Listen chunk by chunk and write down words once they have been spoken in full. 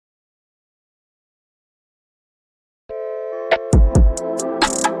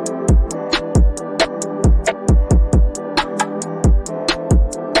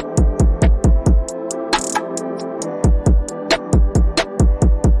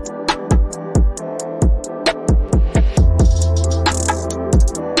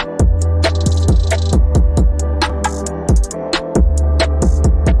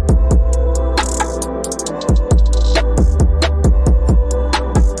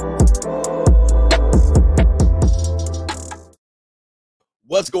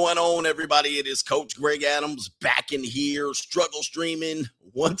What's going on, everybody? It is Coach Greg Adams back in here, struggle streaming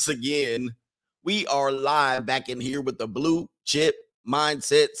once again. We are live back in here with the Blue Chip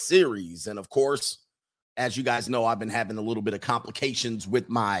Mindset series. And of course, as you guys know, I've been having a little bit of complications with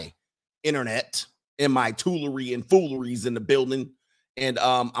my internet and my toolery and fooleries in the building. And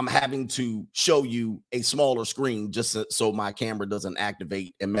I'm having to show you a smaller screen just so my camera doesn't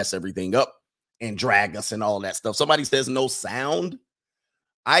activate and mess everything up and drag us and all that stuff. Somebody says no sound.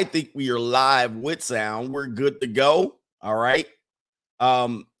 I think we are live with sound. We're good to go. All right.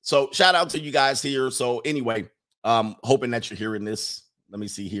 So shout out to you guys here. So anyway, hoping that you're hearing this. Let me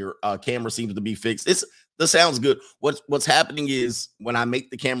see here. Camera seems to be fixed. This sounds good. What's happening is when I make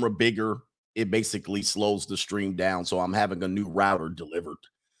the camera bigger, it basically slows the stream down. So I'm having a new router delivered.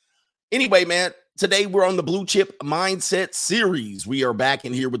 Anyway, man, today we're on the Blue Chip Mindset series. We are back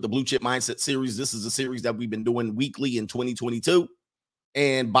in here with the Blue Chip Mindset series. This is a series that we've been doing weekly in 2022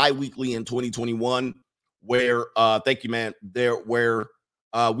 and bi-weekly in 2021, where thank you, man, where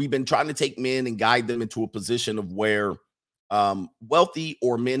we've been trying to take men and guide them into a position of where wealthy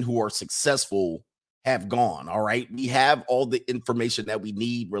or men who are successful have gone. All right. We have all the information that we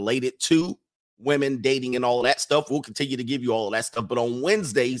need related to women, dating, and all of that stuff. We'll continue to give you all of that stuff. But on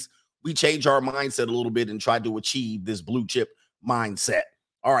Wednesdays, we change our mindset a little bit and try to achieve this blue chip mindset.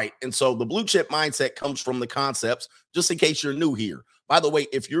 All right. And so the blue chip mindset comes from the concepts, just in case you're new here. By the way,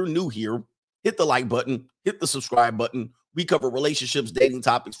 if you're new here, hit the like button, hit the subscribe button. We cover relationships, dating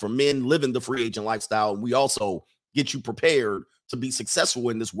topics for men living the free agent lifestyle. And we also get you prepared to be successful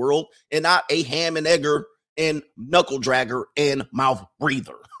in this world and not a ham and egger and knuckle dragger and mouth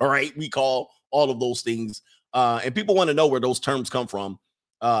breather. All right. We call all of those things. And people want to know where those terms come from.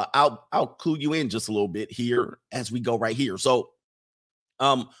 I'll clue you in just a little bit here as we go right here. So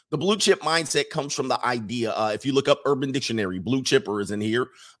the blue chip mindset comes from the idea. If you look up Urban Dictionary, blue chipper is in here,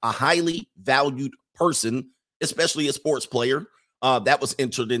 a highly valued person, especially a sports player. That was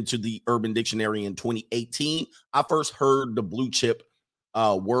entered into the Urban Dictionary in 2018. I first heard the blue chip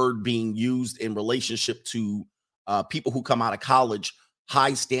word being used in relationship to people who come out of college,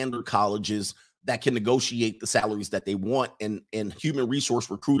 high standard colleges that can negotiate the salaries that they want. And human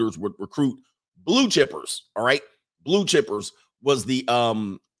resource recruiters would recruit blue chippers. All right. Blue chippers was the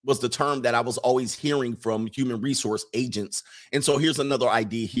term that I was always hearing from human resource agents. And so here's another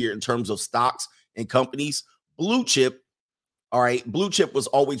idea here in terms of stocks and companies. Blue chip, all right, blue chip was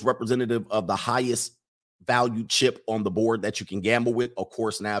always representative of the highest valued chip on the board that you can gamble with. Of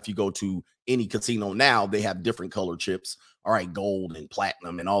course, now if you go to any casino now, they have different color chips. All right, gold and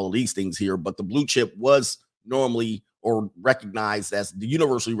platinum and all of these things here. But the blue chip was normally or recognized as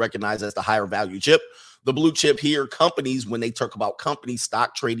universally recognized as the higher value chip. The blue chip here, companies, when they talk about company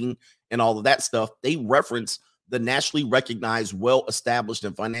stock trading and all of that stuff, they reference the nationally recognized, well-established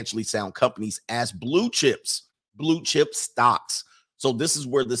and financially sound companies as blue chips, blue chip stocks. So this is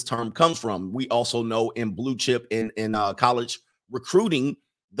where this term comes from. We also know in blue chip in college recruiting,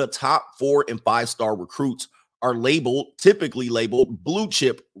 the top 4 and 5-star recruits are typically labeled blue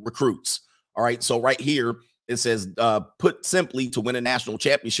chip recruits. All right. So right here, it says, put simply, to win a national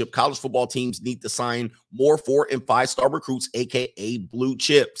championship, college football teams need to sign more 4 and 5-star recruits, aka blue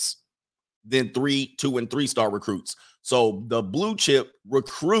chips, than 3, 2, and 3-star recruits. So the blue chip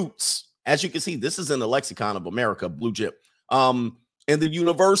recruits, as you can see, this is in the lexicon of America, blue chip. And the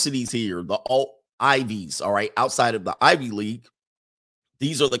universities here, the alt Ivies, all right, outside of the Ivy League,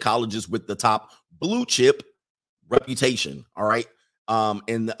 these are the colleges with the top blue chip reputation. All right.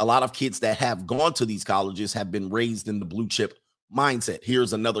 And a lot of kids that have gone to these colleges have been raised in the blue chip mindset.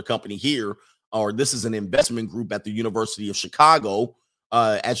 Here's another company here, or this is an investment group at the University of Chicago.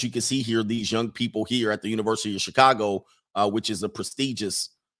 As you can see here, these young people here at the University of Chicago, which is a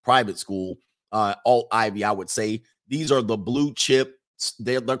prestigious private school, alt Ivy, I would say. These are the blue chips.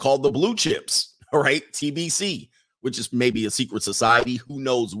 They're called the blue chips, all right? TBC, which is maybe a secret society, who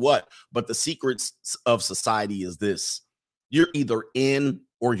knows what. But the secrets of society is this: you're either in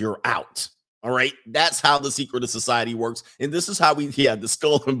or you're out. All right. That's how the secret of society works. And this is how the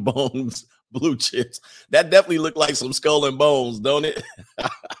skull and bones blue chips. That definitely look like some skull and bones, don't it?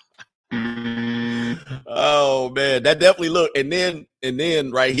 Oh man, that definitely look. And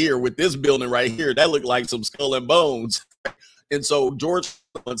then right here with this building right here, that looked like some skull and bones. And so George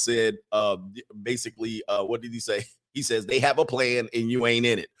once said, basically, what did he say? He says, they have a plan and you ain't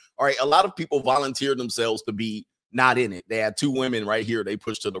in it. All right. A lot of people volunteer themselves to be not in it. They had 2 women right here. They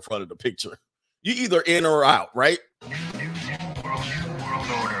pushed to the front of the picture. You either in or out, right?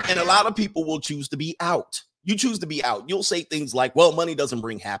 And a lot of people will choose to be out. You choose to be out. You'll say things like, well, money doesn't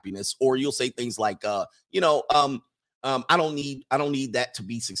bring happiness. Or you'll say things like, I don't need that to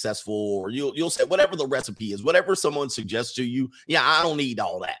be successful. Or you'll say whatever the recipe is, whatever someone suggests to you. Yeah, I don't need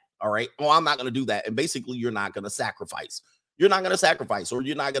all that. All right. Well, I'm not going to do that. And basically, you're not going to sacrifice. You're not going to sacrifice, or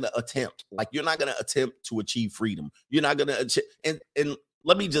you're not going to attempt. Like, you're not going to attempt to achieve freedom. You're not going to. And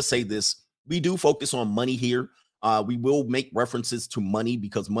let me just say this: we do focus on money here. We will make references to money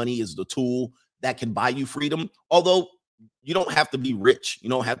because money is the tool that can buy you freedom. Although you don't have to be rich, you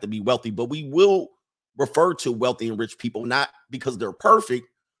don't have to be wealthy, but we will refer to wealthy and rich people not because they're perfect,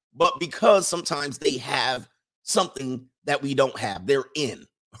 but because sometimes they have something that we don't have. They're in,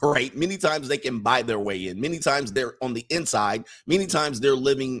 right? Many times they can buy their way in. Many times they're on the inside. Many times they're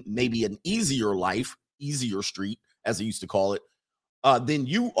living maybe an easier life, easier street, as they used to call it, than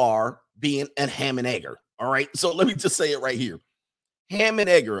you are being a ham and egger. All right. So let me just say it right here. Ham and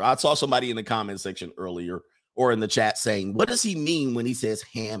egger. I saw somebody in the comment section earlier or in the chat saying, what does he mean when he says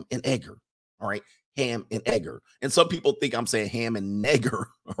ham and egger? All right. Ham and egger. And some people think I'm saying ham and negger,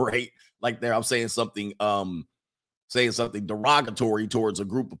 right? Like there, I'm saying something derogatory towards a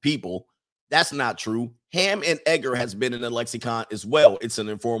group of people. That's not true. Ham and egger has been in the lexicon as well. It's an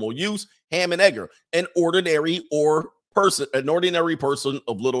informal use. Ham and egger, an ordinary person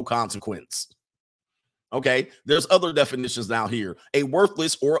of little consequence. Okay, there's other definitions now here. A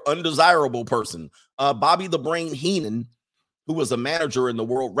worthless or undesirable person. Bobby the Brain Heenan, who was a manager in the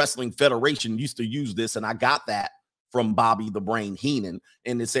World Wrestling Federation, used to use this, and I got that from Bobby the Brain Heenan.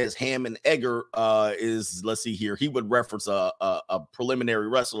 And it says ham and egger is, let's see here, he would reference a preliminary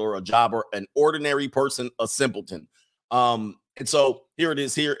wrestler, a jobber, an ordinary person, a simpleton. And so here it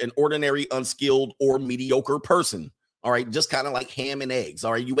is here, an ordinary, unskilled, or mediocre person. All right, just kind of like ham and eggs.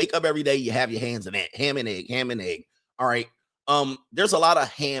 All right, you wake up every day, you have your hands in that ham and egg. All right, there's a lot of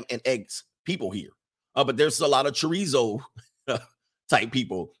ham and eggs people here, but there's a lot of chorizo type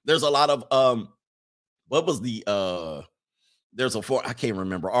people. There's a lot of what was the I can't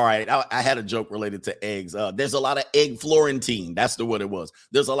remember. All right, I had a joke related to eggs. There's a lot of egg Florentine. That's what it was.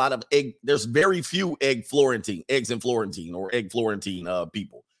 There's a lot of there's very few eggs in Florentine or egg Florentine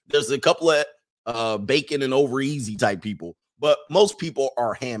people. There's a couple of bacon and over easy type people, but most people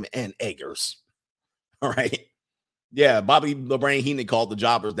are ham and eggers. All right. Yeah, Bobby the Brain Heenan called the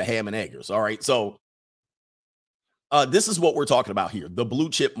jobbers the ham and eggers. All right. So this is what we're talking about here, the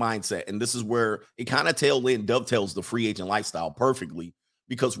blue chip mindset. And this is where it kind of dovetails the free agent lifestyle perfectly,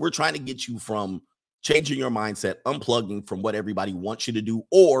 because we're trying to get you from changing your mindset, unplugging from what everybody wants you to do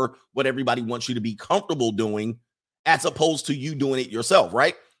or what everybody wants you to be comfortable doing, as opposed to you doing it yourself,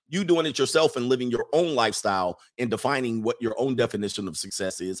 right? You doing it yourself and living your own lifestyle and defining what your own definition of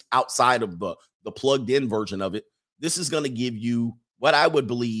success is outside of the plugged in version of it. This is going to give you what I would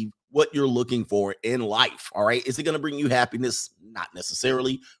believe what you're looking for in life. All right. Is it going to bring you happiness? Not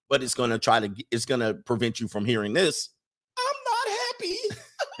necessarily, but it's going to prevent you from hearing this. I'm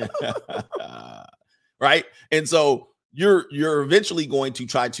not happy. Right. And so you're eventually going to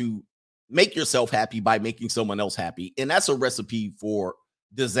try to make yourself happy by making someone else happy. And that's a recipe for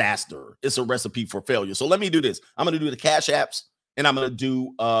disaster. It's a recipe for failure. So let me do this. I'm going to do the Cash Apps, and I'm going to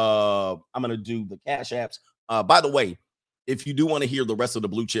do the Cash Apps. By the way, if you do want to hear the rest of the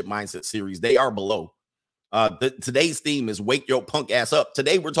Blue Chip Mindset series, they are below. Today's theme is wake your punk ass up.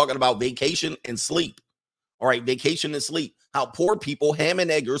 Today we're talking about vacation and sleep. All right, vacation and sleep. How poor people, ham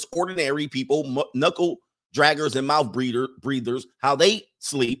and eggers, ordinary people, knuckle draggers and mouth breathers, how they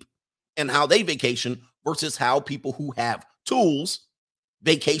sleep and how they vacation versus how people who have tools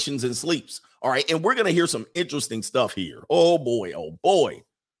vacations and sleeps. All right. And we're going to hear some interesting stuff here. Oh boy.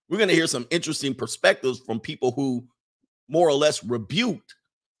 We're going to hear some interesting perspectives from people who more or less rebuked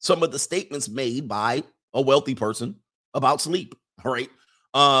some of the statements made by a wealthy person about sleep. All right.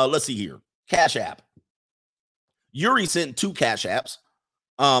 Let's see here. Cash App. Yuri sent 2 Cash Apps,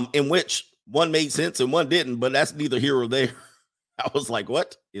 in which one made sense and one didn't, but that's neither here or there. I was like,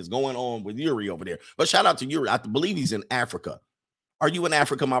 what is going on with Yuri over there? But shout out to Yuri. I believe he's in Africa. Are you in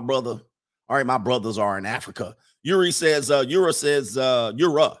Africa, my brother? All right, my brothers are in Africa. Yura says,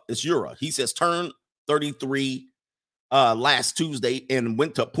 it's Yura. He says, turned 33 last Tuesday and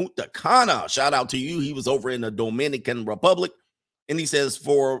went to Punta Cana. Shout out to you. He was over in the Dominican Republic. And he says,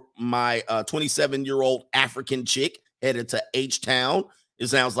 for my 27-year-old African chick headed to H-Town, it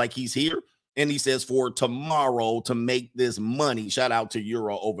sounds like he's here. And he says, for tomorrow to make this money. Shout out to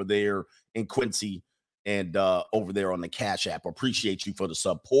Yura over there in Quincy. And over there on the Cash App. Appreciate you for the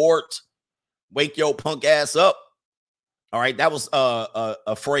support. Wake your punk ass up. All right. That was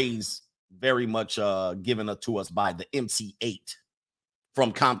a phrase very much given to us by the MC8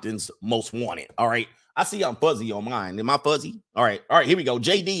 from Compton's Most Wanted. All right. I see I'm fuzzy on mine. Am I fuzzy? All right. All right. Here we go.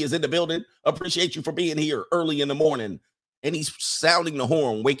 JD is in the building. Appreciate you for being here early in the morning. And he's sounding the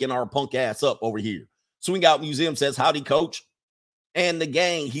horn, waking our punk ass up over here. Swing Out Museum says, howdy, coach. And the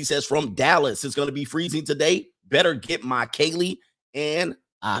gang, he says, from Dallas, it's going to be freezing today. Better get my Kaylee. And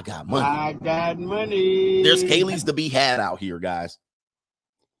I got money. I got money. There's Kaylee's to be had out here, guys.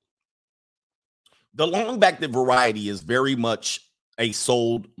 The long-backed variety is very much a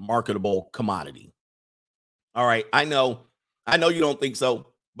sold, marketable commodity. All right, I know you don't think so,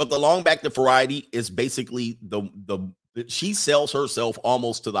 but the long-backed variety is basically she sells herself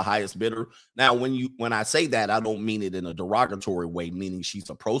almost to the highest bidder. Now, when I say that, I don't mean it in a derogatory way, meaning she's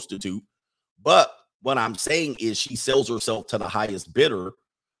a prostitute. But what I'm saying is she sells herself to the highest bidder,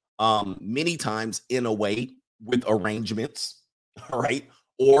 many times in a way with arrangements, all right,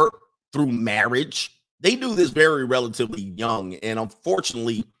 or through marriage. They do this very relatively young, and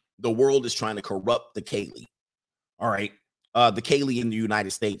unfortunately, the world is trying to corrupt the Kaylee. All right. The Kaylee in the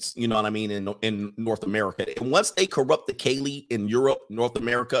United States, you know what I mean, in North America. And once they corrupt the Kaylee in Europe, North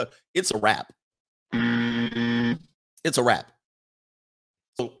America, it's a wrap. It's a wrap.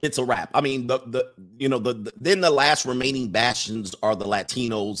 So it's a wrap. I mean, then the last remaining bastions are the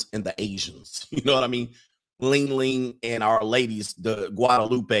Latinos and the Asians. You know what I mean? Ling Ling and our ladies, the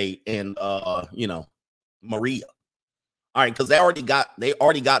Guadalupe and Maria. All right, because they already got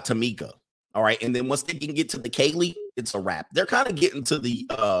Tamika. All right, and then once they can get to the Kaylee, it's a wrap. They're kind of getting to the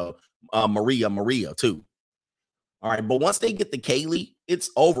Maria too. All right, but once they get the Kaylee, it's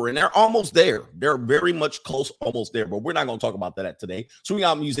over, and they're almost there. They're very much close, almost there. But we're not going to talk about that today. Swing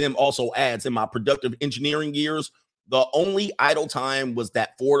Out Museum also adds, in my productive engineering years, the only idle time was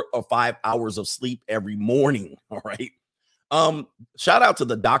that 4 or 5 hours of sleep every morning. All right. Shout out to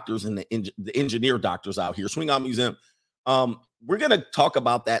the doctors and the engineer doctors out here. Swing Out Museum. We're going to talk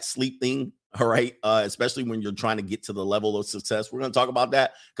about that sleep thing. All right. Especially when you're trying to get to the level of success. We're going to talk about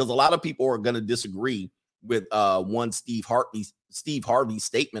that because a lot of people are going to disagree with one Steve Harvey's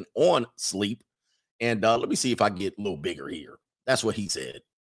statement on sleep. And let me see if I get a little bigger here. That's what he said.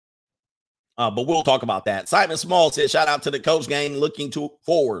 But we'll talk about that. Simon Small said, shout out to the Coach Gang, looking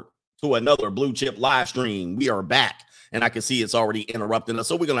forward to another Blue Chip live stream. We are back. And I can see it's already interrupting us.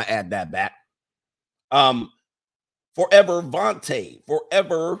 So we're going to add that back. Forever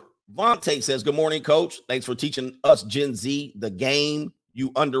Vontae says, good morning, Coach. Thanks for teaching us Gen Z the game.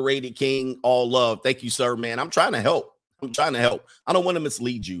 You underrated king. All love. Thank you, sir, man. I'm trying to help. I don't want to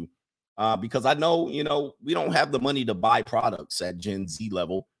mislead you because I know, we don't have the money to buy products at Gen Z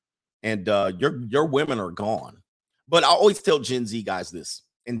level. And your women are gone. But I always tell Gen Z guys this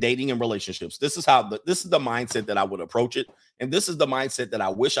in dating and relationships. This is the mindset that I would approach it. And this is the mindset that I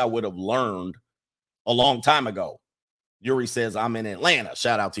wish I would have learned a long time ago. Yuri says, I'm in Atlanta.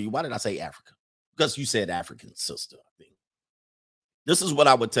 Shout out to you. Why did I say Africa? Because you said African sister, I think. This is what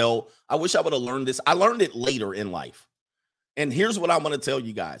I would tell. I wish I would have learned this. I learned it later in life. And here's what I want to tell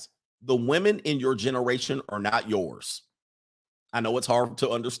you guys. The women in your generation are not yours. I know it's hard to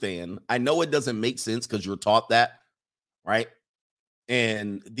understand. I know it doesn't make sense because you're taught that, right?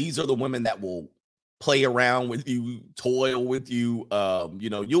 And these are the women that will play around with you, toil with you.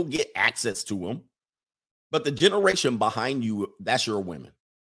 You'll get access to them. But the generation behind you, that's your women.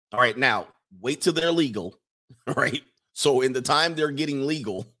 All right, now, wait till they're legal, right? So in the time they're getting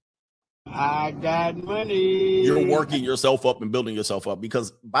legal, I got money. You're working yourself up and building yourself up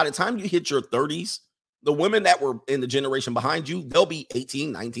because by the time you hit your 30s, the women that were in the generation behind you, they'll be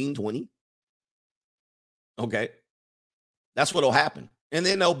 18, 19, 20. Okay. That's what'll happen. And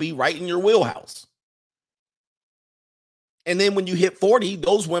then they'll be right in your wheelhouse. And then when you hit 40,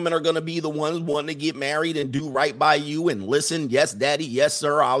 those women are going to be the ones wanting to get married and do right by you and listen. Yes, daddy. Yes,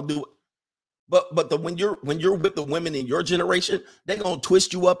 sir. I'll do it. But when you're with the women in your generation, they're going to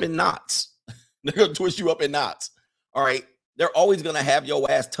twist you up in knots. They're going to twist you up in knots. All right. They're always going to have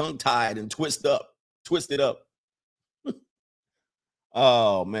your ass tongue tied and twisted up.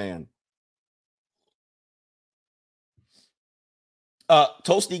 Oh, man.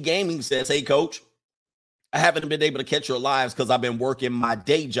 Toasty Gaming says, hey, Coach, I haven't been able to catch your lives because I've been working my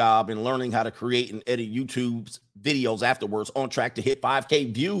day job and learning how to create and edit YouTube's videos afterwards. On track to hit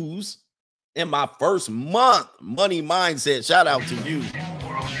 5K views in my first month. Money Mindset. Shout out to you.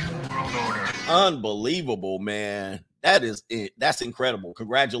 Unbelievable, man. That is it. That's incredible.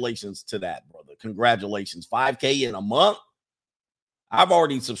 Congratulations to that, brother. Congratulations. 5K in a month. I've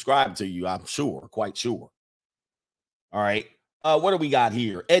already subscribed to you, I'm sure, quite sure. All right. What do we got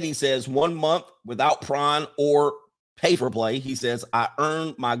here? Eddie says 1 month without prawn or pay for play. He says, I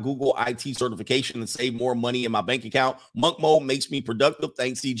earned my Google IT certification and save more money in my bank account. Monk mode makes me productive.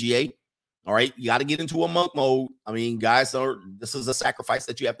 Thanks, CGA. All right. You got to get into a monk mode. I mean, guys, this is a sacrifice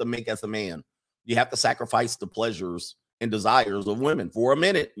that you have to make as a man. You have to sacrifice the pleasures and desires of women for a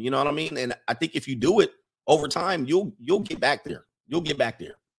minute. You know what I mean? And I think if you do it over time, you'll get back there. You'll get back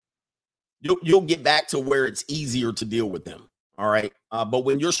there. You'll get back to where it's easier to deal with them. All right. But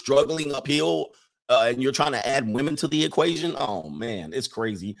when you're struggling uphill and you're trying to add women to the equation, oh man, it's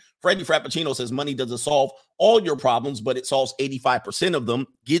crazy. Freddie Frappuccino says money doesn't solve all your problems, but it solves 85% of them.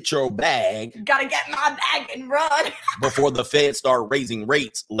 Get your bag. Gotta get my bag and run. Before the Feds start raising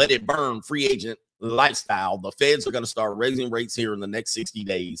rates, let it burn. Free agent lifestyle. The Feds are going to start raising rates here in the next 60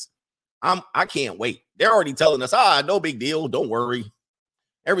 days. I can't wait. They're already telling us, no big deal. Don't worry.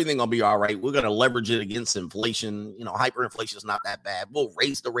 Everything gonna be all right. We're gonna leverage it against inflation. You know, hyperinflation is not that bad. We'll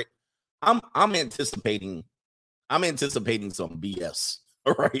raise the rate. I'm anticipating some BS.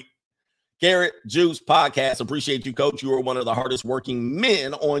 All right. Carrot Juice Podcast. Appreciate you, Coach. You are one of the hardest working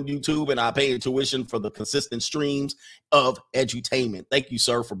men on YouTube, and I pay your tuition for the consistent streams of edutainment. Thank you,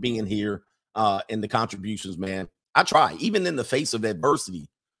 sir, for being here and the contributions, man. I try, even in the face of adversity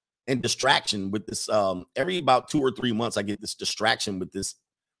and distraction with this. Every about 2 or 3 months, I get this distraction with this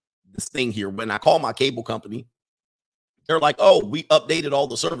thing here. When I call my cable company, they're like, oh, we updated all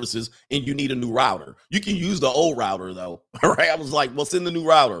the services and you need a new router. You can use the old router though. All right. I was like, well, send the new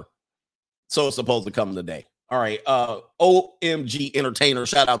router. So it's supposed to come today. All right. OMG Entertainer,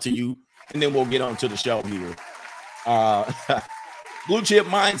 shout out to you. And then we'll get on to the show here. Blue Chip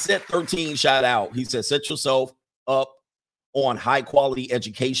Mindset 13, shout out. He said, set yourself up on high quality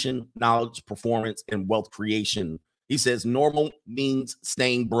education, knowledge, performance, and wealth creation. He says normal means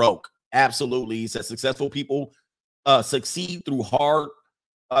staying broke. Absolutely. He says successful people succeed through hard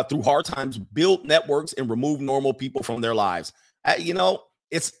times, build networks, and remove normal people from their lives.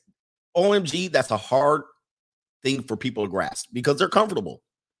 It's OMG. That's a hard thing for people to grasp because they're comfortable.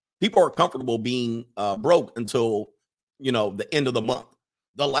 People are comfortable being broke until, the end of the month.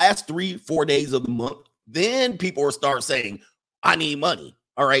 The last 3-4 days of the month, then people will start saying, I need money.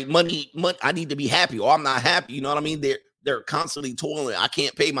 All right, money, I need to be happy, or I'm not happy. You know what I mean? They're constantly toiling. I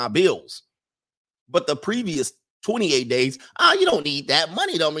can't pay my bills. But the previous 28 days, you don't need that.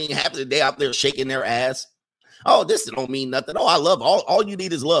 Money don't mean half of the day out there shaking their ass. Oh, this don't mean nothing. Oh, I love all you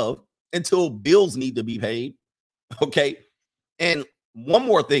need is love until bills need to be paid. Okay. And one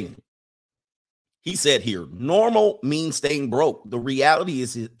more thing. He said here, normal means staying broke. The reality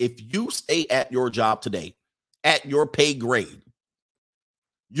is if you stay at your job today, at your pay grade,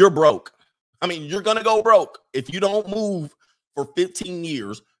 you're broke. I mean, you're going to go broke. If you don't move for 15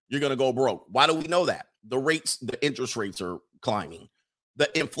 years, you're going to go broke. Why do we know that? The interest rates are climbing.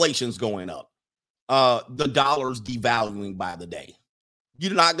 The inflation's going up. The dollar's devaluing by the day.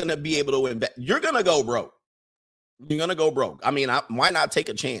 You're not going to be able to invest. You're going to go broke. You're going to go broke. I mean, why not take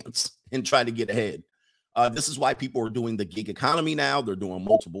a chance and try to get ahead? This is why people are doing the gig economy now. They're doing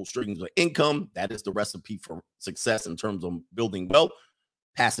multiple streams of income. That is the recipe for success in terms of building wealth.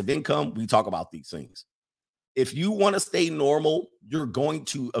 Passive income, we talk about these things. If you want to stay normal, you're going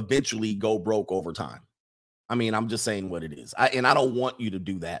to eventually go broke over time. I mean, I'm just saying what it is. I don't want you to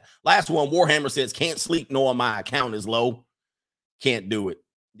do that. Last one, Warhammer says, can't sleep knowing my account is low. Can't do it.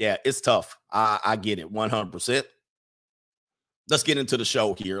 Yeah, it's tough. I get it 100%. Let's get into the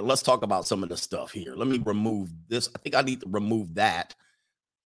show here. Let's talk about some of the stuff here. Let me remove this. I think I need to remove that.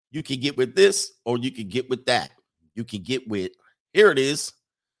 You can get with this or you can get with that. You can get with, here it is.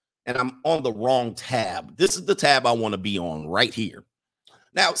 And I'm on the wrong tab. This is the tab I want to be on right here.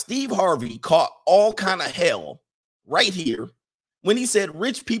 Now, Steve Harvey caught all kind of hell right here when he said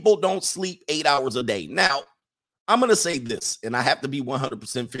rich people don't sleep 8 hours a day. Now, I'm going to say this, and I have to be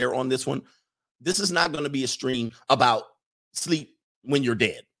 100% fair on this one. This is not going to be a stream about sleep when you're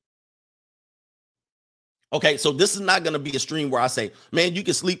dead. Okay, so this is not going to be a stream where I say, man, you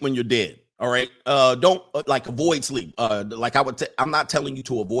can sleep when you're dead. All right. Don't avoid sleep. I'm not telling you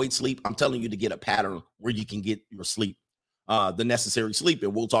to avoid sleep. I'm telling you to get a pattern where you can get your sleep, the necessary sleep.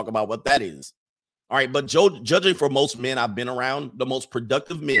 And we'll talk about what that is. All right. But judging for most men I've been around, the most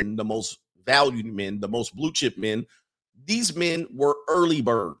productive men, the most valued men, the most blue chip men, these men were early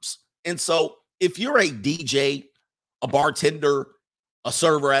birds. And so if you're a DJ, a bartender, a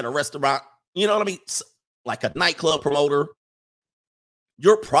server at a restaurant, you know what I mean? Like a nightclub promoter,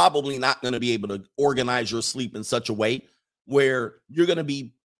 you're probably not going to be able to organize your sleep in such a way where you're going to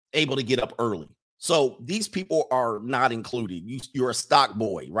be able to get up early. So these people are not included. You're a stock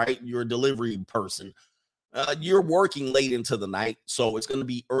boy, right? You're a delivery person. You're working late into the night. So it's going to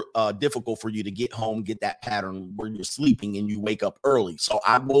be difficult for you to get home, get that pattern where you're sleeping and you wake up early. So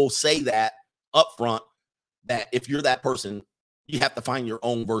I will say that up front, that if you're that person, you have to find your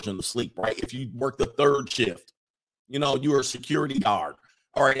own version of sleep, right? If you work the third shift, you're a security guard,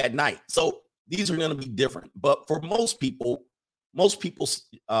 all right, at night. So these are going to be different. But for most people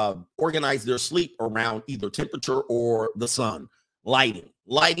organize their sleep around either temperature or the sun.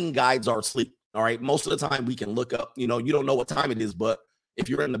 Lighting guides our sleep. All right. Most of the time we can look up, you don't know what time it is, but if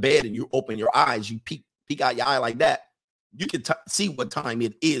you're in the bed and you open your eyes, you peek out your eye like that, you can see what time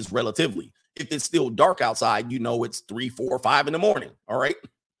it is relatively. If it's still dark outside, it's 3, 4, 5 in the morning. All right.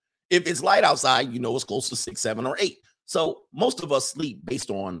 If it's light outside, it's close to 6, 7, or 8. So most of us sleep based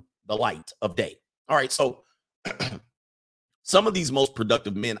on the light of day. All right. So some of these most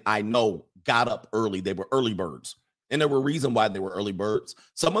productive men I know got up early. They were early birds. And there were reasons why they were early birds.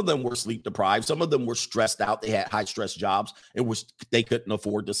 Some of them were sleep deprived. Some of them were stressed out. They had high stress jobs in which they couldn't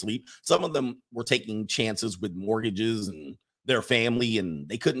afford to sleep. Some of them were taking chances with mortgages and their family, and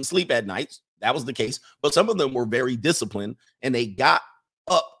they couldn't sleep at night. That was the case. But some of them were very disciplined, and they got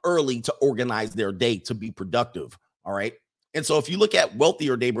up early to organize their day to be productive. All right. And so if you look at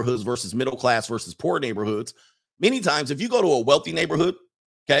wealthier neighborhoods versus middle class versus poor neighborhoods, many times if you go to a wealthy neighborhood,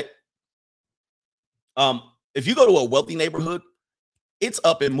 okay, if you go to a wealthy neighborhood, it's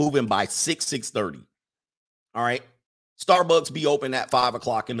up and moving by 6:30. All right. Starbucks be open at 5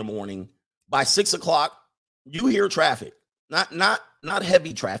 o'clock in the morning. By 6 o'clock, you hear traffic. Not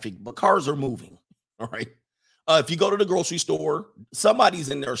heavy traffic, but cars are moving. All right. If you go to the grocery store, somebody's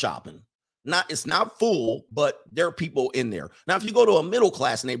in there shopping. It's not full, but there are people in there. Now, if you go to a middle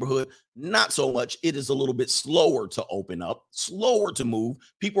class neighborhood, not so much. It is a little bit slower to open up, slower to move.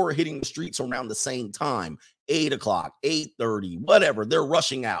 People are hitting the streets around the same time, 8 o'clock, 8:30, whatever. They're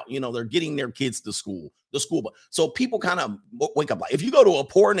rushing out. They're getting their kids to school, the school bus. So people kind of wake up. If you go to a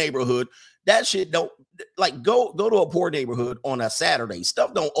poor neighborhood, that shit don't go to a poor neighborhood on a Saturday.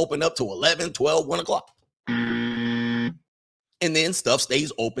 Stuff don't open up to 11, 12, 1 o'clock. And then stuff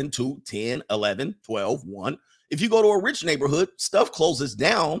stays open to 10, 11, 12, 1. If you go to a rich neighborhood, stuff closes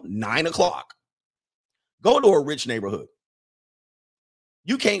down 9 o'clock. Go to a rich neighborhood.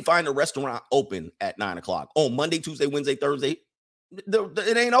 You can't find a restaurant open at 9 o'clock. On Monday, Tuesday, Wednesday, Thursday,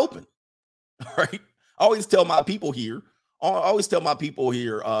 it ain't open. All right. I always tell my people here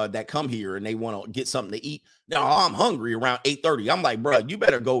that come here and they want to get something to eat. Now, I'm hungry around 8:30. I'm like, bro, you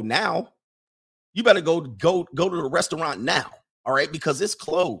better go now. You better go to the restaurant now. All right, because it's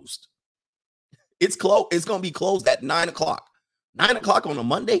closed. It's closed. It's going to be closed at 9 o'clock. 9 o'clock on a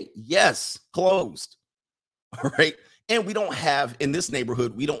Monday? Yes, closed. All right. And we don't have in this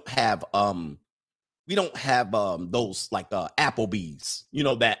neighborhood, we don't have those like Applebee's,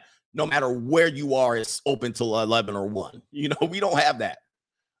 that no matter where you are, it's open till 11 or 1. We don't have that.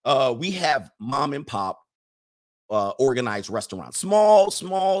 We have mom and pop organized restaurants, small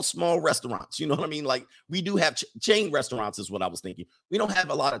restaurants. You know what I mean? Like we do have chain restaurants is what I was thinking. We don't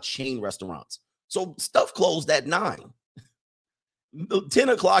have a lot of chain restaurants. So stuff closed at 9. 10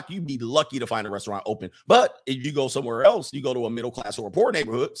 o'clock, you'd be lucky to find a restaurant open. But if you go somewhere else, you go to a middle class or a poor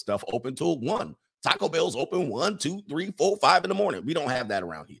neighborhood, stuff open till 1. Taco Bell's open 1, 2, 3, 4, 5 in the morning. We don't have that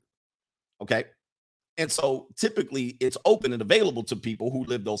around here. Okay. And so typically it's open and available to people who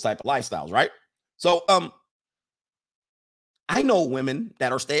live those type of lifestyles, right? So I know women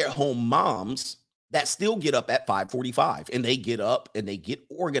that are stay-at-home moms that still get up at 5:45, and they get up and they get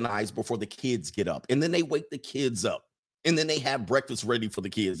organized before the kids get up, and then they wake the kids up, and then they have breakfast ready for the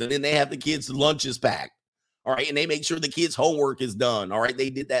kids, and then they have the kids' lunches packed. All right, and they make sure the kids' homework is done. All right, they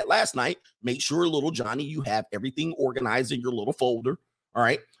did that last night. Make sure, little Johnny, you have everything organized in your little folder. All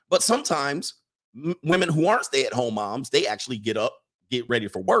right, but sometimes women who aren't stay-at-home moms, they actually get up, get ready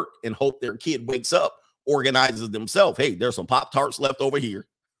for work, and hope their kid wakes up, organizes themselves. Hey, there's some Pop-Tarts left over here.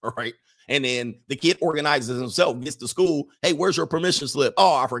 All right. And then the kid organizes himself, gets to school. Hey, where's your permission slip?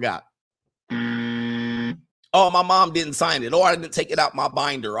 Oh, I forgot. Oh, my mom didn't sign it. Oh, I didn't take it out my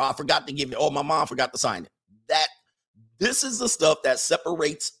binder. Oh, I forgot to give it. Oh, my mom forgot to sign it. This is the stuff that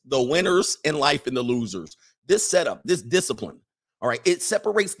separates the winners in life and the losers. This setup, this discipline. All right. It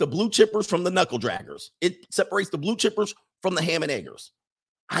separates the blue chippers from the knuckle draggers. It separates the blue chippers from the ham and eggers.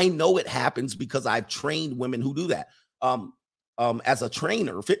 I know it happens because I've trained women who do that. As a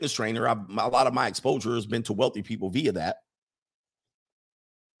trainer, fitness trainer, a lot of my exposure has been to wealthy people via that.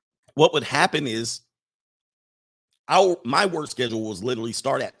 What would happen is my work schedule was literally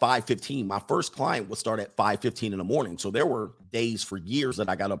start at 5:15. My first client would start at 5:15 in the morning. So there were days for years that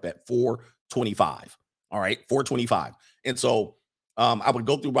I got up at 4:25. All right, 4:25. And so I would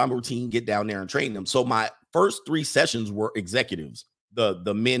go through my routine, get down there and train them. So my first 3 sessions were executives,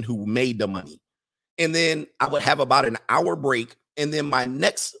 the men who made the money. And then I would have about an hour break. And then my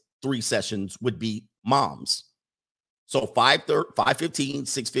next 3 sessions would be moms. So 5:15,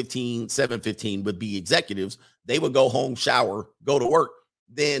 6:15, 7:15 would be executives. They would go home, shower, go to work.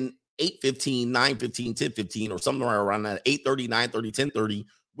 Then 8:15, 9:15, 10:15, or somewhere around that 8:30, 9:30, 10:30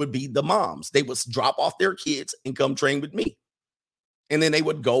 would be the moms. They would drop off their kids and come train with me. And then they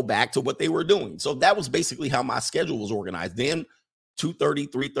would go back to what they were doing. So that was basically how my schedule was organized. Then 2:30,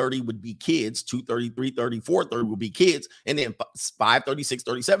 3:30 would be kids. 2:30, 3:30, 4:30 would be kids. And then 5:30,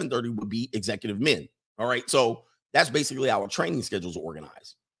 6:30, 7:30 would be executive men. All right. So that's basically how our training schedules are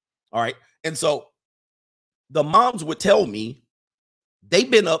organized. All right. And so the moms would tell me they've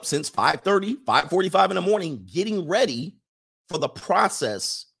been up since 5:30, 5:45 in the morning, getting ready for the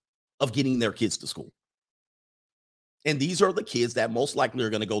process of getting their kids to school. And these are the kids that most likely are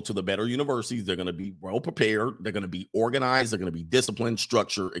going to go to the better universities. They're going to be well prepared. They're going to be organized. They're going to be disciplined,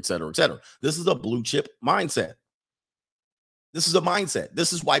 structured, et cetera, et cetera. This is a blue chip mindset. This is a mindset.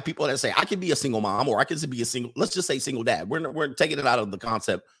 This is why people that say, I can be a single mom, or I can be a single, let's just say single dad. We're taking it out of the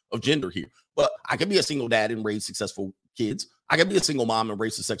concept of gender here. But I can be a single dad and raise successful kids. I can be a single mom and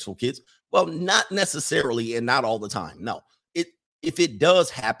raise successful kids. Well, not necessarily and not all the time. No, if it does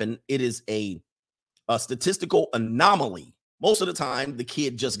happen, it is a statistical anomaly. Most of the time, the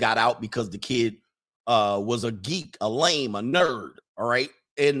kid just got out because the kid was a geek, a lame, a nerd, all right?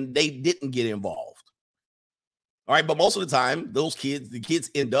 And they didn't get involved. All right, but most of the time, the kids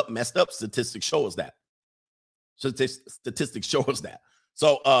end up messed up. Statistics show us that. Statistics show us that.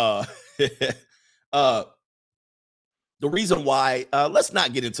 So the reason why, let's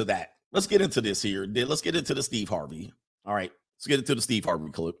not get into that. Let's get into this here. Let's get into the Steve Harvey. All right, let's get into the Steve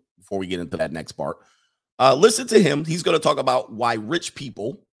Harvey clip before we get into that next part. Listen to him. He's going to talk about why rich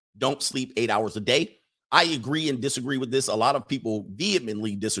people don't sleep 8 hours a day. I agree and disagree with this. A lot of people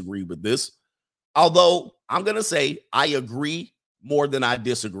vehemently disagree with this. Although I'm going to say I agree more than I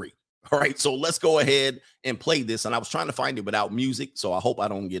disagree. All right. So let's go ahead and play this. And I was trying to find it without music, so I hope I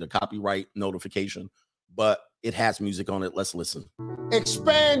don't get a copyright notification, but it has music on it. Let's listen.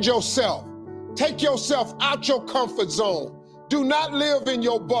 Expand yourself. Take yourself out your comfort zone. Do not live in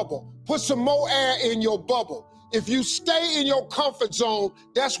your bubble. Put some more air in your bubble. If you stay in your comfort zone,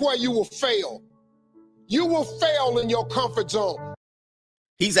 that's where you will fail. You will fail in your comfort zone.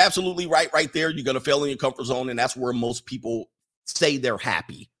 He's absolutely right there. You're going to fail in your comfort zone, and that's where most people say they're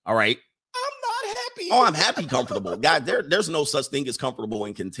happy. All right? I'm not happy. Oh, I'm happy, comfortable. God, there's no such thing as comfortable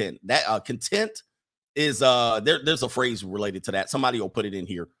and content. That content is there's a phrase related to that. Somebody will put it in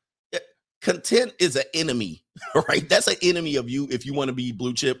here. Content is an enemy, right? That's an enemy of you if you want to be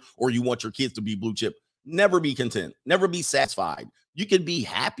blue chip or you want your kids to be blue chip. Never be content. Never be satisfied. You can be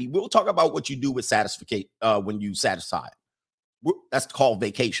happy. We'll talk about what you do with satisfaction when you satisfied. That's called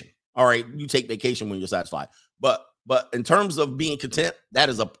vacation. All right. You take vacation when you're satisfied. But in terms of being content, that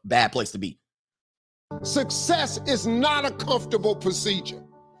is a bad place to be. Success is not a comfortable procedure.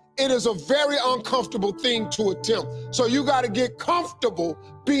 It is a very uncomfortable thing to attempt. So you got to get comfortable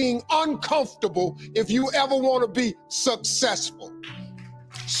being uncomfortable if you ever want to be successful.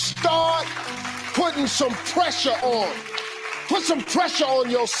 Start putting some pressure on. Put some pressure on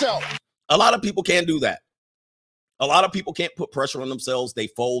yourself. A lot of people can't do that. A lot of people can't put pressure on themselves. They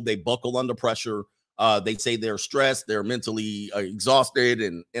fold, they buckle under pressure. They say they're stressed, they're mentally exhausted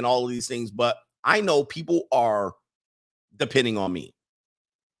and all of these things. But I know people are depending on me.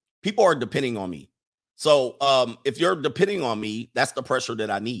 People are depending on me. So if you're depending on me, that's the pressure that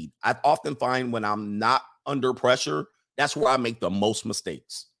I need. I often find when I'm not under pressure, that's where I make the most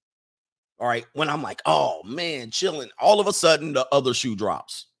mistakes. All right. When I'm like, oh man, chilling, all of a sudden the other shoe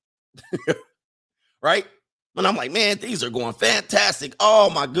drops. Right. When I'm like, man, things are going fantastic. Oh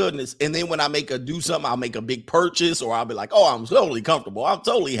my goodness. And then when I do something, I'll make a big purchase, or I'll be like, oh, I'm totally comfortable. I'm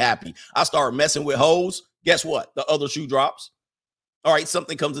totally happy. I start messing with hoes. Guess what? The other shoe drops. All right.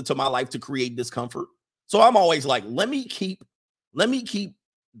 Something comes into my life to create discomfort. So I'm always like, let me keep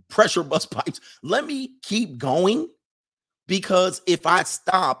pressure bust pipes. Let me keep going, because if I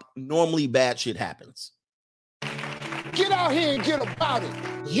stop, normally bad shit happens. Get out here and get about it.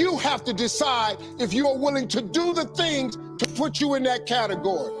 You have to decide if you are willing to do the things to put you in that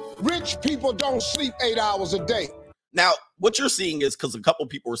category. Rich people don't sleep 8 hours a day. Now, what you're seeing is, because a couple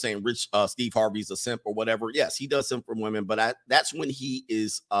people were saying Steve Harvey's a simp or whatever. Yes, he does simp for women, but that's when he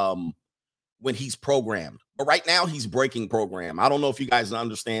is when he's programmed. But right now, he's breaking program. I don't know if you guys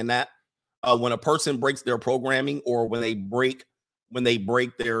understand that. When a person breaks their programming, or when they break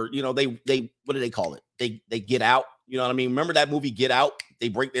their, they what do they call it? They get out. You know what I mean? Remember that movie Get Out? They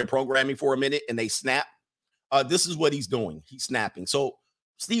break their programming for a minute and they snap. This is what he's doing. He's snapping. So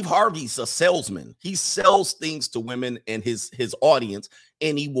Steve Harvey's a salesman. He sells things to women and his audience,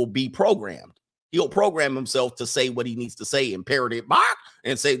 and he will be programmed. He'll program himself to say what he needs to say and parrot it bark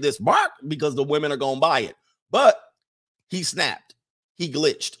and say this bark because the women are going to buy it. But he snapped. He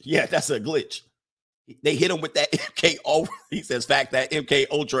glitched. Yeah, that's a glitch. They hit him with that MK Ultra. He says, fact that MK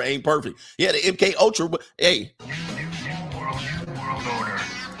Ultra ain't perfect. Yeah, the MK Ultra, hey.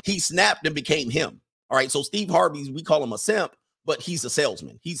 He snapped and became him. All right, so Steve Harvey, we call him a simp, but he's a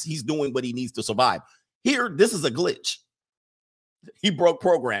salesman. He's doing what he needs to survive. Here, this is a glitch. He broke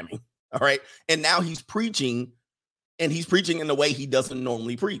programming. All right. And now he's preaching, and he's preaching in the way he doesn't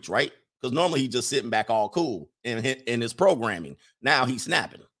normally preach, right? Because normally he's just sitting back all cool in his programming. Now he's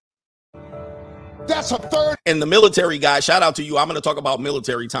snapping. That's a third. And the military guy, shout out to you. I'm going to talk about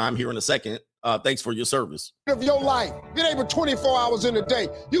military time here in a second. Thanks for your service. Of your life, it ain't but 24 hours in a day.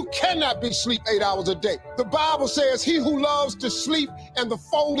 You cannot be sleep 8 hours a day. The Bible says, he who loves to sleep and the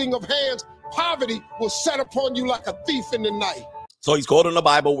folding of hands, poverty will set upon you like a thief in the night. So he's quoting the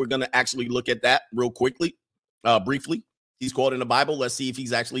Bible. We're going to actually look at that real quickly, briefly. He's quoting the Bible. Let's see if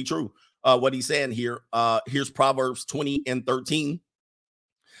he's actually true. What he's saying here, here's Proverbs 20:13.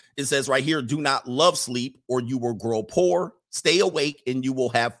 It says right here, do not love sleep or you will grow poor. Stay awake and you will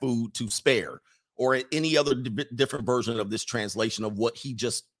have food to spare. Or any other different version of this translation of what he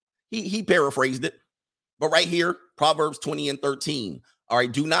paraphrased it. But right here, Proverbs 20:13. All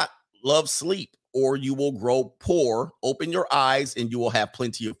right, do not love sleep or you will grow poor. Open your eyes and you will have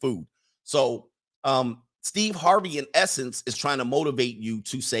plenty of food. So Steve Harvey, in essence, is trying to motivate you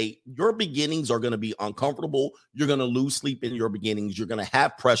to say your beginnings are going to be uncomfortable. You're going to lose sleep in your beginnings. You're going to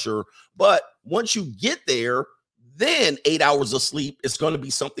have pressure. But once you get there, then 8 hours of sleep is going to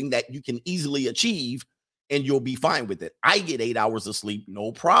be something that you can easily achieve and you'll be fine with it. I get 8 hours of sleep,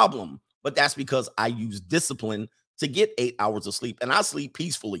 no problem. But that's because I use discipline to get 8 hours of sleep, and I sleep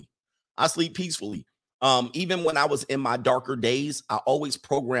peacefully. Even when I was in my darker days, I always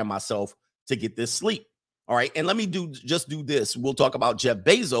program myself to get this sleep. All right. And let me do this. We'll talk about Jeff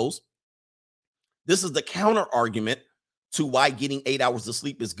Bezos. This is the counter argument to why getting 8 hours of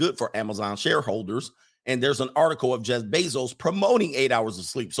sleep is good for Amazon shareholders. And there's an article of Jeff Bezos promoting 8 hours of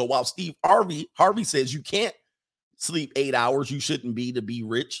sleep. So while Steve Harvey says you can't sleep 8 hours, you shouldn't be to be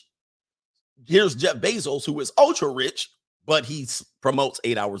rich. Here's Jeff Bezos, who is ultra rich, but he promotes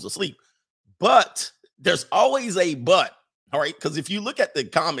 8 hours of sleep. But there's always a but, all right? Because if you look at the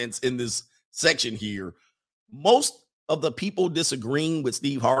comments in this section here, most of the people disagreeing with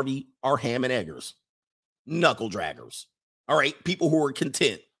Steve Harvey are ham and eggers, knuckle draggers, all right? People who are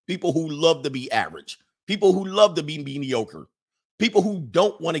content, people who love to be average, people who love to be mediocre, people who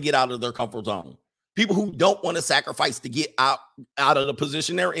don't want to get out of their comfort zone, people who don't want to sacrifice to get out of the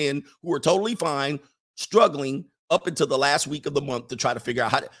position they're in, who are totally fine, struggling up until the last week of the month to try to figure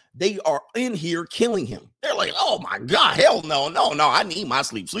out they are in here killing him. They're like, oh my God, hell no, I need my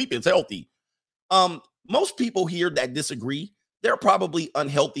sleep. Sleep is healthy. Most people here that disagree, they're probably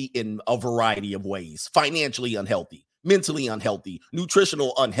unhealthy in a variety of ways. Financially unhealthy, mentally unhealthy,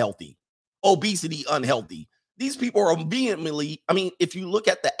 nutritional unhealthy, obesity unhealthy. These people are vehemently, if you look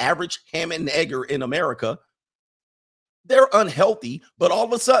at the average ham and egger in America, they're unhealthy, but all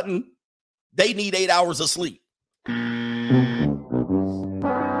of a sudden they need 8 hours of sleep.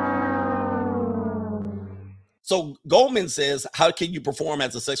 So Goldman says, how can you perform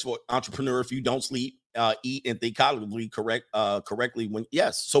as a successful entrepreneur if you don't sleep, eat, and think correctly?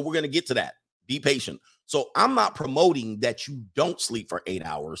 Yes. So we're going to get to that. Be patient. So I'm not promoting that you don't sleep for 8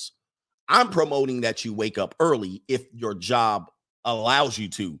 hours. I'm promoting that you wake up early if your job allows you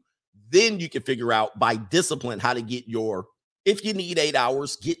to. Then you can figure out by discipline how to get if you need 8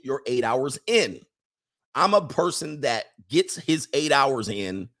 hours, get your 8 hours in. I'm a person that gets his 8 hours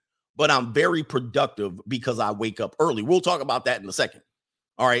in, but I'm very productive because I wake up early. We'll talk about that in a second.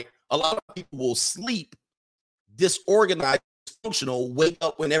 All right. A lot of people will sleep disorganized, dysfunctional, wake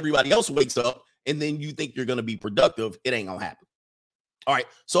up when everybody else wakes up, and then you think you're going to be productive. It ain't going to happen. All right.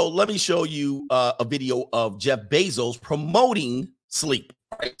 So let me show you a video of Jeff Bezos promoting sleep.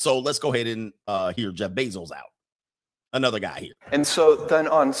 All right. So let's go ahead and hear Jeff Bezos out. Another guy here. And so then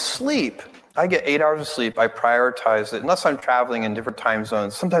on sleep, I get 8 hours of sleep. I prioritize it unless I'm traveling in different time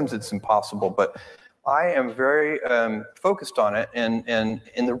zones. Sometimes it's impossible, but I am very focused on it. And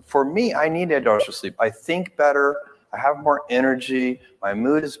for me, I need 8 hours of sleep. I think better. I have more energy. My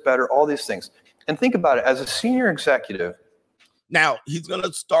mood is better. All these things. And think about it. As a senior executive. Now, he's going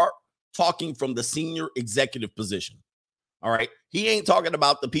to start talking from the senior executive position. All right. He ain't talking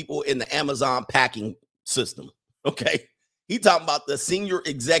about the people in the Amazon packing system. Okay. He's talking about the senior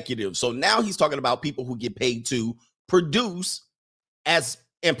executive. So now he's talking about people who get paid to produce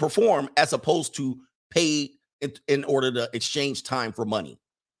and perform as opposed to pay in order to exchange time for money.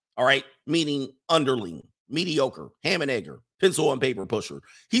 All right. Meaning underling, mediocre, ham and egger, pencil and paper pusher.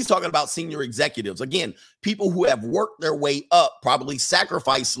 He's talking about senior executives. Again, people who have worked their way up, probably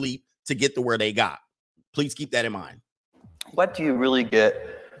sacrificed sleep to get to where they got. Please keep that in mind. What do you really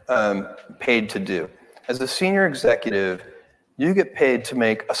get paid to do? As a senior executive, you get paid to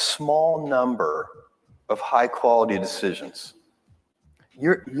make a small number of high quality decisions.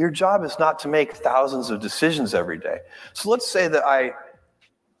 Your job is not to make thousands of decisions every day. So let's say that I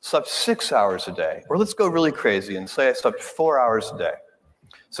slept 6 hours a day, or let's go really crazy and say I slept 4 hours a day.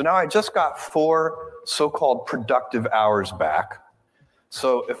 So now I just got 4 so-called productive hours back.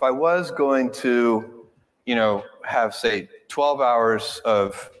 So if I was going to, have, say, 12 hours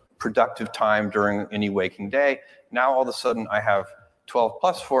of productive time during any waking day, now all of a sudden I have 12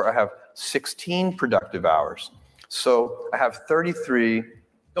 plus 4, I have 16 productive hours. So I have 33.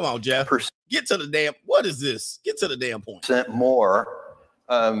 Come on, Jeff. Get to the damn, what is this? Get to the damn point. More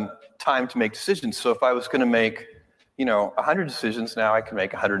time to make decisions. So if I was going to make, 100 decisions, now I can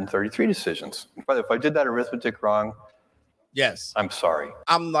make 133 decisions. But if I did that arithmetic wrong, yes, I'm sorry.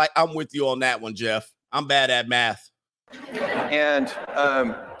 I'm with you on that one, Jeff. I'm bad at math. And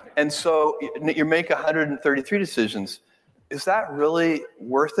so you make 133 decisions. Is that really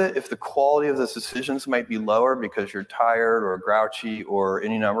worth it if the quality of those decisions might be lower because you're tired or grouchy or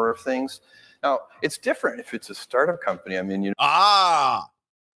any number of things? Now, it's different if it's a startup company. I mean,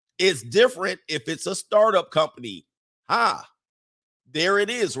 it's different if it's a startup company. There it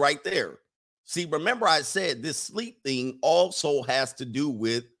is right there. See, remember I said this sleep thing also has to do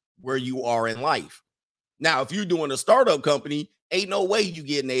with where you are in life. Now, if you're doing a startup company, ain't no way you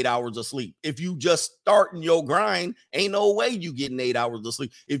getting 8 hours of sleep. If you just starting your grind, ain't no way you getting 8 hours of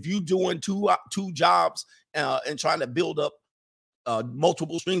sleep. If you doing two jobs and trying to build up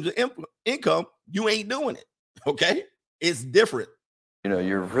multiple streams of income, you ain't doing it. Okay, it's different.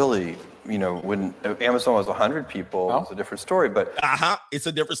 You're really, when Amazon was 100 people, it's a different story. But it's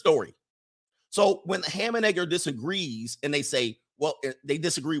a different story. So when Ham and Egger disagrees and they say, well, they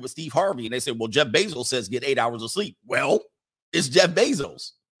disagree with Steve Harvey and they say, well, Jeff Bezos says get 8 hours of sleep. Well, it's Jeff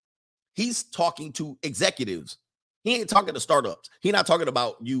Bezos. He's talking to executives. He ain't talking to startups. He's not talking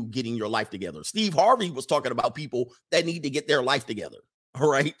about you getting your life together. Steve Harvey was talking about people that need to get their life together. All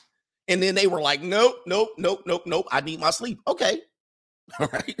right. And then they were like, nope. I need my sleep. Okay. All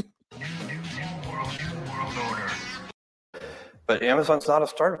right. But Amazon's not a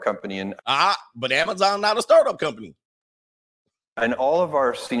startup company. But Amazon's not a startup company. And all of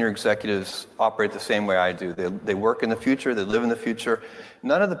our senior executives operate the same way I do. They work in the future. They live in the future.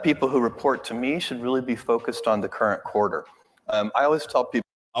 None of the people who report to me should really be focused on the current quarter. I always tell people.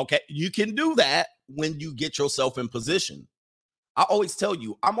 Okay, you can do that when you get yourself in position. I always tell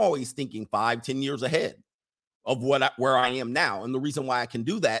you, I'm always thinking 5-10 years ahead of where I am now. And the reason why I can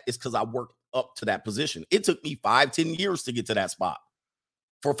do that is because I worked up to that position. It took me 5-10 years to get to that spot.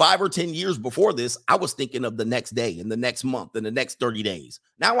 For 5 or 10 years before this, I was thinking of the next day and the next month and the next 30 days.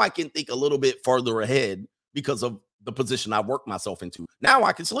 Now I can think a little bit farther ahead because of the position I worked myself into. Now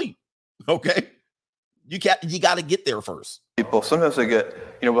I can sleep. Okay. You got to get there first. People, sometimes they get,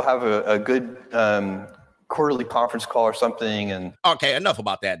 we'll have a good quarterly conference call or something. And okay, enough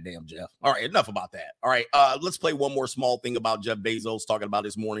about that, damn Jeff. All right, enough about that. All right, let's play one more small thing about Jeff Bezos talking about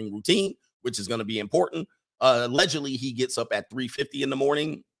his morning routine, which is going to be important. Allegedly, he gets up at 3:50 in the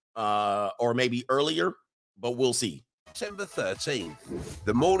morning, or maybe earlier, but we'll see. September 13th,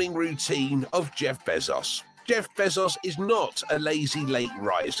 the morning routine of Jeff Bezos. Jeff Bezos is not a lazy late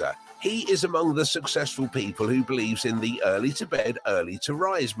riser. He is among the successful people who believes in the early to bed, early to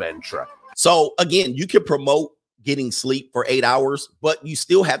rise mantra. So again, you can promote getting sleep for 8 hours, but you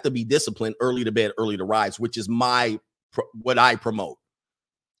still have to be disciplined, early to bed, early to rise, which is what I promote.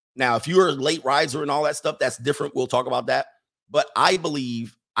 Now, if you're a late riser and all that stuff, that's different. We'll talk about that. But I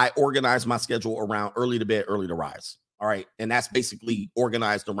believe I organize my schedule around early to bed, early to rise. All right. And that's basically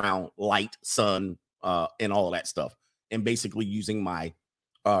organized around light, sun, and all of that stuff. And basically using my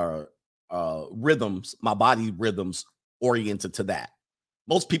rhythms, my body rhythms oriented to that.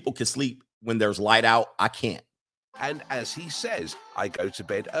 Most people can sleep when there's light out. I can't. And as he says, I go to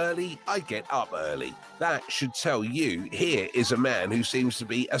bed early, I get up early. That should tell you here is a man who seems to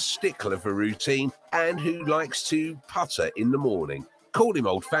be a stickler for routine and who likes to putter in the morning. Call him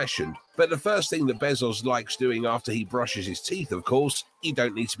old-fashioned, but the first thing that Bezos likes doing after he brushes his teeth, of course, you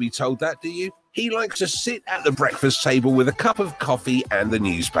don't need to be told that, do you? He likes to sit at the breakfast table with a cup of coffee and the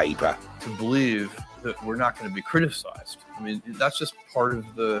newspaper. To believe that we're not going to be criticized. I mean, that's just part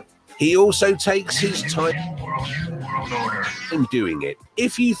of the... He also takes his time in doing it.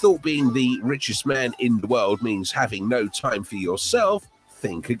 If you thought being the richest man in the world means having no time for yourself,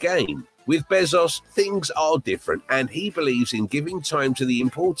 think again. With Bezos, things are different, and he believes in giving time to the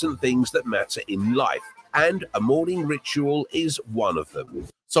important things that matter in life, and a morning ritual is one of them.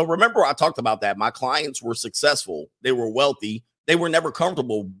 So remember, I talked about that. My clients were successful. They were wealthy. They were never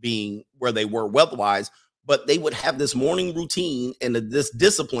comfortable being where they were wealth-wise, but they would have this morning routine and this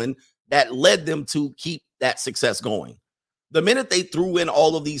discipline that led them to keep that success going. The minute they threw in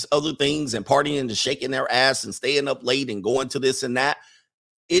all of these other things and partying and shaking their ass and staying up late and going to this and that,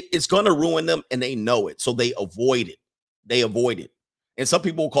 it's going to ruin them, and they know it. So they avoid it. They avoid it. And some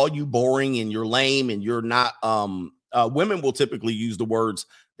people will call you boring and you're lame and you're not. Women will typically use the words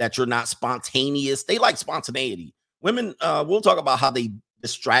that you're not spontaneous. They like spontaneity. Women, we'll talk about how they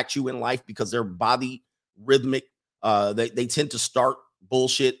distract you in life because their body rhythmic. They tend to start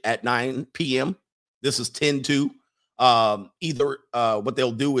bullshit at 9 p.m. This is 10-2. Either what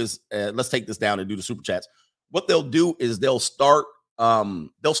they'll do is let's take this down and do the super chats. What they'll do is they'll start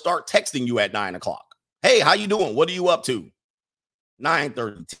texting you at 9 o'clock. Hey, how you doing? What are you up to?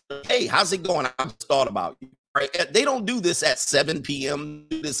 9:30. Hey, how's it going? I just thought about you. Right? They don't do this at 7 p.m.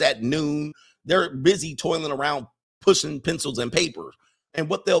 Do this at noon. They're busy toiling around pushing pencils and paper. And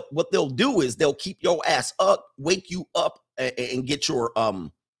what they'll do is they'll keep your ass up, wake you up, and get your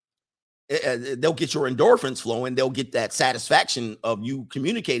they'll get your endorphins flowing. They'll get that satisfaction of you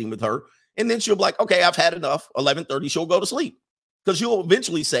communicating with her. And then she'll be like, okay, I've had enough. 11:30, she'll go to sleep. Because you'll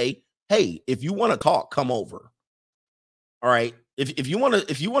eventually say, hey, if you want to talk, come over. All right. If you want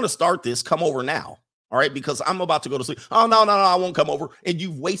to start this, come over now. All right. Because I'm about to go to sleep. Oh, no, I won't come over. And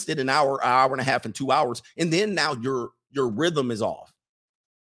you've wasted an hour and a half, and 2 hours. And then now your rhythm is off.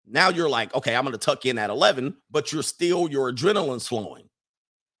 Now you're like, okay, I'm going to tuck in at 11, but your adrenaline's flowing.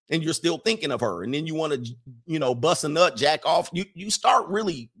 And you're still thinking of her. And then you want to, bust a nut, jack off. You start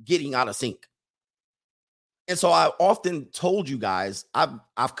really getting out of sync. And so I often told you guys,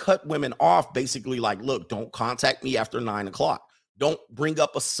 I've cut women off basically like, look, don't contact me after 9 o'clock. Don't bring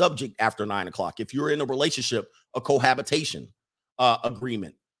up a subject after 9 o'clock. If you're in a relationship, a cohabitation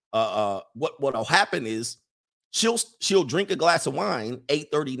agreement, what'll happen is she'll drink a glass of wine,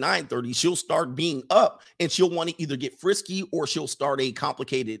 8:30, 9:30. She'll start being up and she'll want to either get frisky or she'll start a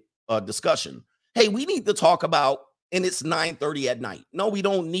complicated discussion. Hey, we need to talk about, and it's 9:30 at night. No, we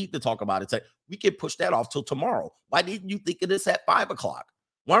don't need to talk about it. We can push that off till tomorrow. Why didn't you think of this at 5 o'clock?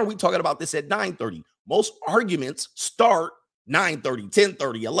 Why are we talking about this at 9:30? Most arguments start 9:30,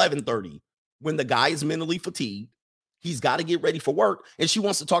 10:30, 11:30. When the guy is mentally fatigued, he's got to get ready for work, and she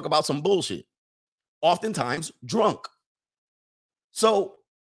wants to talk about some bullshit. Oftentimes drunk. So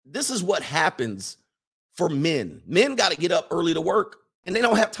this is what happens for men. Men got to get up early to work, and they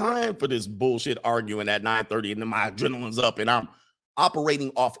don't have time for this bullshit arguing at 9:30, and then my adrenaline's up, and I'm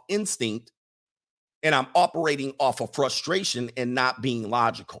operating off instinct, and I'm operating off of frustration and not being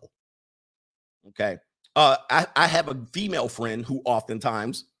logical. Okay. I have a female friend who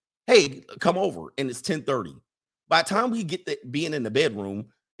oftentimes, hey, come over, and it's 10:30. By the time we get being in the bedroom,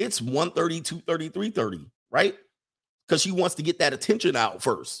 it's 1:30, 2:30, 3:30, right? Because she wants to get that attention out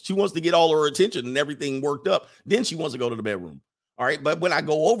first. She wants to get all her attention and everything worked up. Then she wants to go to the bedroom. All right. But when I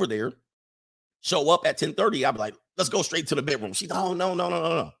go over there, show up at 10:30, I'll be like, let's go straight to the bedroom. She's, oh,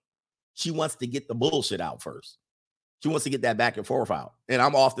 no. She wants to get the bullshit out first. She wants to get that back and forth out. And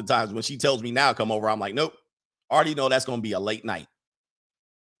I'm oftentimes, when she tells me now come over, I'm like, nope, I already know that's going to be a late night.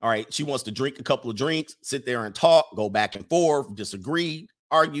 All right. She wants to drink a couple of drinks, sit there and talk, go back and forth, disagree,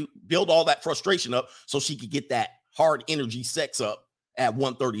 argue, build all that frustration up so she could get that hard energy sex up at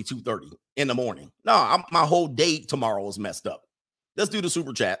 1:30, 2:30 in the morning. No, my whole day tomorrow is messed up. Let's do the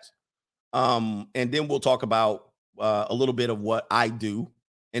super chats. And then we'll talk about a little bit of what I do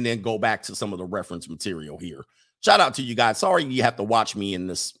and then go back to some of the reference material here. Shout out to you guys. Sorry you have to watch me in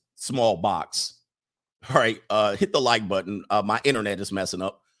this small box. All right. Hit the like button. My internet is messing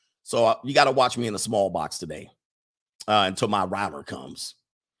up. So you got to watch me in a small box today until my router comes.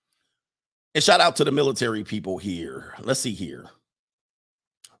 And shout out to the military people here. Let's see here.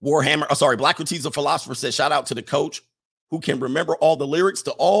 Black Ortiz, philosopher, says, shout out to the coach who can remember all the lyrics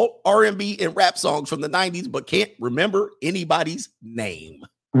to all R&B and rap songs from the 90s, but can't remember anybody's name.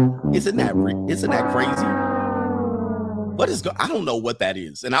 Isn't that crazy? I don't know what that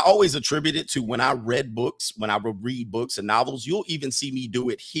is. And I always attribute it to when I read books, when I would read books and novels. You'll even see me do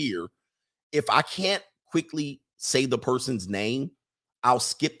it here. If I can't quickly say the person's name, I'll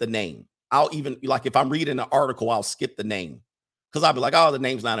skip the name. I'll even, like, if I'm reading an article, I'll skip the name because I'll be like, oh, the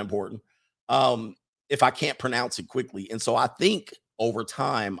name's not important. If I can't pronounce it quickly. And so I think over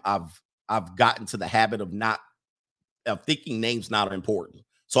time, I've gotten to the habit of thinking names not important.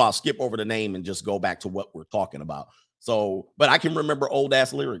 So I'll skip over the name and just go back to what we're talking about. So, but I can remember old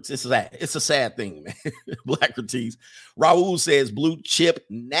ass lyrics. It's sad. It's a sad thing, man. Blacker tees. Raul says Blue Chip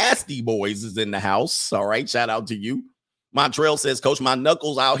Nasty Boys is in the house. All right. Shout out to you. Montreal says, Coach, my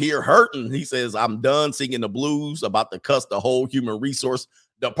knuckles out here hurting. He says, I'm done singing the blues, about to cuss the whole human resource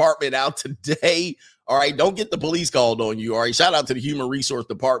department out today. All right. Don't get the police called on you. All right. Shout out to the human resource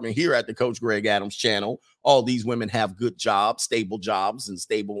department here at the Coach Greg Adams channel. All these women have good jobs, stable jobs, and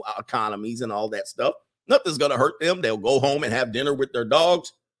stable economies and all that stuff. Nothing's going to hurt them. They'll go home and have dinner with their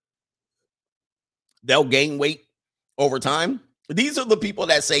dogs. They'll gain weight over time. These are the people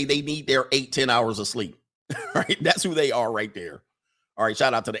that say they need their 8-10 hours of sleep. Right? That's who they are right there. All right.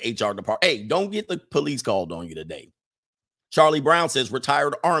 Shout out to the HR department. Hey, don't get the police called on you today. Charlie Brown says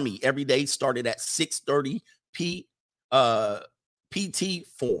retired Army every day started at 6:30 PT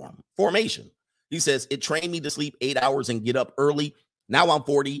formation. He says it trained me to sleep 8 hours and get up early. Now I'm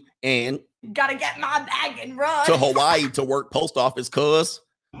 40 and gotta get my bag and run to Hawaii to work post office cuz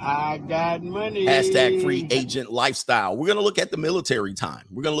I got money. Hashtag free agent lifestyle. We're going to look at the military time.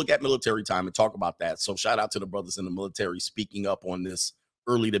 We're going to look at military time and talk about that. So shout out to the brothers in the military speaking up on this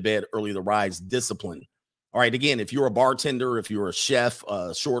early to bed, early to rise discipline. All right. Again, if you're a bartender, if you're a chef,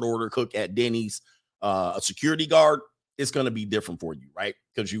 a short order cook at Denny's, a security guard, it's going to be different for you, right?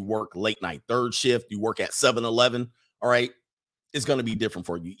 Because you work late night, third shift, you work at 7-Eleven. All right. It's going to be different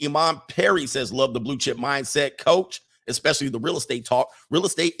for you. Iman Perry says, love the blue chip mindset, Coach, especially the real estate talk. Real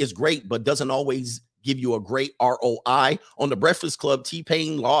estate is great, but doesn't always give you a great ROI. On the Breakfast Club,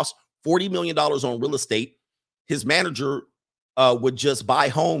 T-Pain lost $40 million on real estate. His manager would just buy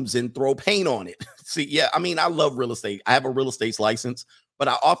homes and throw paint on it. See, yeah, I mean, I love real estate. I have a real estate license, but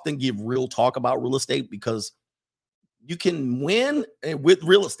I often give real talk about real estate because you can win with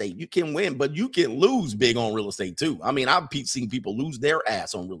real estate. You can win, but you can lose big on real estate too. I mean, I've seen people lose their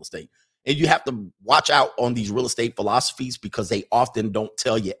ass on real estate. And you have to watch out on these real estate philosophies because they often don't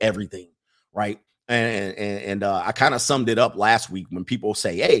tell you everything, right? And I kind of summed it up last week when people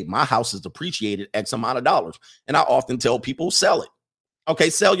say, hey, my house is depreciated X amount of dollars. And I often tell people, sell it. Okay,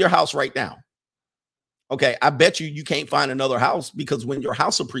 sell your house right now. Okay, I bet you can't find another house because when your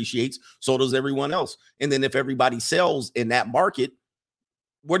house appreciates, so does everyone else. And then if everybody sells in that market,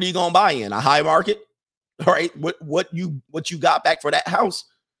 what are you going to buy in? A high market? All right, what you got back for that house?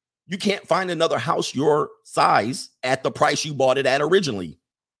 You can't find another house your size at the price you bought it at originally.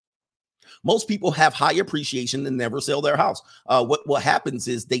 Most people have high appreciation and never sell their house. What happens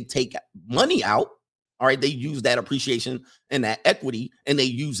is they take money out. All right. They use that appreciation and that equity and they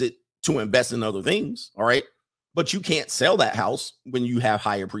use it to invest in other things. All right. But you can't sell that house when you have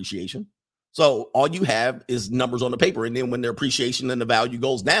high appreciation. So all you have is numbers on the paper. And then when their appreciation and the value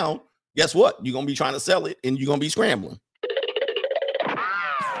goes down, guess what? You're going to be trying to sell it and you're going to be scrambling.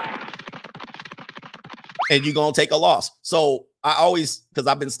 And you're going to take a loss. So I always, because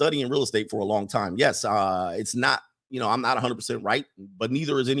I've been studying real estate for a long time. Yes, it's not, I'm not 100% right, but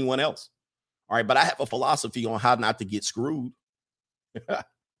neither is anyone else. All right. But I have a philosophy on how not to get screwed.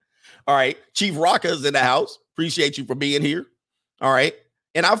 All right. Chief Rocca is in the house. Appreciate you for being here. All right.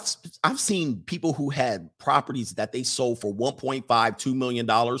 And I've seen people who had properties that they sold for $1.5-2 million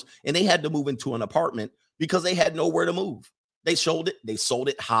and they had to move into an apartment because they had nowhere to move. They sold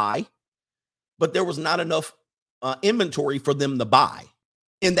it high. But there was not enough inventory for them to buy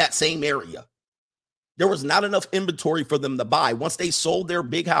in that same area. There was not enough inventory for them to buy. Once they sold their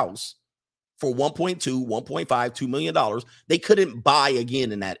big house for $1.5-2 million, they couldn't buy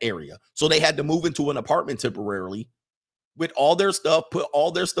again in that area. So they had to move into an apartment temporarily with all their stuff, put all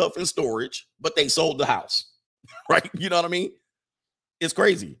their stuff in storage, but they sold the house, right? You know what I mean? It's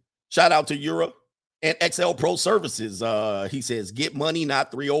crazy. Shout out to Europe. And XL Pro Services, he says, get money,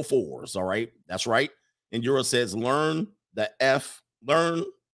 not 304s. All right. That's right. And Euro says, learn to F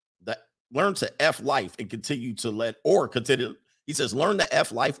life and continue to he says, learn to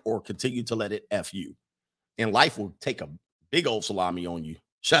F life or continue to let it F you. And life will take a big old salami on you.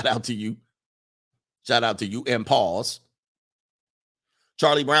 Shout out to you. Shout out to you. And pause.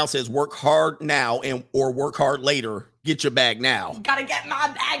 Charlie Brown says, work hard now or work hard later. Get your bag now. Gotta get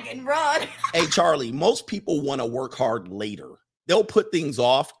my bag and run. Hey, Charlie, most people want to work hard later. They'll put things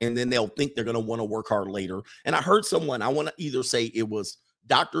off and then they'll think they're going to want to work hard later. And I heard someone, I want to either say it was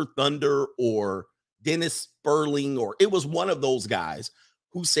Dr. Thunder or Dennis Sperling, or it was one of those guys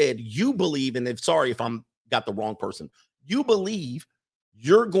who said, you believe, and sorry if I'm got the wrong person, you believe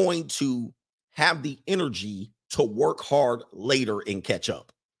you're going to have the energy to work hard later and catch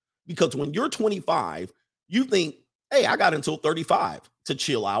up. Because when you're 25, you think, hey, I got until 35 to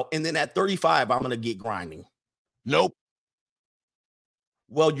chill out. And then at 35, I'm going to get grinding. Nope.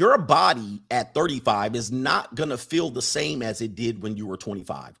 Well, your body at 35 is not going to feel the same as it did when you were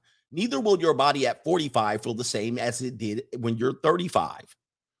 25. Neither will your body at 45 feel the same as it did when you're 35.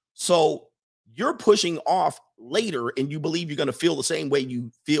 So you're pushing off later and you believe you're going to feel the same way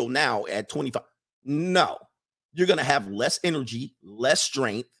you feel now at 25. No, you're going to have less energy, less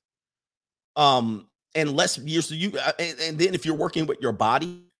strength, and less years to you. And then if you're working with your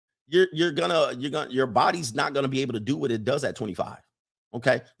body, your body's not going to be able to do what it does at 25.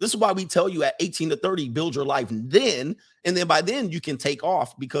 Okay. This is why we tell you at 18 to 30, build your life then. And then by then you can take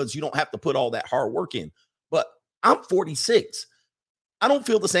off because you don't have to put all that hard work in. But I'm 46. I don't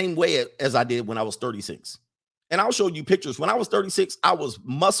feel the same way as I did when I was 36. And I'll show you pictures. When I was 36, I was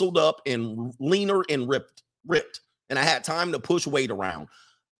muscled up and leaner and ripped. And I had time to push weight around.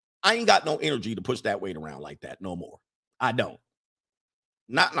 I ain't got no energy to push that weight around like that no more. I don't.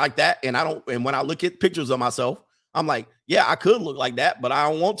 Not like that. And I don't. And when I look at pictures of myself, I'm like, yeah, I could look like that, but I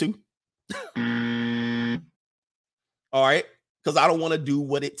don't want to. All right. Because I don't want to do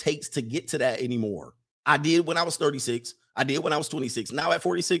what it takes to get to that anymore. I did when I was 36. I did when I was 26. Now at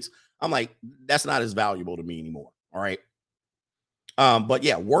 46, I'm like, that's not as valuable to me anymore. All right. But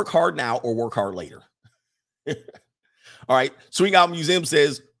yeah, work hard now or work hard later. All right. Swing Out Museum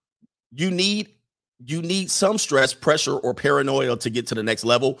says you need some stress, pressure, or paranoia to get to the next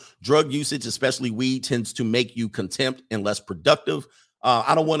level. Drug usage, especially weed, tends to make you contempt and less productive.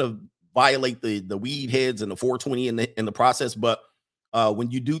 I don't want to violate the weed heads and the 420 in the process, but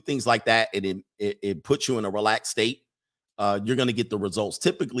when you do things like that and it puts you in a relaxed state, you're going to get the results.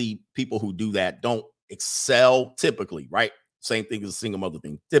 Typically, people who do that don't excel. Typically, right? Same thing as a single mother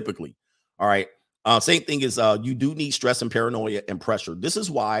thing. Typically, all right. Same thing is you do need stress and paranoia and pressure. This is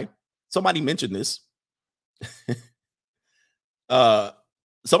why somebody mentioned this.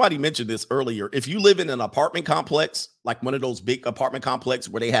 Somebody mentioned this earlier. If you live in an apartment complex, like one of those big apartment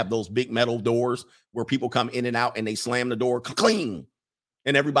complexes where they have those big metal doors where people come in and out and they slam the door clean,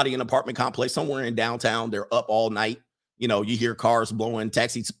 and everybody in the apartment complex somewhere in downtown, they're up all night. You know, you hear cars blowing,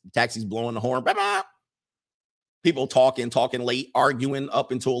 taxis blowing the horn, people talking late, arguing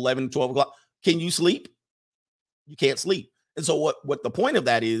up until 11, 12 o'clock. Can you sleep? You can't sleep. And so what the point of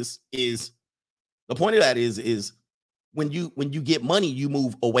that is when you get money, you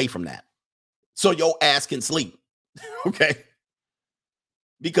move away from that. So your ass can sleep. Okay.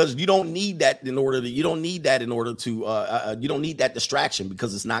 Because you don't need that in order to, you don't need that distraction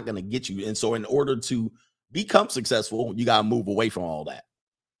because it's not going to get you. And so in order to become successful, you got to move away from all that.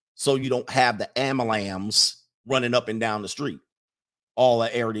 So you don't have the amalams running up and down the street all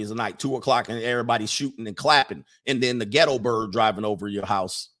the areas of night, 2 o'clock, and everybody's shooting and clapping. And then the ghetto bird driving over your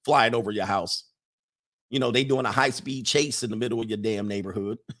house, flying over your house. You know, they doing a high-speed chase in the middle of your damn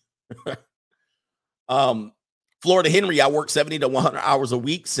neighborhood. Florida Henry, I work 70 to 100 hours a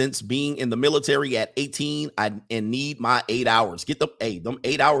week since being in the military at 18 and need my 8 hours. Get them. Hey, them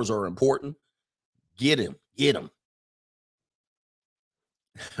 8 hours are important. Get them.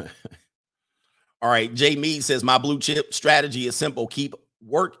 All right. Jay Mead says, my blue chip strategy is simple. Keep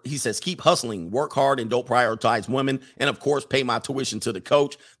hustling, work hard, and don't prioritize women. And of course, pay my tuition to the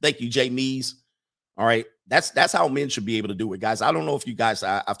coach. Thank you, Jay Mees. All right. That's how men should be able to do it, guys. I don't know if you guys,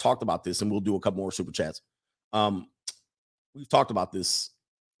 I've talked about this and we'll do a couple more super chats. We've talked about this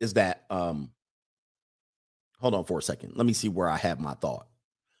is that, hold on for a second. Let me see where I have my thought.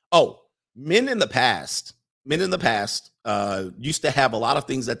 Oh, men in the past used to have a lot of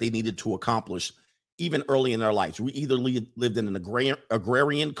things that they needed to accomplish even early in their lives. We either lived in an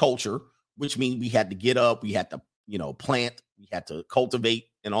agrarian culture, which means we had to get up, we had to, plant, we had to cultivate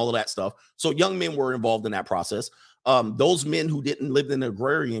and all of that stuff. So young men were involved in that process. Those men who didn't live in an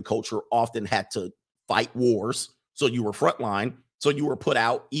agrarian culture often had to fight wars. So you were frontline. So you were put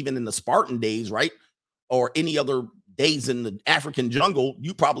out even in the Spartan days, right? Or any other days in the African jungle,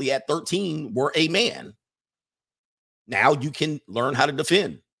 you probably at 13 were a man. Now you can learn how to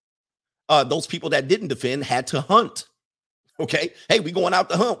defend. Those people that didn't defend had to hunt. Okay. Hey, we going out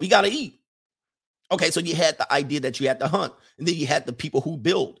to hunt. We got to eat. Okay. So you had the idea that you had to hunt. And then you had the people who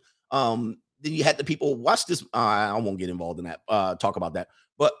build. Then you had the people, watch this. I won't get involved in that, talk about that.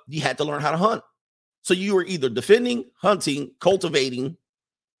 But you had to learn how to hunt. So you were either defending, hunting, cultivating,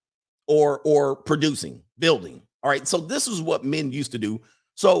 or producing, building. All right. So this is what men used to do.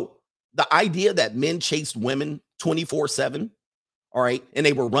 So the idea that men chased women 24/7, all right, and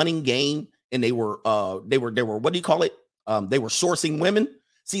they were running game and they were what do you call it? They were sourcing women.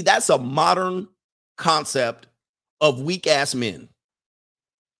 See, that's a modern concept of weak ass men.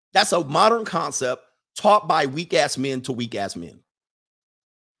 That's a modern concept taught by weak ass men to weak ass men.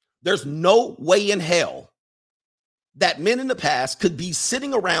 There's no way in hell that men in the past could be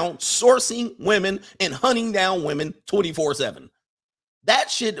sitting around sourcing women and hunting down women 24/7.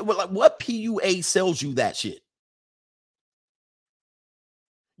 That shit, like, what PUA sells you that shit?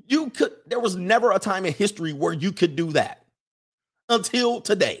 There was never a time in history where you could do that until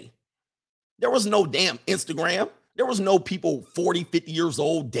today. There was no damn Instagram. There was no people 40, 50 years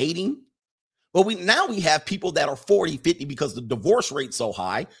old dating. But now we have people that are 40, 50 because the divorce rate's so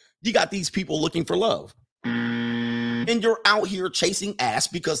high. You got these people looking for love. And you're out here chasing ass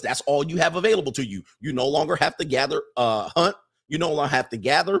because that's all you have available to you. You no longer have to hunt. You no longer have to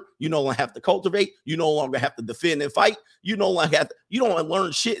gather. You no longer have to cultivate. You no longer have to defend and fight. You don't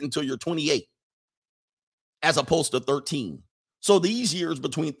learn shit until you're 28, as opposed to 13. So these years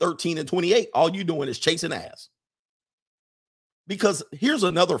between 13 and 28, all you're doing is chasing ass. Because here's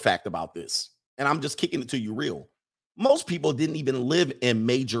another fact about this, and I'm just kicking it to you real. Most people didn't even live in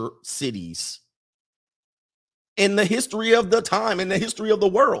major cities in the history of the time, in the history of the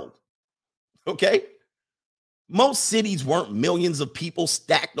world. Okay? Most cities weren't millions of people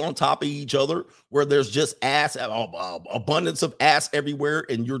stacked on top of each other where there's just ass, abundance of ass everywhere,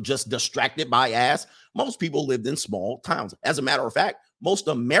 and you're just distracted by ass. Most people lived in small towns. As a matter of fact, most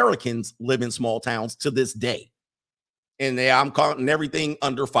Americans live in small towns to this day. And I'm counting everything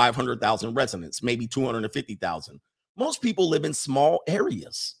under 500,000 residents, maybe 250,000. Most people live in small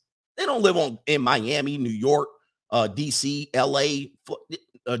areas. They don't live in Miami, New York, DC, LA,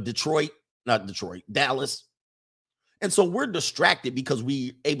 Dallas. And so we're distracted because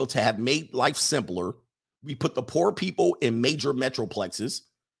we're able to have made life simpler. We put the poor people in major metroplexes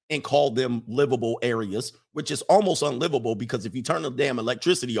and call them livable areas, which is almost unlivable because if you turn the damn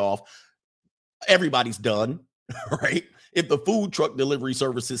electricity off, everybody's done, right? If the food truck delivery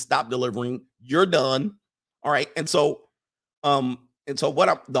services stop delivering, you're done. All right. And so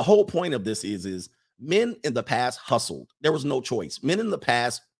the whole point of this is men in the past hustled. There was no choice. Men in the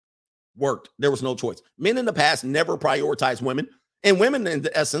past worked. There was no choice. Men in the past never prioritized women, and women in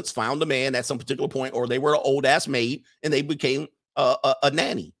the essence found a man at some particular point, or they were an old ass maid and they became a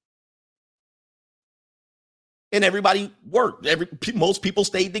nanny. And everybody worked. Most people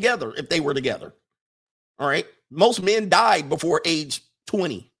stayed together if they were together. All right. Most men died before age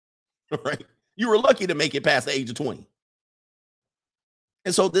 20. All right. You were lucky to make it past the age of 20.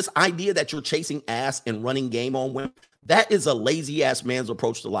 And so this idea that you're chasing ass and running game on women, that is a lazy ass man's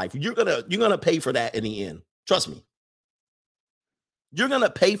approach to life. You're gonna pay for that in the end. Trust me. You're gonna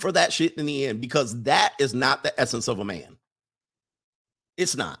pay for that shit in the end because that is not the essence of a man.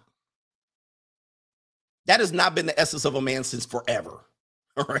 It's not. That has not been the essence of a man since forever.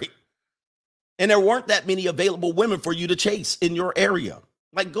 All right. And there weren't that many available women for you to chase in your area.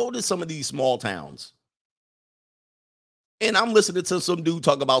 Like, go to some of these small towns. And I'm listening to some dude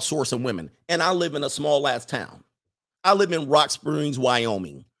talk about sourcing women. And I live in a small ass town. I live in Rock Springs,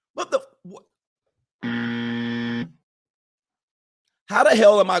 Wyoming. How the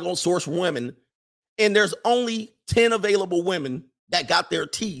hell am I going to source women? And there's only 10 available women that got their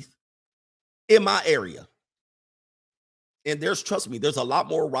teeth in my area. And trust me, there's a lot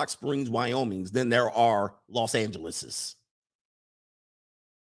more Rock Springs, Wyomings than there are Los Angeleses.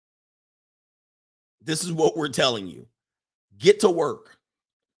 This is what we're telling you. Get to work.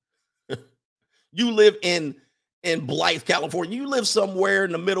 You live in Blythe, California. You live somewhere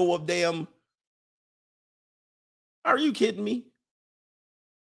in the middle of damn. Are you kidding me?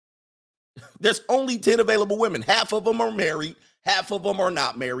 There's only 10 available women. Half of them are married. Half of them are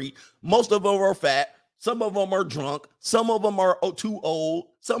not married. Most of them are fat. Some of them are drunk. Some of them are too old.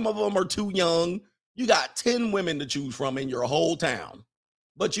 Some of them are too young. You got 10 women to choose from in your whole town,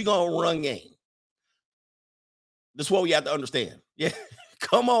 but you're going to run game. This is what we have to understand. Yeah,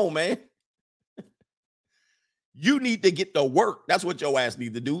 come on, man. You need to get to work. That's what your ass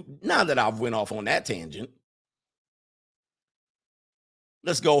need to do. Now that I've went off on that tangent,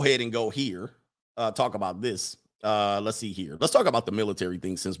 let's go ahead and go here. Talk about this. Let's see here. Let's talk about the military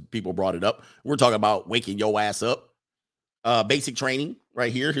thing since people brought it up. We're talking about waking your ass up. Basic training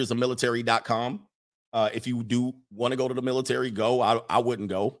right here. Here's the military.com. If you do want to go to the military, go. I wouldn't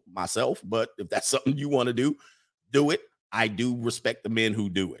go myself, but if that's something you want to do it. I do respect the men who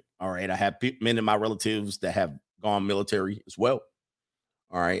do it. All right. I have men in my relatives that have gone military as well.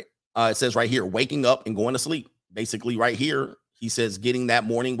 All right. It says right here, waking up and going to sleep. Basically right here, he says getting that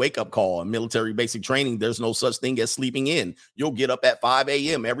morning wake up call. In military basic training, there's no such thing as sleeping in. You'll get up at 5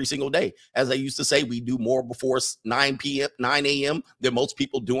 a.m. every single day. As I used to say, we do more before 9 a.m. than most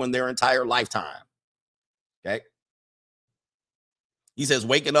people do in their entire lifetime. Okay. He says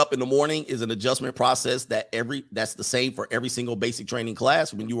waking up in the morning is an adjustment process that's the same for every single basic training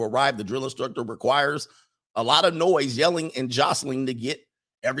class. When you arrive, the drill instructor requires A lot of noise, yelling and jostling to get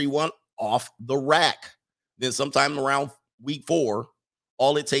everyone off the rack. Then sometime around week 4,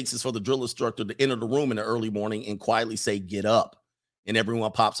 all it takes is for the drill instructor to enter the room in the early morning and quietly say, get up. And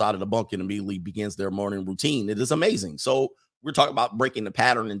everyone pops out of the bunk and immediately begins their morning routine. It is amazing. So we're talking about breaking the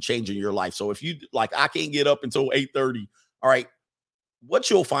pattern and changing your life. So if you like, I can't get up until 8:30. All right. What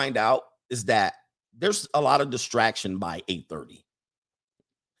you'll find out is that there's a lot of distraction by 8:30.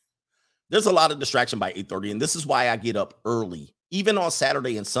 There's a lot of distraction by 8:30. And this is why I get up early, even on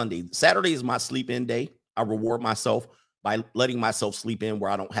Saturday and Sunday. Saturday is my sleep in day. I reward myself by letting myself sleep in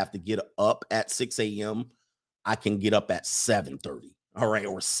where I don't have to get up at 6 a.m. I can get up at 7:30. All right.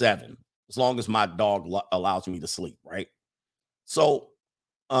 Or 7, as long as my dog allows me to sleep. Right. So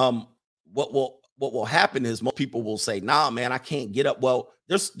what will happen is most people will say, nah, man, I can't get up. Well,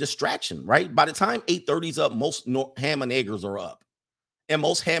 there's distraction, right? By the time 8:30 is up, most ham and eggers are up. And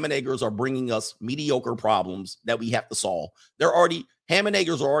most ham and eggers are bringing us mediocre problems that we have to solve. Ham and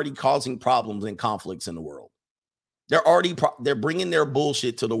eggers are already causing problems and conflicts in the world. They're bringing their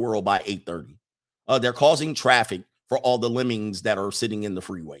bullshit to the world by 8:30. They're causing traffic for all the lemmings that are sitting in the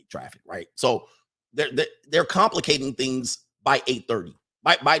freeway traffic, right? So they're complicating things by 8:30.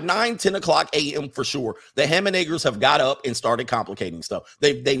 By 9, 10 o'clock a.m. for sure, the ham and eggers have got up and started complicating stuff.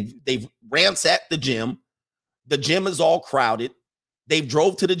 They've ransacked the gym. The gym is all crowded. They've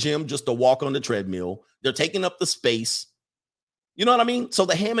drove to the gym just to walk on the treadmill. They're taking up the space. You know what I mean? So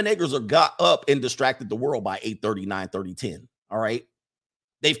the ham and eggers are got up and distracted the world by 8:30, 9:30, 10. All right.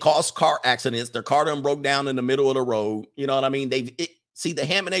 They've caused car accidents. Their car done broke down in the middle of the road. You know what I mean? See, the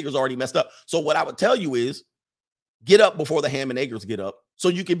ham and eggers already messed up. So what I would tell you is get up before the ham and eggers get up so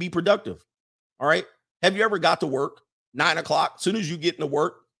you can be productive. All right. Have you ever got to work 9 o'clock? As soon as you get into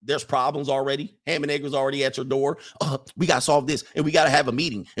work, there's problems already. Ham and eggers already at your door. We got to solve this and we got to have a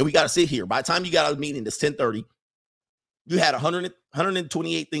meeting and we got to sit here. By the time you got a meeting, it's 10:30. You had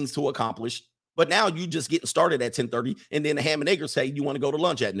 128 things to accomplish, but now you just getting started at 10:30. And then the ham and eggers say you want to go to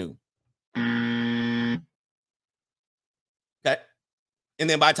lunch at noon. Okay. And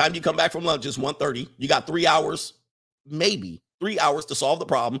then by the time you come back from lunch, it's 1:30. You got 3 hours, maybe 3 hours to solve the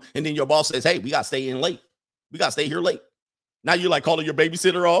problem. And then your boss says, hey, we got to stay in late. We got to stay here late. Now you're like calling your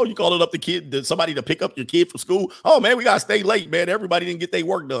babysitter. Oh, you calling up the kid, somebody to pick up your kid from school. Oh, man, we got to stay late, man. Everybody didn't get their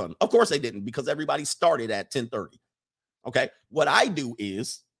work done. Of course they didn't, because everybody started at 10:30. Okay. What I do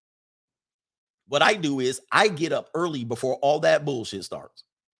is I get up early before all that bullshit starts.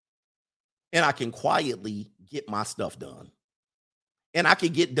 And I can quietly get my stuff done. And I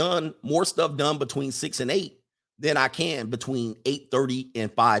can get more stuff done between 6 and 8 than I can between 8:30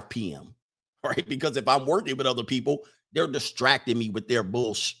 and 5 p.m. Right? Because if I'm working with other people, they're distracting me with their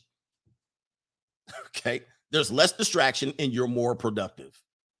bullshit. Okay. There's less distraction and you're more productive.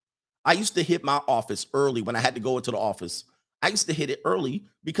 I used to hit my office early when I had to go into the office. I used to hit it early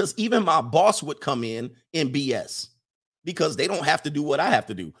because even my boss would come in and BS because they don't have to do what I have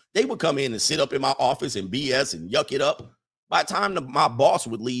to do. They would come in and sit up in my office and BS and yuck it up. By the time my boss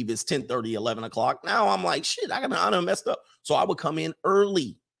would leave, it's 10:30, 11 o'clock. Now I'm like, shit, I done messed up. So I would come in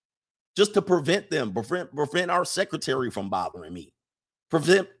early just to prevent our secretary from bothering me. I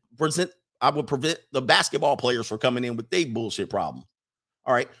would prevent the basketball players from coming in with their bullshit problem.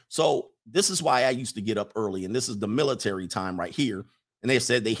 All right. So this is why I used to get up early. And this is the military time right here. And they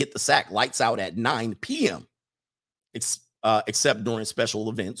said they hit the sack lights out at 9 p.m. Except during special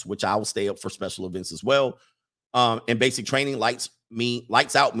events, which I will stay up for special events as well. And basic training, lights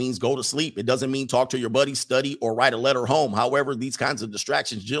out means go to sleep. It doesn't mean talk to your buddy, study, or write a letter home. However, these kinds of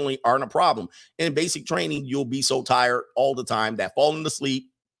distractions generally aren't a problem. In basic training, you'll be so tired all the time that falling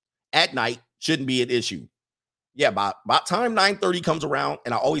asleep at night shouldn't be an issue. Yeah, by time 9:30 comes around,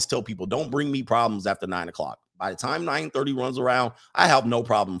 and I always tell people, don't bring me problems after 9 o'clock. By the time 9:30 runs around, I have no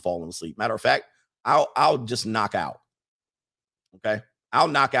problem falling asleep. Matter of fact, I'll just knock out. Okay, I'll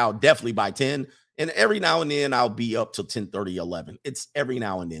knock out definitely by 10. And every now and then I'll be up till 10:30, 11. It's every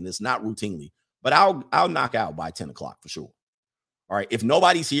now and then. It's not routinely, but I'll knock out by 10 o'clock for sure. All right. If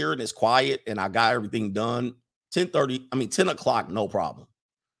nobody's here and it's quiet and I got everything done, 10 o'clock, no problem.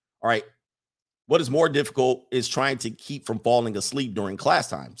 All right. What is more difficult is trying to keep from falling asleep during class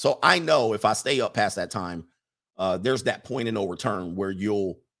time. So I know if I stay up past that time, there's that point of no return where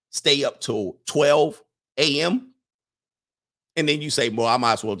you'll stay up till 12 a.m. And then you say, well, I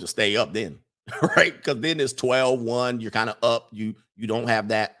might as well just stay up then. Right? Because then it's 12, 1, you're kind of up. You don't have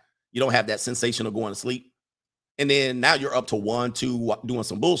that sensation of going to sleep. And then now you're up to 1, 2, doing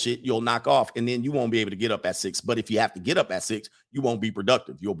some bullshit. You'll knock off and then you won't be able to get up at 6. But if you have to get up at 6, you won't be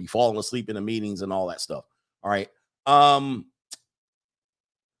productive. You'll be falling asleep in the meetings and all that stuff. All right.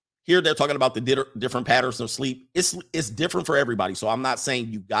 Here they're talking about the different patterns of sleep. It's different for everybody. So I'm not saying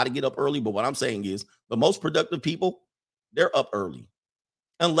you got to get up early, but what I'm saying is the most productive people, they're up early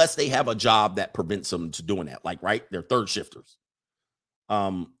unless they have a job that prevents them to doing that. Like, right, they're third shifters.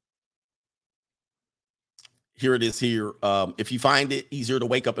 Here it is here. If you find it easier to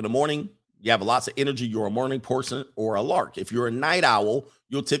wake up in the morning, you have lots of energy, you're a morning person or a lark. If you're a night owl,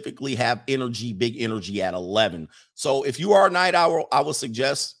 you'll typically have energy, big energy at 11. So if you are a night owl, I would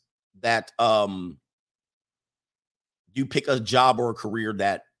suggest that you pick a job or a career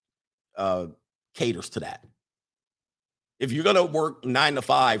that caters to that. If you're going to work 9 to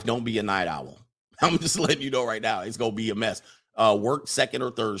 5, don't be a night owl. I'm just letting you know right now, it's going to be a mess. Work second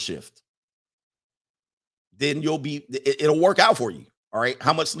or third shift. Then it'll work out for you. All right.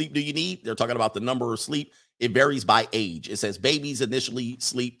 How much sleep do you need? They're talking about the number of sleep. It varies by age. It says babies initially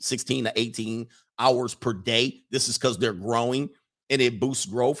sleep 16 to 18 hours per day. This is because they're growing and it boosts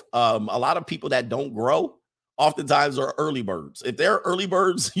growth. A lot of people that don't grow oftentimes are early birds. If they're early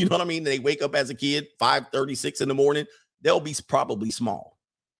birds, you know what I mean? They wake up as a kid, 5:36 in the morning, they'll be probably small.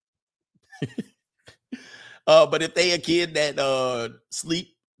 But if they a kid that does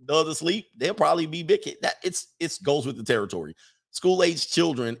the sleep, they'll probably be big. That it's goes with the territory. School-age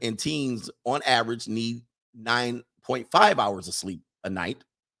children and teens on average need 9.5 hours of sleep a night.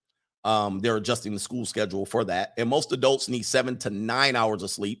 They're adjusting the school schedule for that. And most adults need 7 to 9 hours of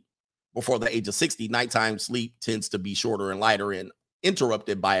sleep before the age of 60. Nighttime sleep tends to be shorter and lighter and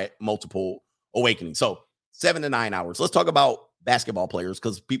interrupted by multiple awakenings. So 7 to 9 hours. Let's talk about basketball players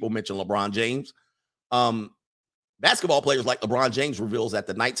because people mention LeBron James. Basketball players like LeBron James reveals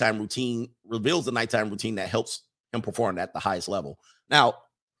the nighttime routine that helps him perform at the highest level. Now,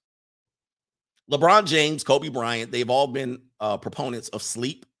 LeBron James, Kobe Bryant, they've all been proponents of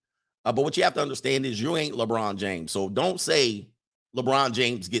sleep. But what you have to understand is you ain't LeBron James. So don't say LeBron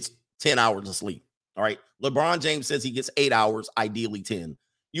James gets 10 hours of sleep. All right. LeBron James says he gets 8 hours, ideally 10.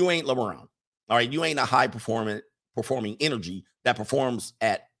 You ain't LeBron. All right. You ain't a high performing energy that performs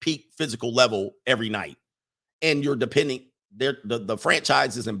at peak physical level every night. And you're depending, the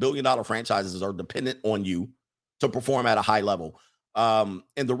franchises and billion-dollar franchises are dependent on you to perform at a high level. And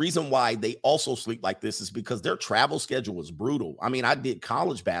the reason why they also sleep like this is because their travel schedule is brutal. I mean, I did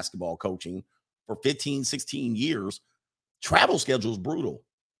college basketball coaching for 15, 16 years. Travel schedule is brutal,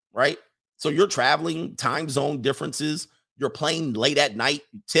 right? So you're traveling, time zone differences. You're playing late at night,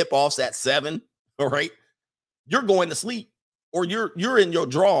 tip-offs at 7, all right? You're going to sleep or you're in your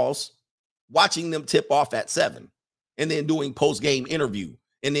draws watching them tip off at 7 and then doing post-game interview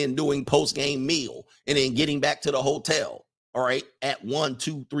and then doing post-game meal and then getting back to the hotel, all right, at 1,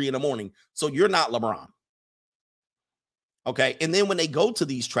 2, 3 in the morning. So you're not LeBron. Okay. And then when they go to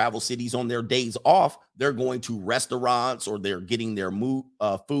these travel cities on their days off, they're going to restaurants or they're getting their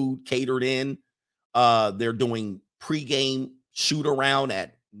food catered in. They're doing pregame shoot around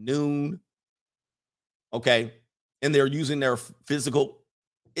at noon. Okay. And they're using their physical.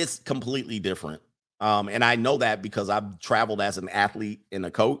 It's completely different. And I know that because I've traveled as an athlete and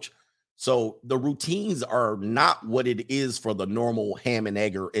a coach. So the routines are not what it is for the normal ham and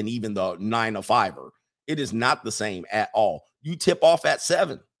egger and even the 9 to 5er. It is not the same at all. You tip off at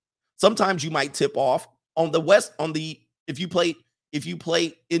 7. Sometimes you might tip off on the west, if you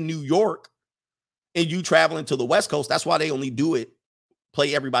play in New York and you traveling to the West Coast, that's why they only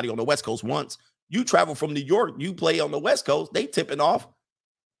play everybody on the West Coast once. You travel from New York, you play on the West Coast, they tipping off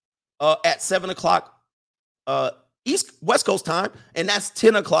at 7 o'clock West Coast time, and that's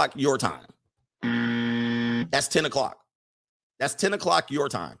 10 o'clock your time. That's 10 o'clock. That's 10 o'clock your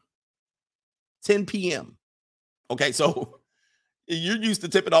time. 10 p.m. Okay, so you're used to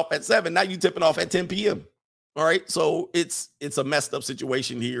tipping off at 7. Now you're tipping off at 10 p.m. All right, so it's a messed up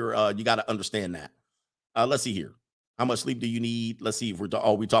situation here. You got to understand that. Let's see here. How much sleep do you need? Let's see if we're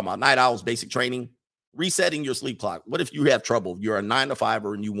talking about night owls, basic training, resetting your sleep clock. What if you have trouble? You're a 9 to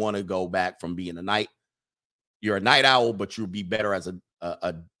 5er and you want to go back from being a night. You're a night owl, but you'll be better as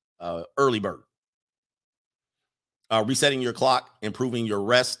a early bird. Resetting your clock, improving your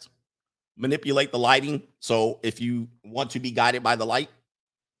rest, manipulate the lighting. So if you want to be guided by the light,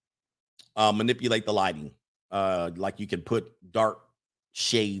 manipulate the lighting. Like you can put dark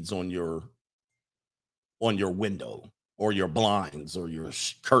shades on your window or your blinds or your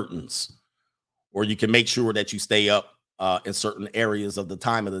curtains, or you can make sure that you stay up in certain areas of the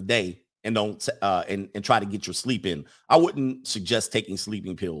time of the day and don't and try to get your sleep in. I wouldn't suggest taking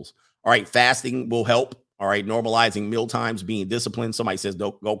sleeping pills. All right, fasting will help. All right, normalizing meal times, being disciplined. Somebody says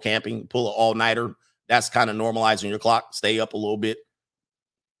don't go camping, pull an all-nighter. That's kind of normalizing your clock. Stay up a little bit.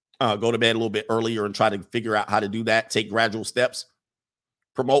 Go to bed a little bit earlier and try to figure out how to do that. Take gradual steps.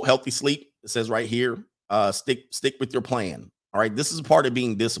 promote healthy sleep. It says right here, stick with your plan. All right. This is a part of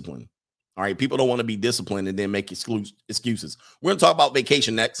being disciplined. All right. People don't want to be disciplined and then make excuses. We're going to talk about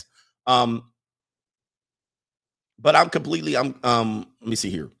vacation next. But let me see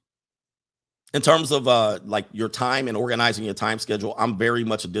here. In terms of like your time and organizing your time schedule, I'm very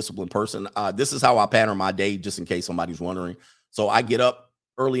much a disciplined person. This is how I pattern my day, just in case somebody's wondering. So I get up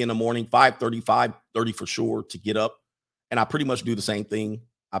early in the morning, 5:30 for sure to get up. And I pretty much do the same thing.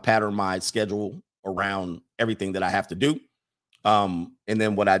 I pattern my schedule around everything that I have to do. And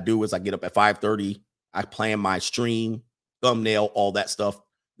then what I do is I get up at 5:30. I plan my stream, thumbnail, all that stuff.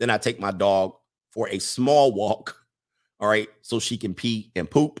 Then I take my dog for a small walk. All right. So she can pee and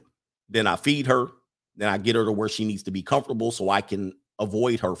poop. Then I feed her. Then I get her to where she needs to be comfortable so I can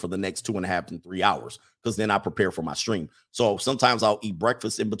avoid her for the next 2.5 to 3 hours, because then I prepare for my stream. So sometimes I'll eat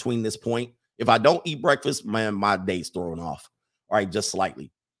breakfast in between this point. If I don't eat breakfast, man, my day's thrown off. All right, just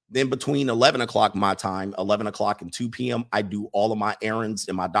slightly. Then between 11 o'clock my time, 11 o'clock and 2 p.m., I do all of my errands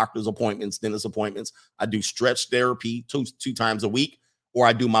and my doctor's appointments, dentist appointments. I do stretch therapy two times a week, or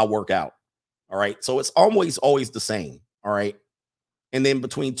I do my workout. All right, so it's always the same. All right. And then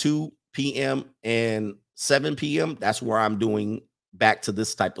between 2 p.m. and 7 p.m., that's where I'm doing back to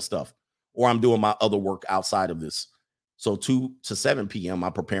this type of stuff, or I'm doing my other work outside of this. So 2 to 7 p.m.,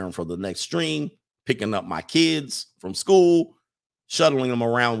 I'm preparing for the next stream, picking up my kids from school, shuttling them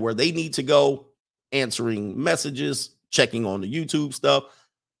around where they need to go, answering messages, checking on the YouTube stuff,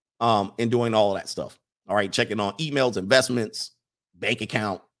 and doing all of that stuff. All right. Checking on emails, investments, bank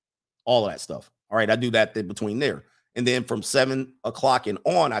account, all of that stuff. All right. I do that then between there. And then from 7 o'clock and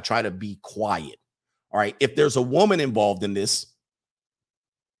on, I try to be quiet. All right. If there's a woman involved in this,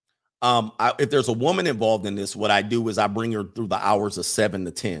 what I do is I bring her through the hours of 7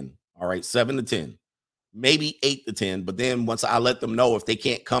 to 10. All right. 7 to 10, maybe 8 to 10. But then once I let them know if they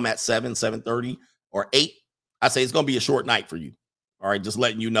can't come at 7:30 or 8, I say it's going to be a short night for you. All right. Just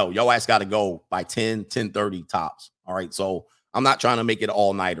letting you know, your ass got to go by 10:30 tops. All right. So I'm not trying to make it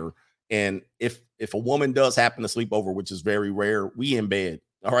all nighter. And if a woman does happen to sleep over, which is very rare, we in bed.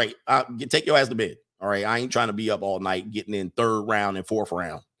 All right. Take your ass to bed. All right. I ain't trying to be up all night getting in 3rd round and 4th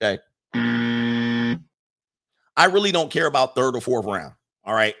round. Okay. I really don't care about 3rd or 4th round.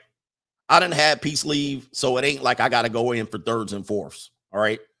 All right. I didn't have peace leave, so it ain't like I got to go in for 3rds and 4ths. All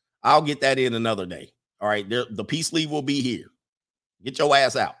right. I'll get that in another day. All right. The peace leave will be here. Get your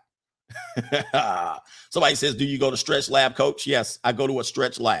ass out. Somebody says, do you go to Stretch Lab, Coach? Yes, I go to a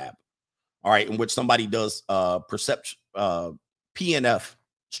Stretch Lab. All right, in which somebody does PNF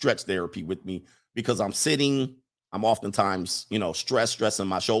stretch therapy with me, because I'm sitting, I'm oftentimes, stressing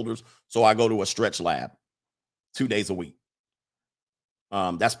my shoulders. So I go to a Stretch Lab 2 days a week.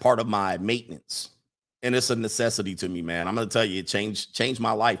 That's part of my maintenance. And it's a necessity to me, man. I'm going to tell you, it changed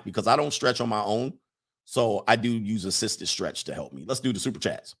my life, because I don't stretch on my own. So I do use assisted stretch to help me. Let's do the super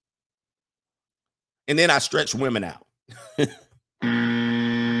chats. And then I stretch women out.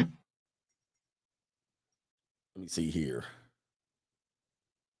 Let me see here.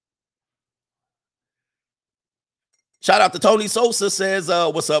 Shout out to Tony Sosa, says,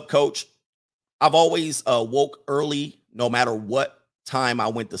 what's up, Coach? I've always woke early, no matter what time I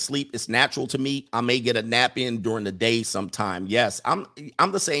went to sleep. It's natural to me. I may get a nap in during the day sometime. Yes, I'm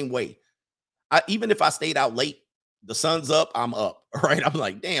the same way. Even if I stayed out late, the sun's up, I'm up. All right. I'm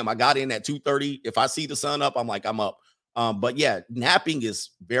like, damn, I got in at 2:30. If I see the sun up, I'm like, I'm up. But yeah, napping is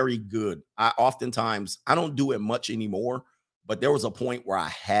very good. I don't do it much anymore, but there was a point where I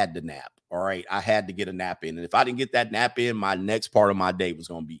had to nap. All right. I had to get a nap in. And if I didn't get that nap in, my next part of my day was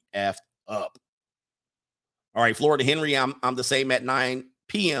going to be effed up. All right. Florida Henry, I'm the same at 9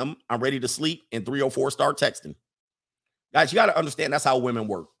 p.m. I'm ready to sleep, and 3:04 start texting. Guys, you got to understand that's how women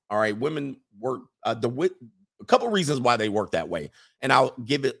work. All right. Women work a couple of reasons why they work that way. And I'll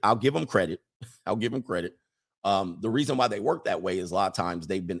give them credit. I'll give them credit. The reason why they work that way is a lot of times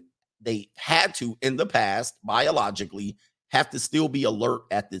they had to, in the past, biologically, have to still be alert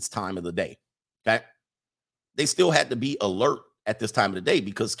at this time of the day. Okay. They still had to be alert at this time of the day,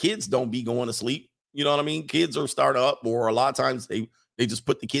 because kids don't be going to sleep. You know what I mean? Kids are start up, or a lot of times they just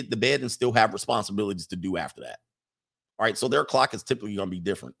put the kid to bed and still have responsibilities to do after that. All right. So their clock is typically going to be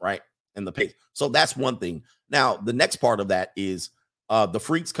different, right? And the pace. So that's one thing. Now, the next part of that is the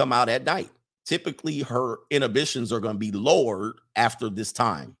freaks come out at night. Typically, her inhibitions are going to be lowered after this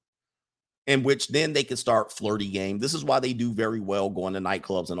time, in which then they can start flirty game. This is why they do very well going to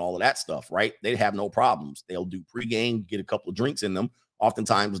nightclubs and all of that stuff, right? They have no problems. They'll do pregame, get a couple of drinks in them.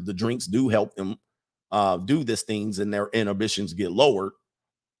 Oftentimes, the drinks do help them do these things, and their inhibitions get lowered.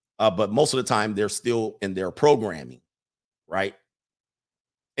 But most of the time, they're still in their programming, right?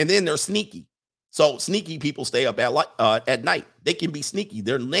 And then they're sneaky. So sneaky people stay up at night. They can be sneaky.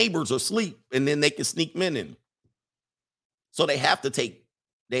 Their neighbors are asleep, and then they can sneak men in. So they have to take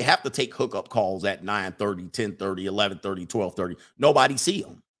hookup calls at 9:30, 10:30, 11:30, 12:30. Nobody see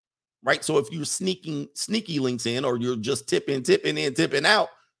them, right? So if you're sneaky links in, or you're just tipping in, tipping out,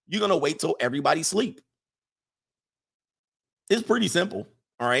 you're gonna wait till everybody sleep. It's pretty simple,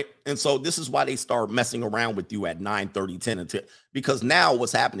 all right? And so this is why they start messing around with you at 9:30, 10, and 10, because now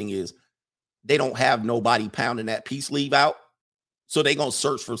what's happening is they don't have nobody pounding that peace leave out, so they're gonna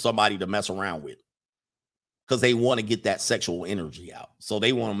search for somebody to mess around with, because they want to get that sexual energy out. So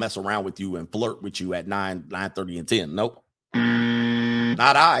they want to mess around with you and flirt with you at 9:30, and 10. Nope.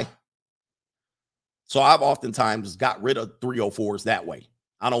 Not I. So I've oftentimes got rid of 304s that way.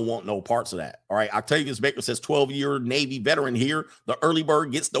 I don't want no parts of that. All right. Octavius Baker says 12-year Navy veteran here. The early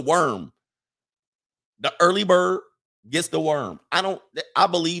bird gets the worm. The early bird gets the worm. I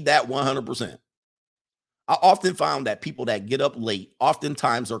believe that 100%. I often found that people that get up late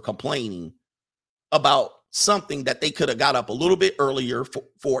oftentimes are complaining about something that they could have got up a little bit earlier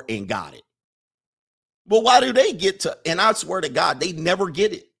for and got it. Well, why do they get to, and I swear to God, they never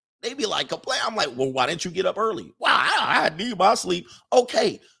get it. They be like, complain. I'm like, well, why didn't you get up early? Well, I need my sleep.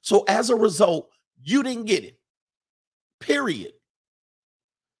 Okay. So as a result, you didn't get it. Period.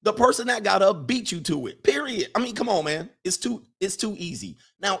 The person that got up beat you to it. Period. I mean, come on, man. It's too easy.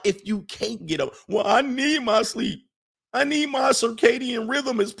 Now, if you can't get up, well, I need my sleep. I need my circadian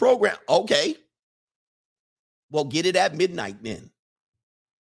rhythm is programmed. Okay. Well, get it at midnight then.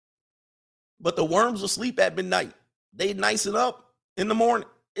 But the worms will sleep at midnight. They nice it up in the morning.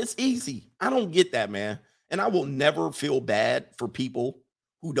 It's easy. I don't get that, man. And I will never feel bad for people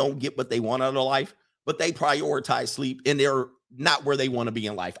who don't get what they want out of life, but they prioritize sleep and they're not where they want to be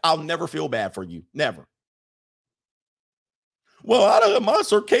in life. I'll never feel bad for you. Never. Well, out of my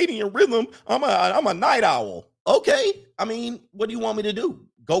circadian rhythm, I'm a night owl. Okay. I mean, what do you want me to do?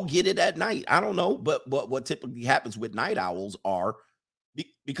 Go get it at night. I don't know. But what typically happens with night owls are,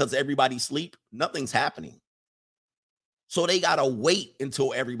 because everybody sleep, nothing's happening. So they got to wait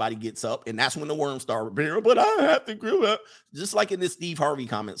until everybody gets up. And that's when the worms start appearing. But I have to grow up. Just like in this Steve Harvey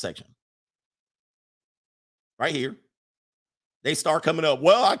comment section. Right here. They start coming up.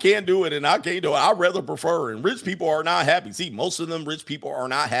 Well, I can't do it and I can't do it. I'd rather prefer. And rich people are not happy. See, most of them rich people are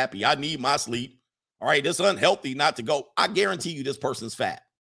not happy. I need my sleep. All right. It's unhealthy not to go. I guarantee you this person's fat.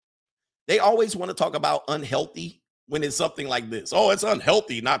 They always want to talk about unhealthy when it's something like this. Oh, it's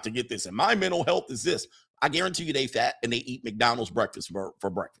unhealthy not to get this. And my mental health is this. I guarantee you they fat and they eat McDonald's breakfast for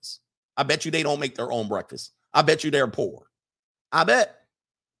breakfast. I bet you they don't make their own breakfast. I bet you they're poor. I bet.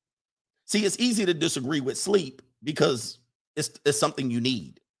 See, it's easy to disagree with sleep because it's something you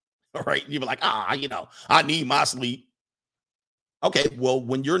need. All right. You're like, I need my sleep. Okay. Well,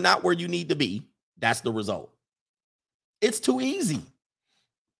 when you're not where you need to be, that's the result. It's too easy.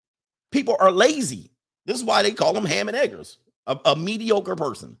 People are lazy. This is why they call them ham and eggers. A mediocre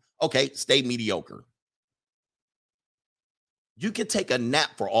person. Okay, stay mediocre. You could take a nap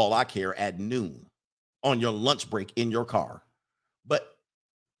for all I care at noon on your lunch break in your car. But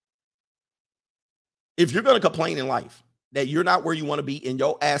if you're going to complain in life that you're not where you want to be and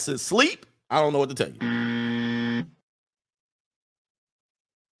your ass is asleep, I don't know what to tell you.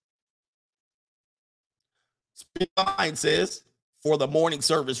 Spine says, for the morning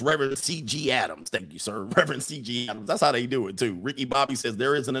service, Reverend C.G. Adams. Thank you, sir. Reverend C.G. Adams. That's how they do it, too. Ricky Bobby says,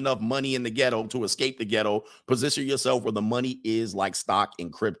 there isn't enough money in the ghetto to escape the ghetto. Position yourself where the money is, like stock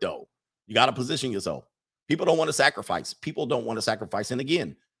in crypto. You got to position yourself. People don't want to sacrifice. People don't want to sacrifice. And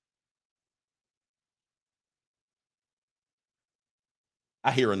again,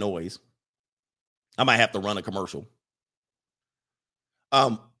 I hear a noise. I might have to run a commercial.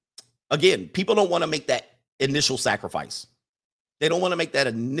 Again, people don't want to make that initial sacrifice. They don't want to make that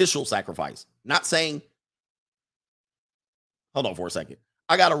initial sacrifice. Not saying, hold on for a second.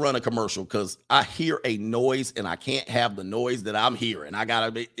 I got to run a commercial because I hear a noise and I can't have the noise that I'm hearing.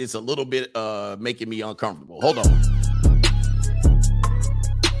 It's a little bit making me uncomfortable. Hold on.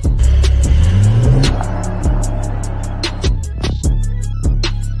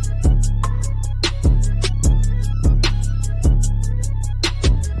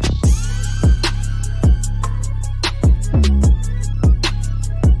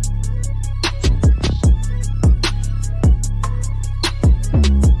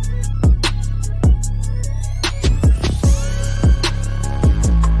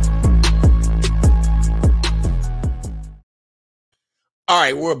 All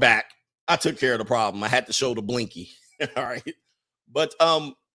right, we're back. I took care of the problem. I had to show the blinky. All right. But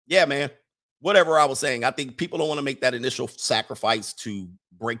yeah, man, whatever I was saying, I think people don't want to make that initial sacrifice to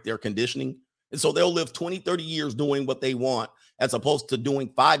break their conditioning. And so they'll live 20, 30 years doing what they want, as opposed to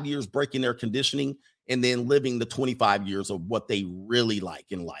doing 5 years breaking their conditioning and then living the 25 years of what they really like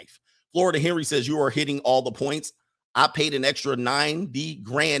in life. Florida Henry says, you are hitting all the points. I paid an extra $90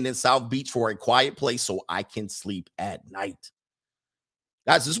 grand in South Beach for a quiet place so I can sleep at night.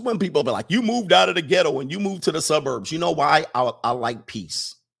 Guys, this is when people be like, you moved out of the ghetto and you moved to the suburbs. You know why? I like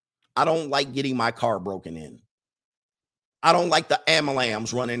peace. I don't like getting my car broken in. I don't like the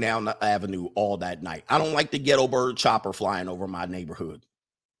amalams running down the avenue all that night. I don't like the ghetto bird chopper flying over my neighborhood.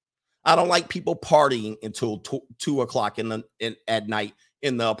 I don't like people partying until 2 o'clock at night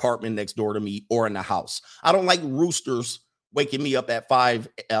in the apartment next door to me or in the house. I don't like roosters waking me up at 5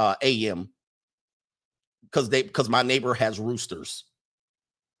 a.m. because my neighbor has roosters.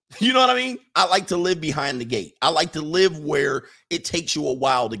 You know what I mean? I like to live behind the gate. I like to live where it takes you a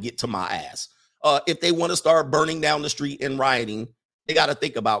while to get to my ass. If they want to start burning down the street and rioting, they got to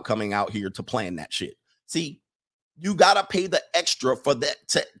think about coming out here to plan that shit. See, you got to pay the extra for that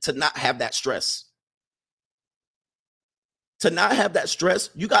to not have that stress. To not have that stress,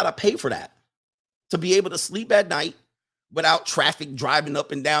 you got to pay for that. To be able to sleep at night without traffic driving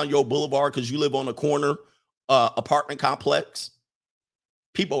up and down your boulevard because you live on a corner apartment complex.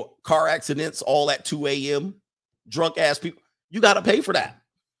 People, car accidents, all at 2 a.m., drunk ass people. You got to pay for that.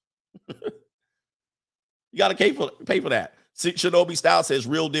 You got to pay for that. Shinobi Style says,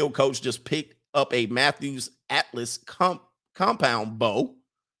 real deal coach just picked up a Matthews Atlas compound bow,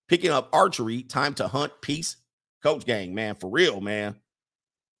 picking up archery, time to hunt, peace. Coach gang, man, for real, man.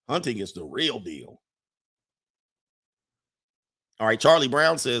 Hunting is the real deal. All right, Charlie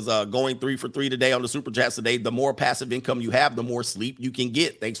Brown says, going 3 for 3 today on the Super Chats today. The more passive income you have, the more sleep you can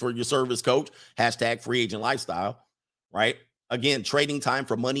get. Thanks for your service, coach. # free agent lifestyle, right? Again, trading time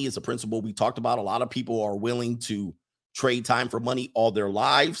for money is a principle we talked about. A lot of people are willing to trade time for money all their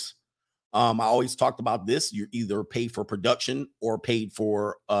lives. I always talked about this. You're either paid for production or paid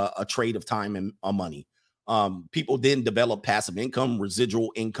for a trade of time and money. People then develop passive income,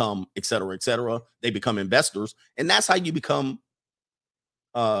 residual income, et cetera, et cetera. They become investors. And that's how you become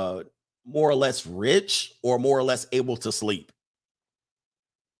more or less rich or more or less able to sleep.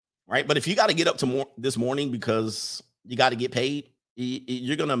 Right. But if you got to get up to this morning because you got to get paid,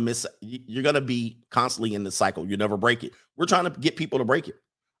 you're going to be constantly in the cycle. You never break it. We're trying to get people to break it.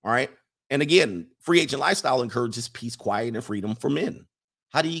 All right. And again, free agent lifestyle encourages peace, quiet, and freedom for men.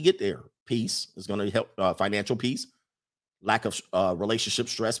 How do you get there? Peace is going to help financial peace, lack of relationship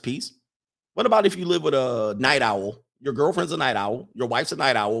stress, peace. What about if you live with a night owl? Your girlfriend's a night owl, your wife's a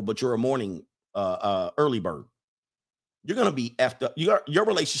night owl, but you're a morning early bird. You're going to be effed up. Your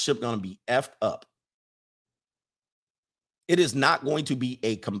relationship going to be effed up. It is not going to be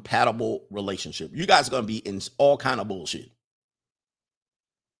a compatible relationship. You guys are going to be in all kind of bullshit.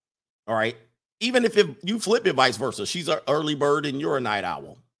 All right. Even if you flip it vice versa, she's an early bird and you're a night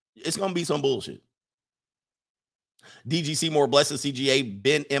owl. It's going to be some bullshit. DGC, more blessings, CGA,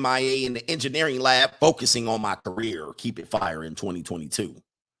 been MIA in the engineering lab, focusing on my career. Keep it fire in 2022.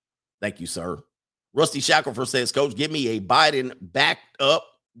 Thank you, sir. Rusty Shackelford says, coach, give me a Biden backed up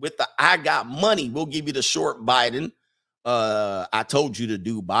with the I got money. We'll give you the short Biden. I told you to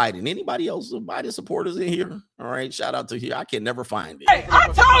do Biden. Anybody else Biden supporters in here? All right, shout out to here. I can never find it. Hey, I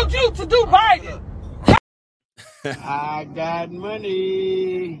told you to do Biden. I got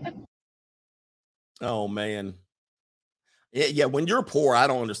money. Oh, man. Yeah, when you're poor, I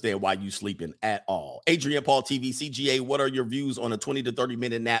don't understand why you sleeping at all. Adrian Paul TV, CGA, what are your views on a 20 to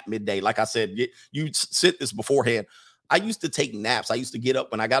 30-minute nap midday? Like I said, you said this beforehand. I used to take naps. I used to get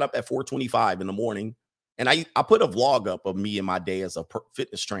up when I got up at 4:25 in the morning, and I put a vlog up of me and my day as a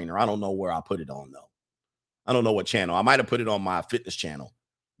fitness trainer. I don't know where I put it on, though. I don't know what channel. I might have put it on my fitness channel.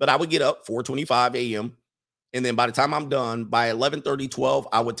 But I would get up 4:25 a.m., and then by the time I'm done, by 11:30, 12,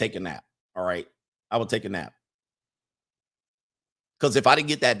 I would take a nap. All right? I would take a nap. Because if I didn't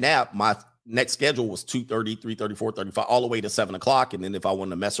get that nap, my next schedule was 2:30, 3:30, 4:35, all the way to 7 o'clock. And then if I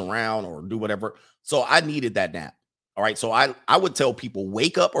wanted to mess around or do whatever. So I needed that nap. All right. So I would tell people,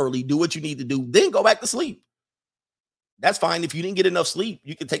 wake up early, do what you need to do, then go back to sleep. That's fine. If you didn't get enough sleep,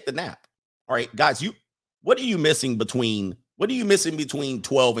 you can take the nap. All right, guys, what are you missing between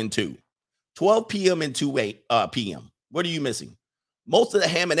 12 and 2? 12 p.m. and 2 p.m. What are you missing? Most of the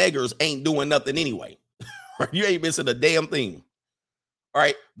ham and eggers ain't doing nothing anyway. You ain't missing a damn thing. All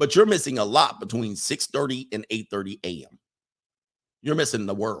right, but you're missing a lot between 6:30 and 8:30 a.m. You're missing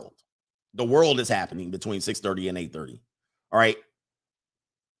the world. The world is happening between 6:30 and 8:30. All right.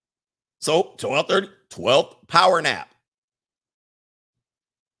 So 12:30, 12 power nap.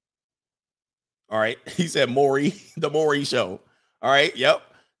 All right. He said Maury, the Maury show. All right. Yep.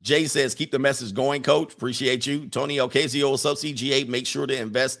 Jay says, keep the message going, coach. Appreciate you. Tony Ocasio, sub CGA, make sure to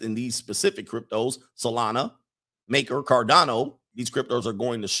invest in these specific cryptos. Solana, Maker, Cardano. These cryptos are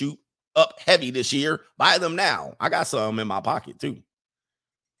going to shoot up heavy this year. Buy them now. I got some in my pocket too.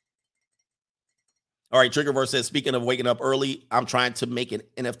 All right. Triggerverse says, speaking of waking up early, I'm trying to make an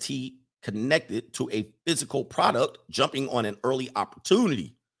NFT connected to a physical product, jumping on an early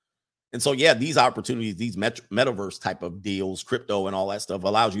opportunity. And so, yeah, these opportunities, these metaverse type of deals, crypto and all that stuff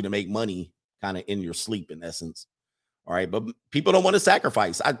allows you to make money kind of in your sleep, in essence. All right. But people don't want to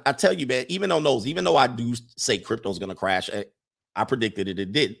sacrifice. I tell you, man, even though I do say crypto is going to crash, I predicted it.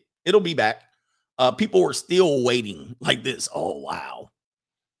 It did. It'll be back. People are still waiting like this. Oh, wow.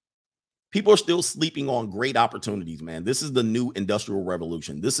 People are still sleeping on great opportunities, man. This is the new industrial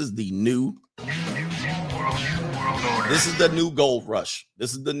revolution. This is the new gold rush.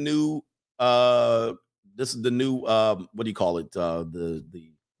 This is the new what do you call it?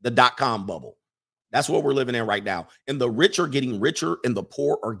 The .com bubble. That's what we're living in right now. And the rich are getting richer and the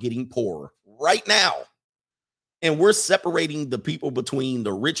poor are getting poorer right now. And we're separating the people between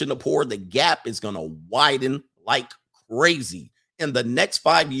the rich and the poor. The gap is going to widen like crazy. In the next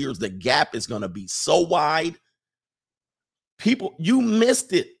 5 years, the gap is going to be so wide. People, you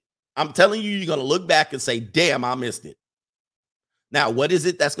missed it. I'm telling you, you're going to look back and say, damn, I missed it. Now, what is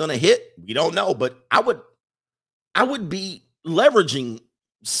it that's going to hit? We don't know, but I would be leveraging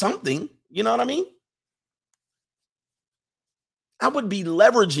something. You know what I mean? I would be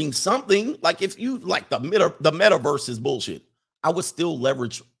leveraging something. Like if you like the metaverse is bullshit, I would still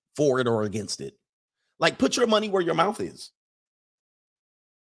leverage for it or against it. Like put your money where your mouth is.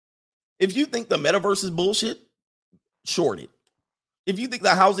 If you think the metaverse is bullshit, short it. If you think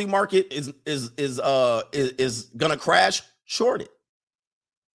the housing market is gonna crash, short it.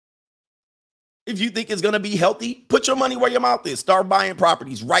 If you think it's gonna be healthy, put your money where your mouth is. Start buying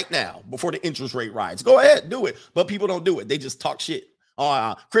properties right now before the interest rate rises. Go ahead, do it. But people don't do it. They just talk shit.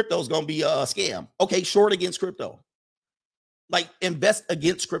 Crypto's gonna be a scam. Okay, short against crypto. Like invest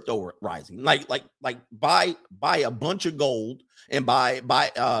against crypto rising. Like buy a bunch of gold and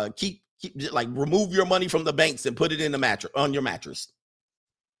keep like remove your money from the banks and put it in the mattress on your mattress.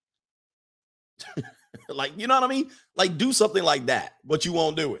 Like, you know what I mean? Like do something like that, but you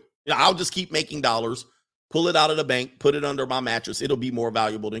won't do it. You know, I'll just keep making dollars, pull it out of the bank, put it under my mattress. It'll be more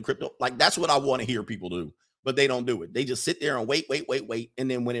valuable than crypto. Like that's what I want to hear people do, but they don't do it. They just sit there and wait.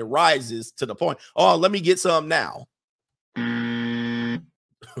 And then when it rises to the point, oh, let me get some now. You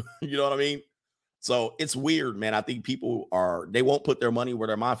know what I mean? So it's weird, man. I think people they won't put their money where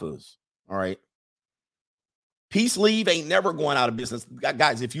their mouth is. All right. Peace Leave ain't never going out of business.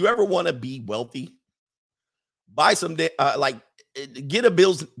 Guys, if you ever want to be wealthy, buy some, get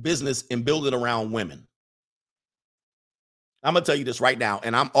a business and build it around women. I'm going to tell you this right now,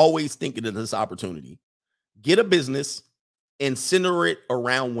 and I'm always thinking of this opportunity. Get a business and center it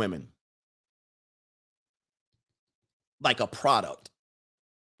around women. Like a product,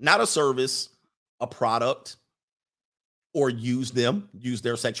 not a service, a product. Or use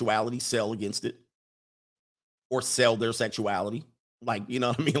their sexuality, sell against it, or sell their sexuality. Like, you know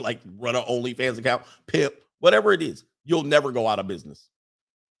what I mean? Like run an OnlyFans account, pimp, whatever it is. You'll never go out of business.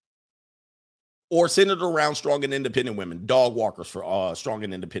 Or send it around strong and independent women, dog walkers for strong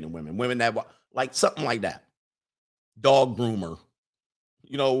and independent women, women that like something like that. Dog groomer.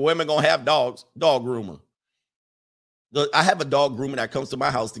 You know, women gonna have dogs, dog groomer. I have a dog groomer that comes to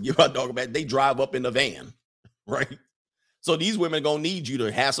my house to give my dog a bath. They drive up in the van, right? So these women going to need you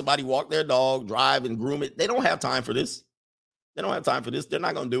to have somebody walk their dog, drive and groom it. They don't have time for this. They're not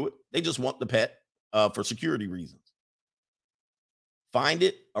going to do it. They just want the pet for security reasons. Find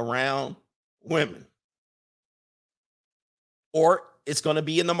it around women. Or it's going to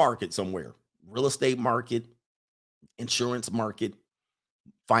be in the market somewhere. Real estate market, insurance market,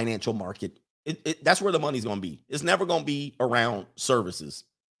 financial market. That's where the money's going to be. It's never going to be around services.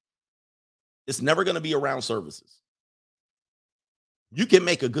 It's never going to be around services. You can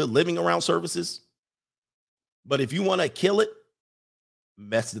make a good living around services, but if you want to kill it,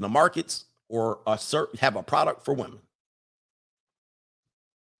 invest in the markets or have a product for women.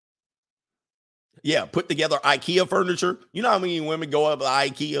 Yeah, put together IKEA furniture. You know how many women go up to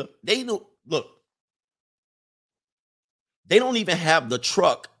IKEA? They don't even have the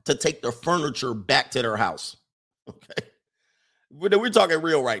truck to take their furniture back to their house. Okay, we're talking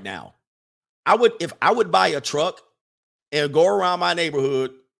real right now. If I would buy a truck and go around my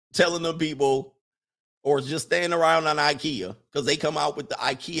neighborhood telling them people, or just standing around on IKEA, because they come out with the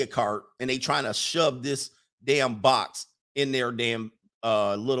IKEA cart and they trying to shove this damn box in their damn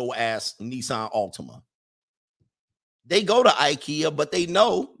little ass Nissan Altima. They go to IKEA, but they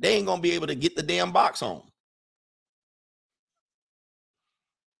know they ain't gonna be able to get the damn box home.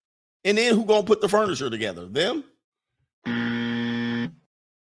 And then who gonna put the furniture together? Them? I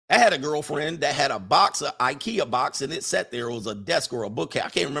had a girlfriend that had a box, an IKEA box, and it sat there. It was a desk or a bookcase. I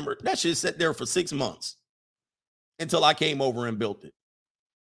can't remember. That shit sat there for 6 months until I came over and built it.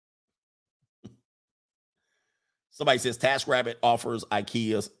 Somebody says TaskRabbit offers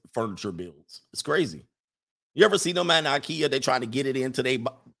IKEA furniture builds. It's crazy. You ever see them at IKEA? They trying to get it into they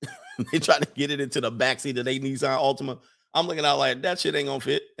trying to get it into the backseat of their Nissan Altima. I'm looking out like that shit ain't gonna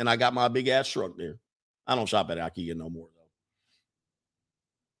fit, and I got my big ass truck there. I don't shop at IKEA no more though.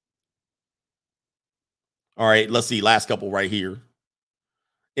 All right, let's see. Last couple right here.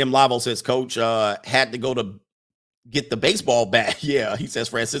 M. Lavo says, Coach had to go to get the baseball bat. Yeah, he says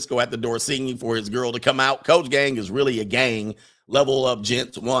Francisco at the door singing for his girl to come out. Coach gang is really a gang. Level up,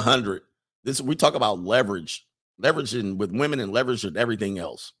 gents, 100. We talk about leveraging with women and leverage with everything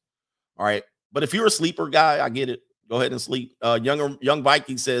else. All right, but if you're a sleeper guy, I get it. Go ahead and sleep. Young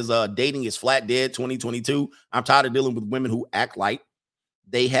Viking says dating is flat dead 2022. I'm tired of dealing with women who act like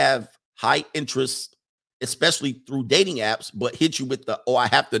they have high interest, especially through dating apps, but hit you with the, oh, I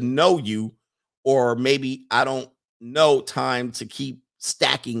have to know you, or maybe I don't know time to keep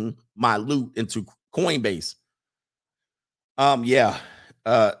stacking my loot into Coinbase.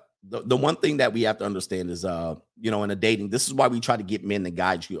 The one thing that we have to understand is, in a dating, this is why we try to get men to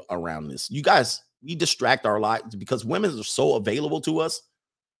guide you around this. You guys, we distract our lives because women are so available to us.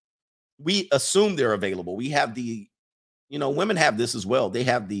 We assume they're available. We have women have this as well. They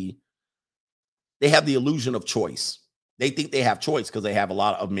have the illusion of choice. They think they have choice because they have a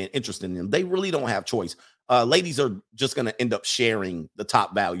lot of men interested in them. They really don't have choice. Ladies are just going to end up sharing the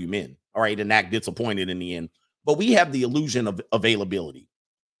top value men, all right, and act disappointed in the end. But we have the illusion of availability.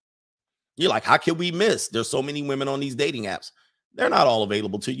 You're like, how can we miss? There's so many women on these dating apps. They're not all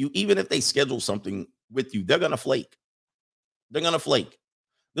available to you. Even if they schedule something with you, they're going to flake. They're going to flake.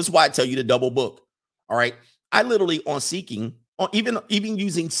 This is why I tell you to double book, all right? I literally on Seeking, even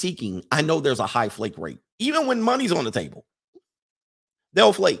using Seeking, I know there's a high flake rate. Even when money's on the table,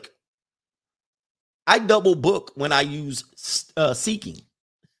 they'll flake. I double book when I use Seeking.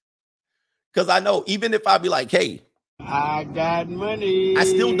 Because I know even if I be like, hey, I got money, I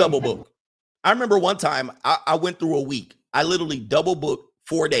still double book. I remember one time I went through a week. I literally double booked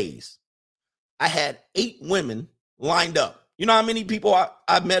 4 days. I had 8 women lined up. You know how many people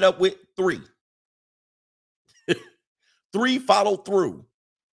I met up with? 3. 3 followed through.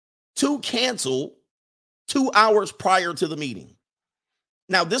 2 canceled 2 hours prior to the meeting.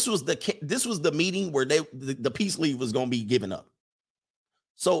 Now, this was the meeting where the peace leave was going to be given up.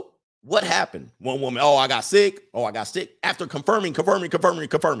 So what happened? One woman, I got sick. After confirming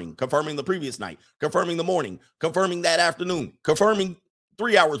the previous night, confirming the morning, confirming that afternoon, confirming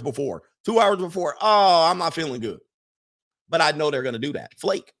 3 hours before, 2 hours before. Oh, I'm not feeling good. But I know they're going to do that.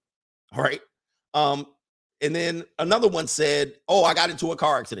 Flake. All right. And then another one said, I got into a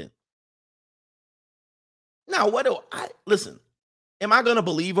car accident. Now, listen, am I going to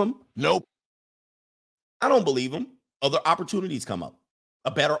believe them? Nope. I don't believe them. Other opportunities come up. A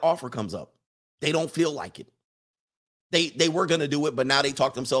better offer comes up. They don't feel like it. They were going to do it, but now they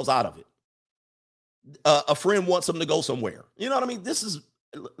talk themselves out of it. A friend wants them to go somewhere. You know what I mean? This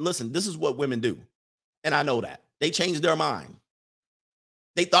is what women do. And I know that. They changed their mind.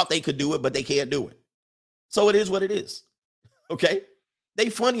 They thought they could do it, but they can't do it. So it is what it is. Okay? They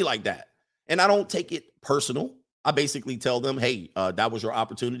funny like that. And I don't take it personal. I basically tell them, hey, that was your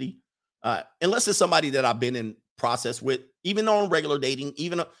opportunity. Unless it's somebody that I've been in process with, even on regular dating,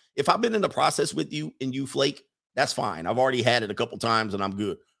 even if I've been in the process with you and you flake, that's fine. I've already had it a couple times and I'm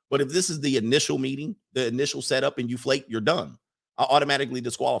good. But if this is the initial meeting, the initial setup, and you flake, you're done. I'll automatically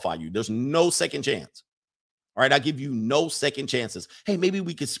disqualify you. There's no second chance. All right, I give you no second chances. Hey, maybe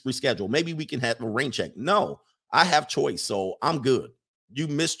we could reschedule. Maybe we can have a rain check. No, I have choice, so I'm good. You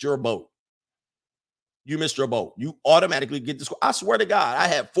missed your boat. You automatically get this. I swear to God, I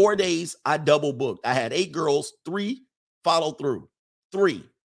had 4 days. I double booked. I had 8 girls, 3 followed through. 3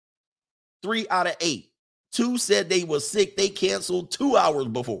 out of 8. 2 said they were sick. They canceled 2 hours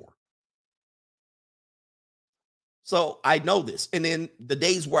before. So I know this. And then the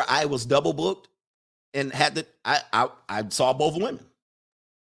days where I was double booked and I saw both women.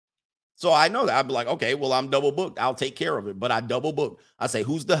 So I know that. I'd be like, okay, well, I'm double booked. I'll take care of it. But I double booked. I say,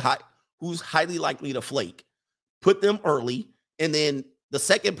 who's highly likely to flake? Put them early. And then the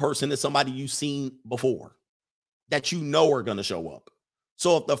second person is somebody you've seen before that you know are going to show up.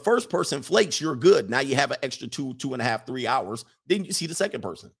 So if the first person flakes, you're good. Now you have an extra 2.5, 3 hours. Then you see the second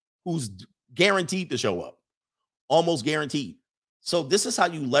person who's guaranteed to show up, almost guaranteed. So this is how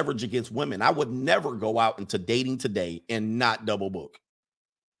you leverage against women. I would never go out into dating today and not double book.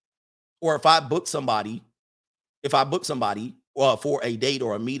 Or if I book somebody for a date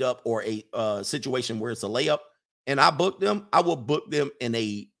or a meetup or a situation where it's a layup and I book them, I will book them in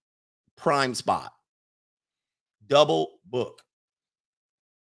a prime spot. Double book.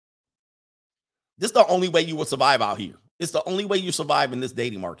 This is the only way you will survive out here. It's the only way you survive in this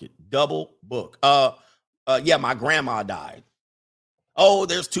dating market. Double book. Yeah, my grandma died. Oh,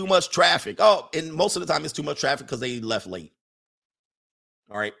 there's too much traffic. Oh, and most of the time it's too much traffic because they left late.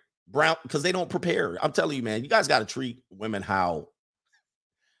 All right. Brown, because they don't prepare. I'm telling you, man, you guys got to treat women how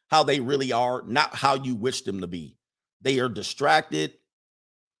they really are, not how you wish them to be. They are distracted.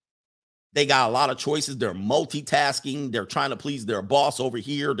 They got a lot of choices. They're multitasking. They're trying to please their boss over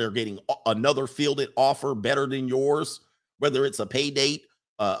here. They're getting another fielded offer better than yours, whether it's a pay date,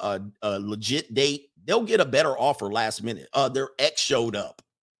 a legit date. They'll get a better offer last minute. Their ex showed up.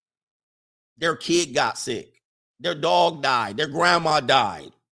 Their kid got sick. Their dog died. Their grandma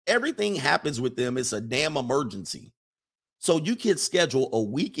died. Everything happens with them. It's a damn emergency. So you can schedule a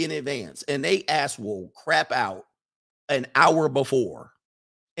week in advance and they ass will crap out an hour before.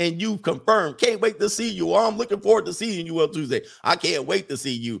 And you confirm, can't wait to see you. Oh, I'm looking forward to seeing you on Tuesday. I can't wait to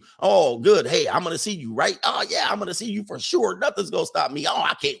see you. Oh, good. Hey, I'm going to see you, right? Oh, yeah, I'm going to see you for sure. Nothing's going to stop me. Oh,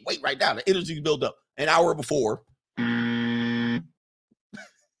 I can't wait right now. The energy's built up an hour before. Oh,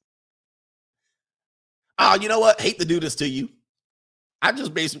 you know what? Hate to do this to you. I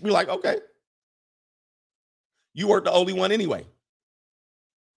just basically like, okay. You weren't the only one anyway.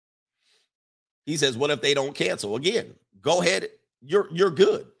 He says, what if they don't cancel? Again, go ahead. You're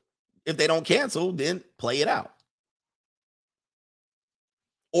good. If they don't cancel, then play it out.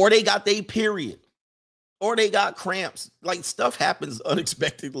 Or they got their period. Or they got cramps. Like stuff happens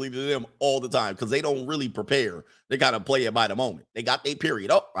unexpectedly to them all the time because they don't really prepare. They got to play it by the moment. They got their period.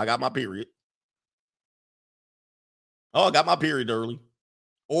 Oh, I got my period. Oh, I got my period early.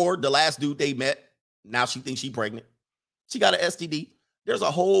 Or the last dude they met, now she thinks she's pregnant. She got an STD. There's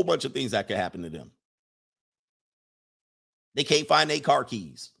a whole bunch of things that could happen to them. They can't find their car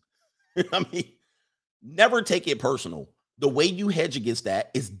keys. I mean, never take it personal. The way you hedge against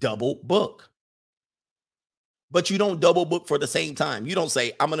that is double book. But you don't double book for the same time. You don't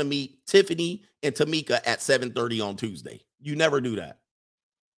say, I'm going to meet Tiffany and Tamika at 7:30 on Tuesday. You never do that.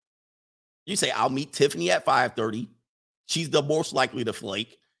 You say, I'll meet Tiffany at 5:30. She's the most likely to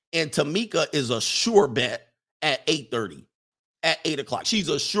flake. And Tamika is a sure bet at 8:30, at 8 o'clock. She's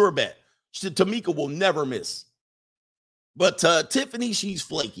a sure bet. Tamika will never miss. But Tiffany, she's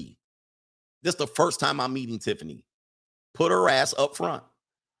flaky. This is the first time I'm meeting Tiffany. Put her ass up front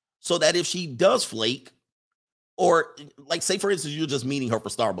so that if she does flake, or like say, for instance, you're just meeting her for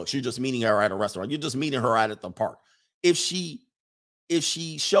Starbucks. You're just meeting her at a restaurant. You're just meeting her out at the park. If she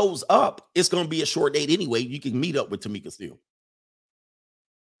shows up, it's going to be a short date anyway. You can meet up with Tamika still.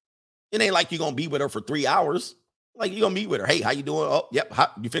 It ain't like you're going to be with her for 3 hours. Like you're going to meet with her. Hey, how you doing? Oh, yep.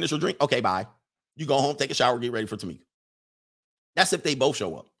 You finish your drink? Okay, bye. You go home, take a shower, get ready for Tamika. That's if they both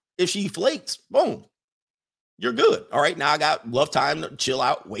show up. If she flakes, boom, you're good. All right, now I got love time to chill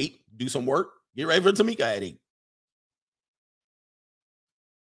out, wait, do some work, get ready for Tamika at 8.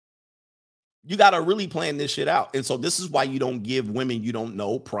 You got to really plan this shit out. And so this is why you don't give women you don't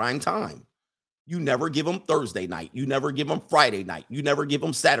know prime time. You never give them Thursday night. You never give them Friday night. You never give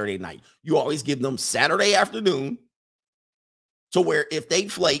them Saturday night. You always give them Saturday afternoon to where if they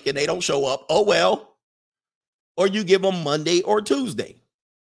flake and they don't show up, oh, well. Or you give them Monday or Tuesday.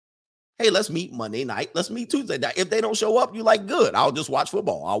 Hey, let's meet Monday night. Let's meet Tuesday night. If they don't show up, you're like, good. I'll just watch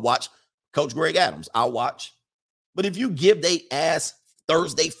football. I'll watch Coach Greg Adams. I'll watch. But if you give they ass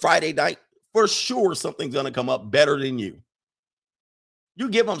Thursday, Friday night, for sure something's going to come up better than you. You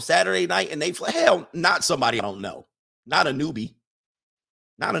give them Saturday night and they flake. Hell, not somebody I don't know. Not a newbie.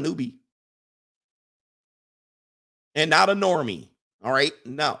 Not a newbie. And not a normie. All right?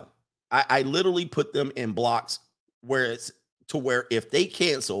 No. I literally put them in blocks where it's to where if they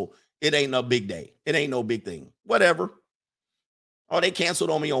cancel, it ain't no big day. It ain't no big thing. Whatever. Oh, they canceled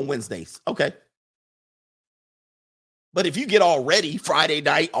on me on Wednesdays. Okay. But if you get all ready Friday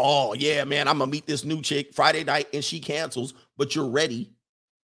night, oh, yeah, man, I'm going to meet this new chick Friday night and she cancels, but you're ready.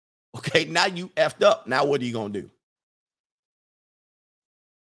 Okay, now you effed up. Now what are you going to do?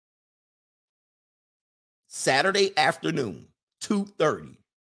 Saturday afternoon, 2:30.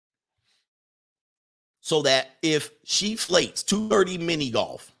 So that if she flakes, 2:30 mini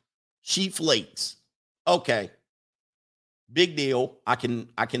golf, she flakes. Okay. Big deal. I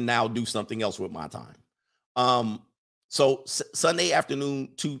can now do something else with my time. So Sunday afternoon,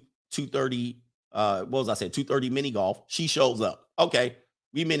 2:30, what was I saying? 2:30 mini golf. She shows up. Okay,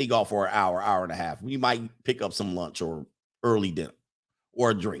 we mini golf for an hour and a half. We might pick up some lunch or early dinner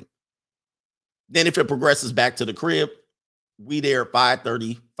or a drink. Then if it progresses back to the crib, we there at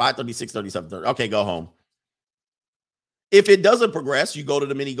 5:30, 6:30, 7:30. Okay, go home. If it doesn't progress, you go to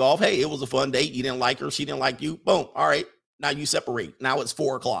the mini golf. Hey, it was a fun date. You didn't like her. She didn't like you. Boom. All right. Now you separate. Now it's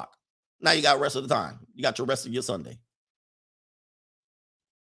 4:00. Now you got the rest of the time. You got your rest of your Sunday.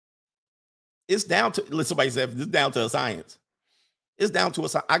 It's down to, somebody said, it's down to a science. It's down to a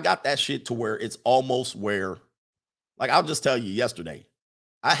science. I got that shit to where it's almost where, like, I'll just tell you yesterday,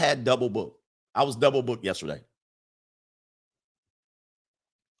 I had double booked. I was double booked yesterday.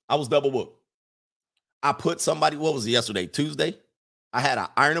 I was double booked. I put somebody, what was it yesterday? Tuesday? I had an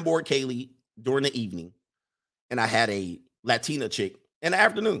iron board Kaylee during the evening, and I had a Latina chick in the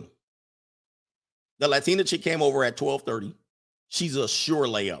afternoon. The Latina chick came over at 12:30. She's a sure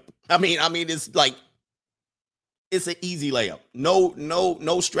layup. I mean, it's like, it's an easy layup.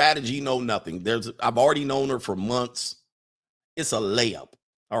 No strategy, no nothing. I've already known her for months. It's a layup.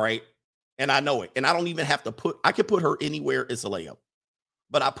 All right. And I know it. And I don't even have to I can put her anywhere. It's a layup.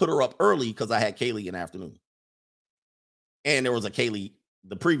 But I put her up early because I had Kaylee in the afternoon. And there was a Kaylee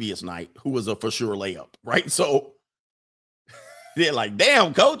the previous night who was a for sure layup. Right. So they're like,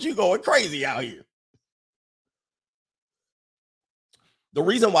 damn, coach, you going crazy out here. The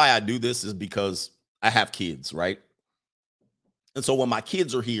reason why I do this is because I have kids, right? And so when my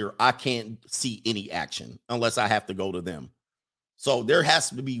kids are here, I can't see any action unless I have to go to them. So there has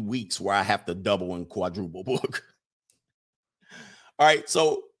to be weeks where I have to double and quadruple book. All right,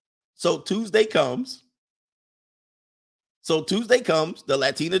 so Tuesday comes. The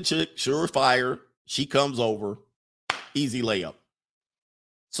Latina chick, surefire, she comes over, easy layup.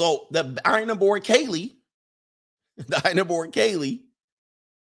 So the iron board Kaylee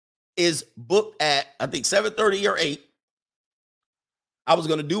is booked at, I think, 7:30 or 8. I was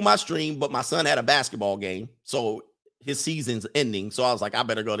going to do my stream, but my son had a basketball game, so his season's ending. So I was like, I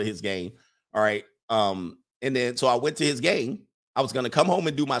better go to his game. All right. And then, so I went to his game. I was going to come home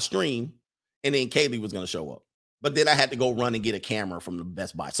and do my stream, and then Kaylee was going to show up. But then I had to go run and get a camera from the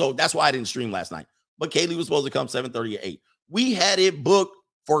Best Buy. So that's why I didn't stream last night. But Kaylee was supposed to come 7:30 or 8. We had it booked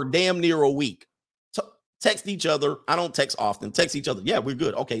for damn near a week. Text each other. I don't text often. Text each other. Yeah, we're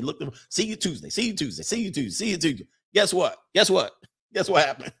good. Okay, look. See you Tuesday. See you Tuesday. See you Tuesday. See you Tuesday. Guess what? Guess what? Guess what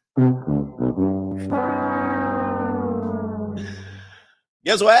happened?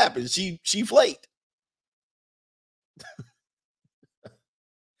 Guess what happened? She flaked.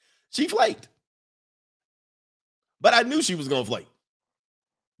 She flaked. But I knew she was going to flake.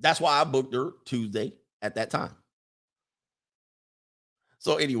 That's why I booked her Tuesday at that time.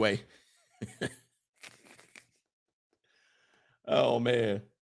 So anyway. Oh, man.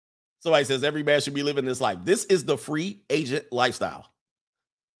 Somebody says every man should be living this life. This is the free agent lifestyle.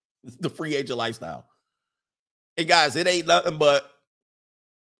 It's the free agent lifestyle. Hey, guys, it ain't nothing but.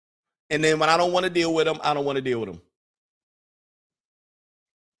 And then when I don't want to deal with them, I don't want to deal with them.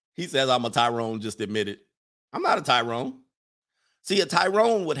 He says I'm a Tyrone, just admit it. I'm not a Tyrone. See, a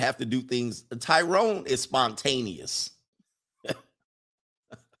Tyrone would have to do things. A Tyrone is spontaneous.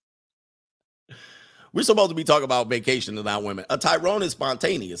 We're supposed to be talking about vacation and not women. A Tyrone is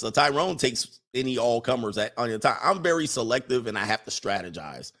spontaneous. A Tyrone takes any all-comers on your time. I'm very selective and I have to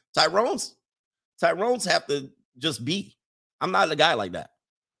strategize. Tyrones have to just be. I'm not a guy like that.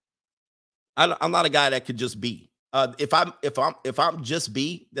 I'm not a guy that could just be. If I'm just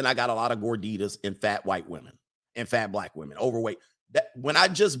be, then I got a lot of gorditas and fat white women and fat black women, overweight. When I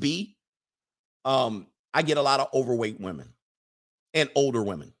just be, I get a lot of overweight women and older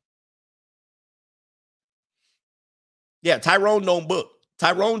women. Yeah, Tyrone don't book.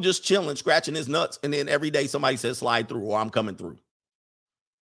 Tyrone just chilling, scratching his nuts, and then every day somebody says slide through or I'm coming through.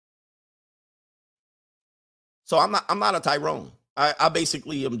 So I'm not a Tyrone. I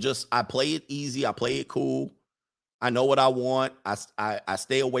basically am just, I play it easy. I play it cool. I know what I want. I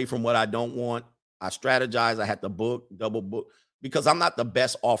stay away from what I don't want. I strategize. I have to book, double book, because I'm not the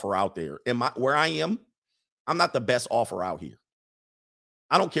best offer out there. Where I am, I'm not the best offer out here.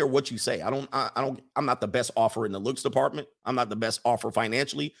 I don't care what you say. I'm not the best offer in the looks department. I'm not the best offer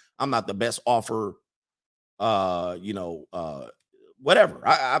financially. I'm not the best offer, whatever.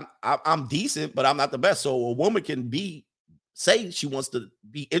 I'm decent, but I'm not the best. So a woman can say she wants to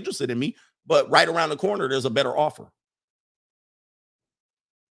be interested in me, but right around the corner, there's a better offer.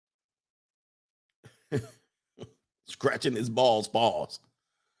 Scratching his balls.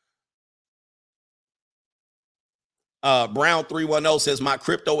 Brown 310 says my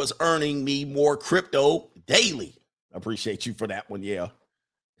crypto is earning me more crypto daily. Appreciate you for that one. Yeah.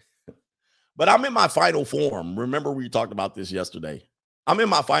 But I'm in my final form. Remember, we talked about this yesterday. I'm in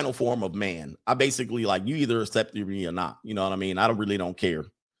my final form of man. I basically like you either accept me or not. You know what I mean? I really don't care.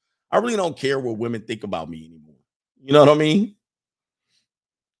 I really don't care what women think about me anymore. You know what I mean?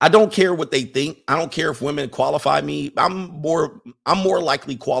 I don't care what they think. I don't care if women qualify me. I'm more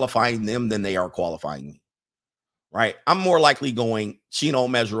likely qualifying them than they are qualifying me. Right? I'm more likely going, she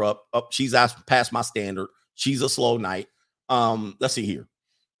don't measure up. She's past my standard. She's a slow night. Let's see here.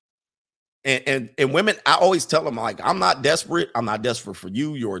 And women, I always tell them, like, I'm not desperate. I'm not desperate for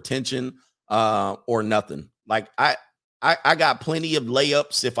you, your attention, or nothing. Like I got plenty of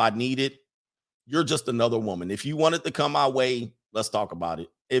layups if I need it. You're just another woman. If you wanted to come my way, let's talk about it.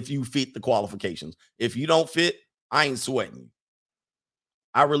 If you fit the qualifications. If you don't fit, I ain't sweating you.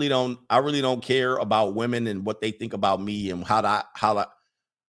 I really don't care about women and what they think about me and how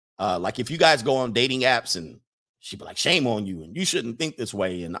like if you guys go on dating apps and she'd be like, shame on you, and you shouldn't think this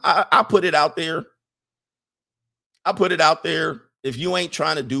way. And I put it out there. If you ain't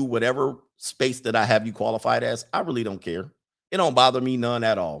trying to do whatever space that I have you qualified as, I really don't care. It don't bother me none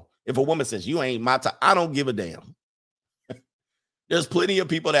at all. If a woman says you ain't my type, I don't give a damn. There's plenty of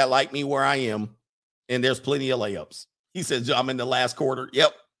people that like me where I am, and there's plenty of layups. He says, I'm in the last quarter.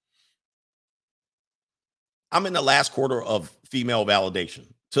 Yep. I'm in the last quarter of female validation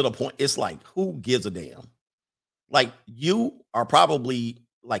to the point. It's like, who gives a damn? Like, you are probably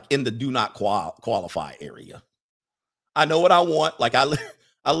like in the do not qualify area. I know what I want. Like I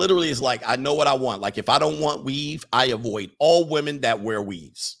literally is like, I know what I want. Like if I don't want weave, I avoid all women that wear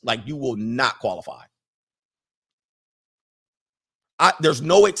weaves. Like you will not qualify. There's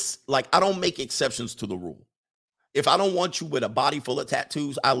no, I don't make exceptions to the rule. If I don't want you with a body full of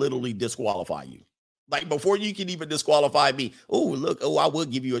tattoos, I literally disqualify you. Like before you can even disqualify me. Oh, look, I would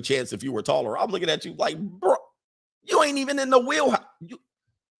give you a chance if you were taller. I'm looking at you like, bro, you ain't even in the wheelhouse.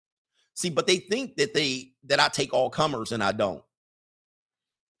 See, but they think that I take all comers, and I don't.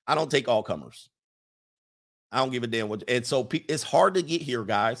 I don't take all comers. I don't give a damn what. And so it's hard to get here,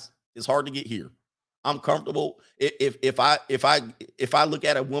 guys. It's hard to get here. I'm comfortable. If I look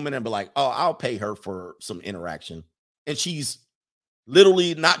at a woman and be like, oh, I'll pay her for some interaction, and she's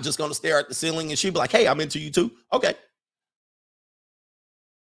literally not just going to stare at the ceiling, and she'll be like, hey, I'm into you too. Okay.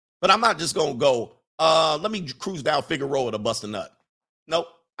 But I'm not just going to go, let me cruise down Figueroa to bust a nut. Nope.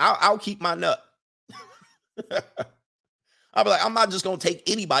 I'll keep my nut. I'll be like, I'm not just going to take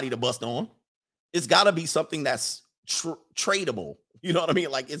anybody to bust on. It's got to be something that's tradable. You know what I mean?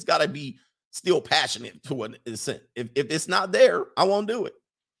 Like it's got to be still passionate to an extent. If it's not there, I won't do it.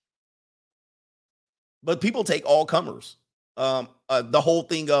 But people take all comers. The whole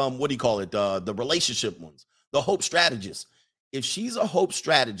thing, what do you call it? The relationship ones, the hope strategist. If she's a hope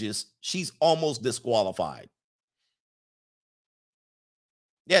strategist, she's almost disqualified.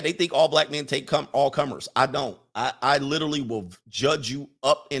 Yeah, they think all black men take all comers. I don't. I literally will judge you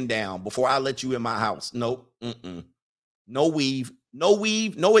up and down before I let you in my house. Nope. No weave,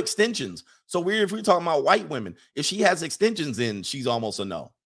 no extensions. So if we're talking about white women, if she has extensions in, she's almost a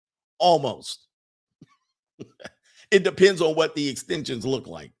no. Almost. It depends on what the extensions look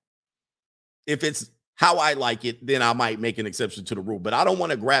like. If it's how I like it, then I might make an exception to the rule. But I don't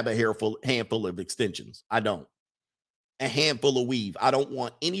want to grab a handful of extensions. I don't. A handful of weave. I don't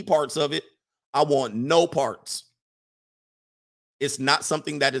want any parts of it. I want no parts. It's not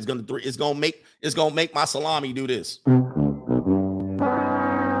something that is going to make my salami do this.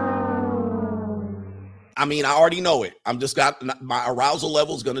 I mean, I already know it. My arousal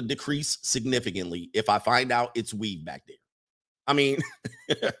level is going to decrease significantly if I find out it's weave back there. I mean,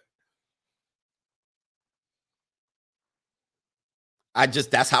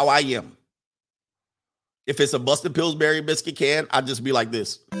 that's how I am. If it's a busted Pillsbury biscuit can, I just be like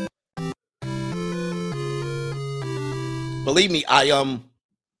this. Believe me,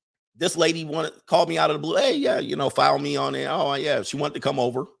 this lady called me out of the blue. Hey, yeah, file me on it. Oh, yeah. She wanted to come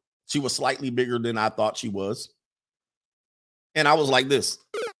over. She was slightly bigger than I thought she was. And I was like this.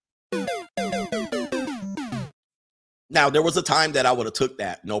 Now, there was a time that I would have took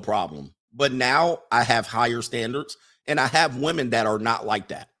that, no problem. But now I have higher standards, and I have women that are not like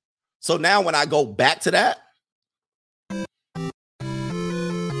that. So now when I go back to that,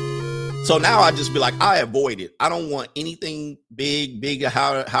 so now I just be like, I avoid it. I don't want anything big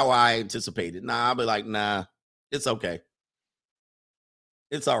how I anticipated. Nah, I'll be like, nah, it's okay.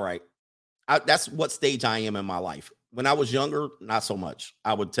 It's all right. That's what stage I am in my life. When I was younger, not so much.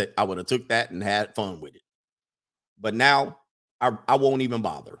 I would have took that and had fun with it. But now I won't even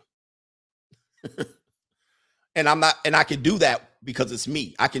bother. And I'm not, and I can do that because it's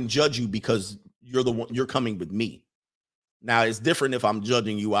me. I can judge you because you're the one, you're coming with me. Now it's different if I'm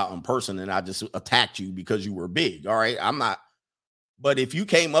judging you out in person and I just attacked you because you were big. All right. I'm not, but if you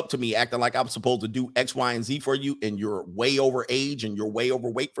came up to me acting like I'm supposed to do X, Y, and Z for you, and you're way over age and you're way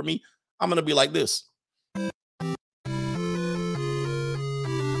overweight for me, I'm going to be like this.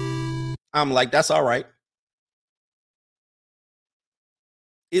 I'm like, that's all right.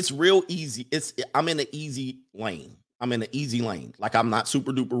 It's real easy. I'm in an easy lane. I'm in an easy lane. Like, I'm not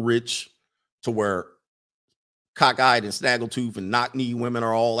super duper rich to where cockeyed and snaggletooth and knock knee women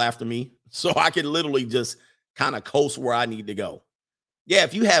are all after me. So I can literally just kind of coast where I need to go. Yeah,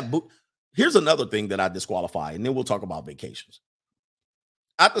 if you have, here's another thing that I disqualify, and then we'll talk about vacations.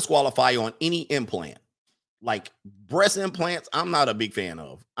 I disqualify on any implant. Like breast implants, I'm not a big fan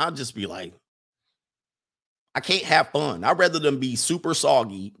of. I'll just be like, I can't have fun. I'd rather them be super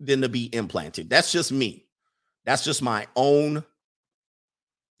soggy than to be implanted. That's just me. That's just my own.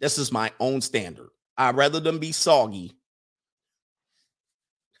 This is my own standard. I'd rather them be soggy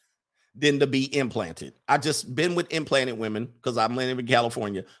than to be implanted. I just been with implanted women because I'm living in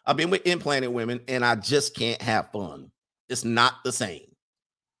California. I've been with implanted women and I just can't have fun. It's not the same.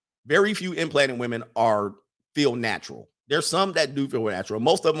 Very few implanted women feel natural. There's some that do feel natural.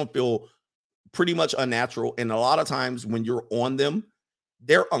 Most of them feel pretty much unnatural. And a lot of times when you're on them,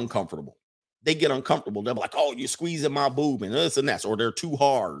 they're uncomfortable. They get uncomfortable. They're like, oh, you're squeezing my boob and this and that, or they're too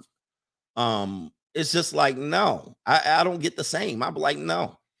hard. It's just like, no, I don't get the same. I'm like,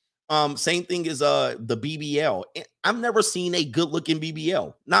 no. Same thing as the BBL. I've never seen a good looking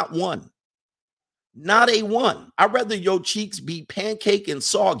BBL. Not one. Not a one. I'd rather your cheeks be pancake and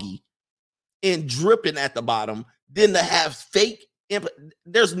soggy and dripping at the bottom than to have fake.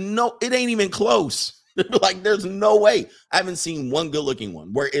 There's no, it ain't even close. Like, there's no way. I haven't seen one good looking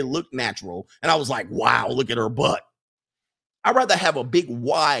one where it looked natural. And I was like, wow, look at her butt. I'd rather have a big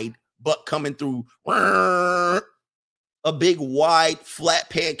wide butt coming through, a big wide flat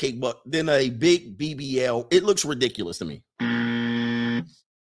pancake butt than a big BBL. It looks ridiculous to me.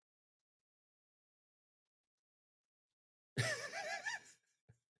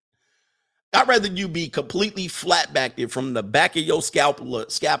 I'd rather you be completely flat backed from the back of your scapula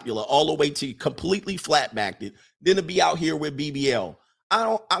all the way to completely flat backed than to be out here with BBL.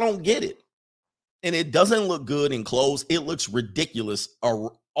 I don't get it. And it doesn't look good in clothes. It looks ridiculous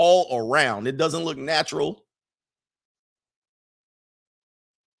all around. It doesn't look natural.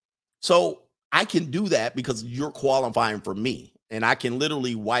 So I can do that because you're qualifying for me. And I can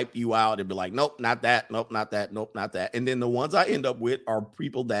literally wipe you out and be like, nope, not that. Nope, not that. Nope, not that. And then the ones I end up with are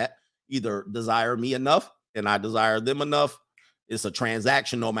people that either desire me enough and I desire them enough. It's a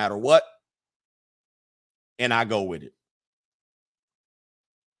transaction no matter what. And I go with it.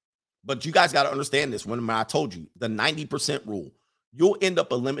 But you guys got to understand this. When I told you the 90% rule, you'll end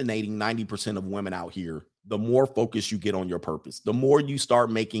up eliminating 90% of women out here. The more focus you get on your purpose, the more you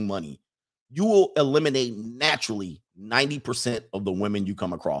start making money, you will eliminate naturally 90% of the women you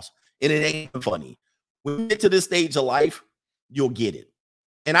come across. And it ain't funny. When you get to this stage of life, you'll get it.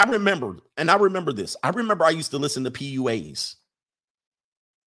 And I remember this. I remember I used to listen to PUAs.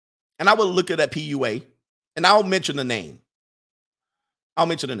 And I would look at that PUA, and I'll mention the name.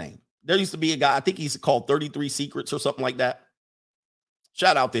 There used to be a guy, I think he's called 33 Secrets or something like that.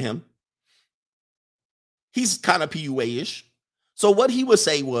 Shout out to him. He's kind of PUA-ish. So what he would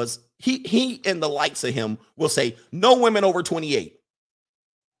say was, he and the likes of him will say, no women over 28.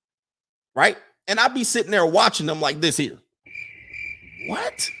 Right? And I'd be sitting there watching them like this here.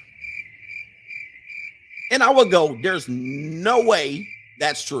 What? And I would go, there's no way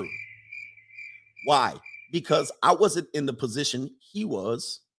that's true. Why? Because I wasn't in the position he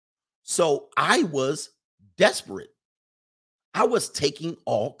was. So I was desperate. I was taking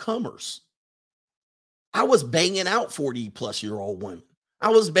all comers. I was banging out 40-plus-year-old women. I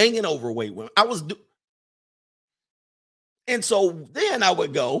was banging overweight women. And so then I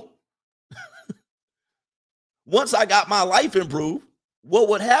would go, once I got my life improved, what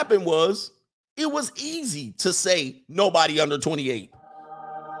would happen was it was easy to say nobody under 28.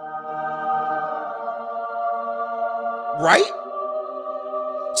 Right?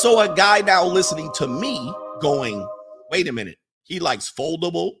 So a guy now listening to me going, wait a minute. He likes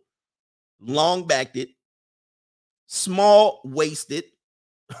foldable, long-backed, small-waisted,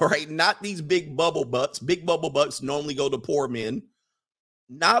 right? Not these big bubble butts. Big bubble butts normally go to poor men.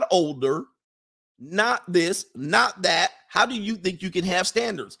 Not older. Not this, not that. How do you think you can have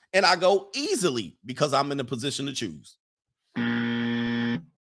standards? And I go, easily, because I'm in a position to choose. I'm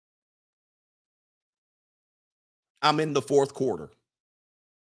in the fourth quarter.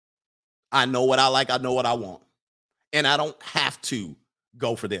 I know what I like. I know what I want. And I don't have to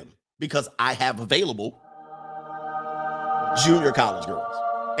go for them because I have available junior college girls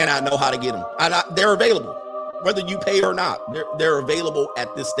and I know how to get them. They're available, whether you pay or not. They're available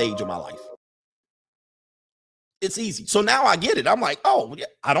at this stage of my life. It's easy. So now I get it. I'm like, oh, yeah,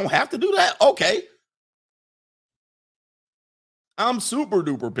 I don't have to do that. Okay. I'm super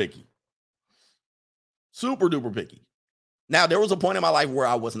duper picky. Super duper picky. Now, there was a point in my life where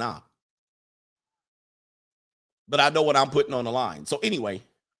I was not. But I know what I'm putting on the line. So anyway,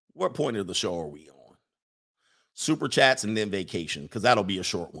 what point of the show are we on? Super chats and then vacation, because that'll be a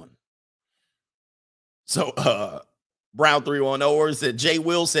short one. So Brown 310 said, Jay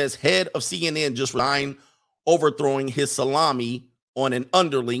Will says, head of CNN just resigned, overthrowing his salami on an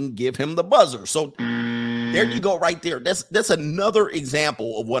underling, give him the buzzer. So there you go right there. That's another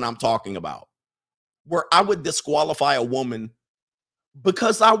example of what I'm talking about, where I would disqualify a woman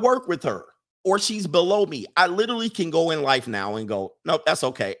because I work with her or she's below me. I literally can go in life now and go, no, that's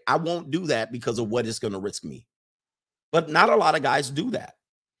okay. I won't do that because of what it's going to risk me. But not a lot of guys do that.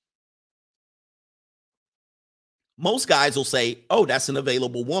 Most guys will say, oh, that's an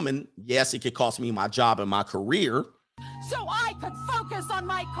available woman. Yes, it could cost me my job and my career. So I could focus on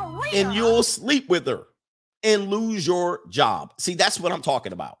my career. And you'll sleep with her and lose your job. See, that's what I'm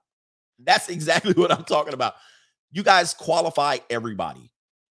talking about. That's exactly what I'm talking about. You guys qualify everybody.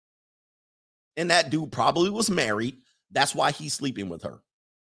 And that dude probably was married. That's why he's sleeping with her.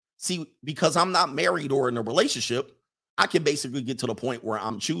 See, because I'm not married or in a relationship, I can basically get to the point where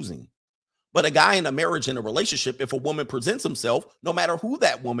I'm choosing. But a guy in a marriage and a relationship, if a woman presents himself, no matter who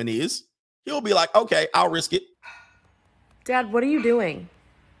that woman is, he'll be like, okay, I'll risk it. Dad, what are you doing?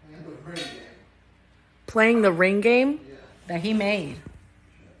 Playing the ring game? That he made,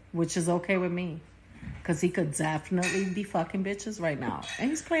 which is okay with me. Because he could definitely be fucking bitches right now. And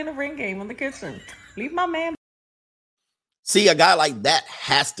he's playing a ring game in the kitchen. Leave my man. See, a guy like that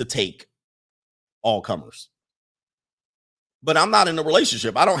has to take all comers. But I'm not in a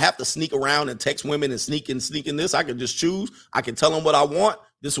relationship. I don't have to sneak around and text women and sneak in this. I can just choose. I can tell them what I want.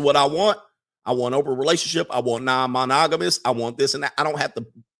 This is what I want. I want open relationship. I want non-monogamous. I want this and that. I don't have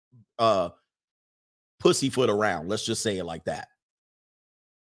to pussyfoot around. Let's just say it like that.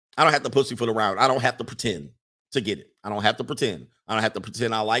 I don't have to pussyfoot around. I don't have to pretend to get it. I don't have to pretend. I don't have to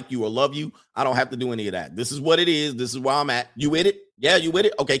pretend I like you or love you. I don't have to do any of that. This is what it is. This is where I'm at. You with it? Yeah, you with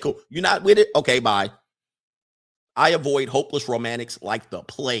it? Okay, cool. You not with it? Okay, bye. I avoid hopeless romantics like the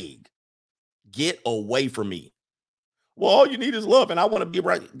plague. Get away from me. Well, all you need is love, and I want to be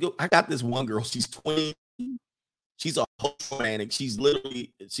right. I got this one girl. She's 20. She's a hopeless romantic. She's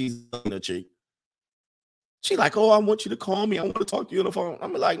a chick. She's like, oh, I want you to call me. I want to talk to you on the phone.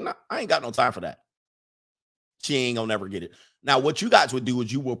 I'm like, nah, I ain't got no time for that. She ain't gonna never get it. Now, what you guys would do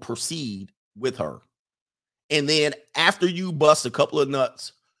is you will proceed with her. And then after you bust a couple of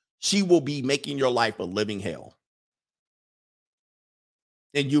nuts, she will be making your life a living hell.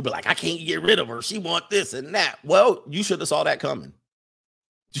 And you'll be like, I can't get rid of her. She want this and that. Well, you should have saw that coming.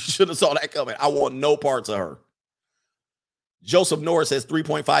 You should have saw that coming. I want no parts of her. Joseph Norris says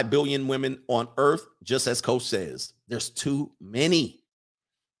 3.5 billion women on earth, just as Coach says. There's too many.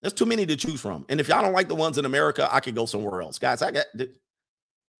 There's too many to choose from. And if y'all don't like the ones in America, I could go somewhere else. Guys, I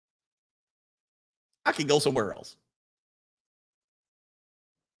could go somewhere else.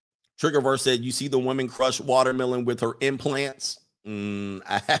 Triggerverse said, you see the woman crush watermelon with her implants?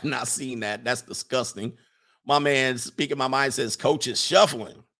 I have not seen that. That's disgusting. My man, speaking my mind, says, Coach is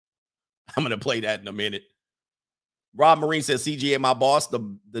shuffling. I'm going to play that in a minute. Rob Marine says, CGA, my boss,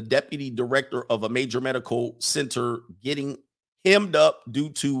 the deputy director of a major medical center, getting hemmed up due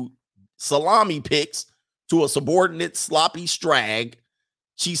to salami picks to a subordinate sloppy strag.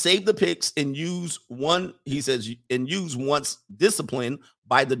 She saved the picks and used one, he says, and used once disciplined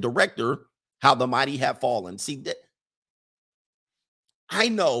by the director, how the mighty have fallen. See, that I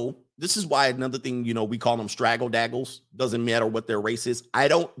know this is why another thing, we call them straggle daggles. Doesn't matter what their race is. I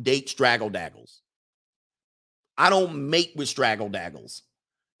don't date straggle daggles. I don't mate with straggle daggles.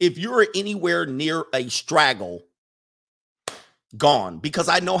 If you're anywhere near a straggle, gone, because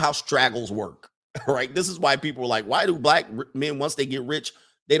I know how straggles work, right? This is why people are like, why do black men, once they get rich,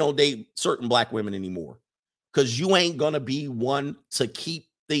 they don't date certain black women anymore? Because you ain't going to be one to keep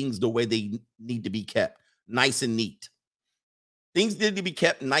things the way they need to be kept, nice and neat. Things need to be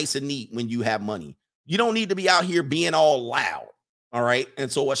kept nice and neat when you have money. You don't need to be out here being all loud. All right. And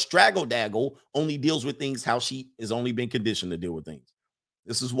so a straggle daggle only deals with things how she has only been conditioned to deal with things.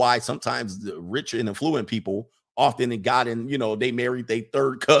 This is why sometimes the rich and affluent people often they married their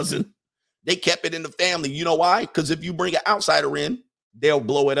third cousin. They kept it in the family. You know why? Because if you bring an outsider in, they'll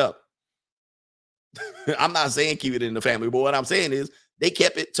blow it up. I'm not saying keep it in the family, but what I'm saying is they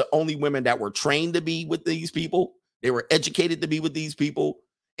kept it to only women that were trained to be with these people. They were educated to be with these people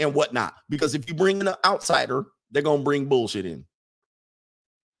and whatnot. Because if you bring in an outsider, they're going to bring bullshit in.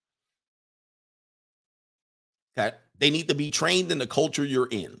 Okay. They need to be trained in the culture you're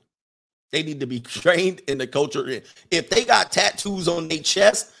in. They need to be trained in the culture. If they got tattoos on their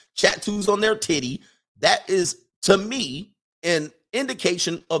chest, tattoos on their titty, that is, to me, an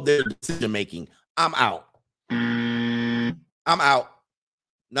indication of their decision making. I'm out. I'm out.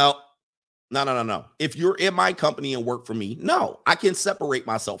 No. If you're in my company and work for me, no, I can separate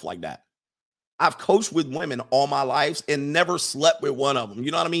myself like that. I've coached with women all my life and never slept with one of them.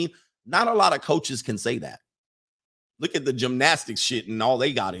 You know what I mean? Not a lot of coaches can say that. Look at the gymnastics shit and all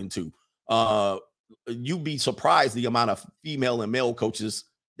they got into. You'd be surprised the amount of female and male coaches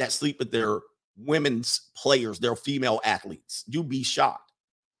that sleep with their women's players, their female athletes. You'd be shocked.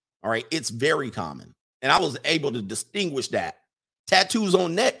 All right. It's very common. And I was able to distinguish that. Tattoos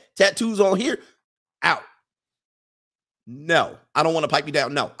on neck, tattoos on here, out. No, I don't want to pipe you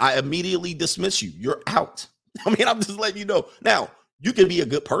down. No, I immediately dismiss you. You're out. I mean, I'm just letting you know. Now, you can be a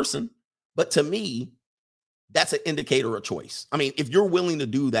good person, but to me, that's an indicator of choice. I mean, if you're willing to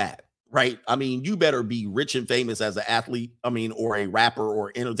do that, right? I mean, you better be rich and famous as an athlete, or a rapper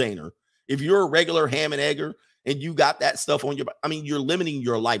or entertainer. If you're a regular ham and egger and you got that stuff on your, you're limiting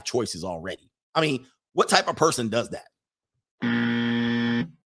your life choices already. I mean, what type of person does that?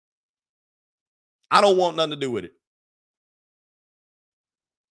 I don't want nothing to do with it.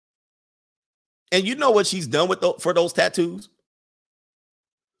 And you know what she's done with for those tattoos?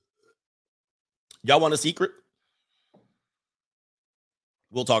 Y'all want a secret?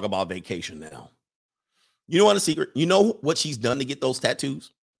 We'll talk about vacation now. You know what a secret? You know what she's done to get those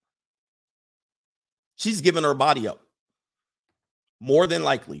tattoos? She's given her body up. More than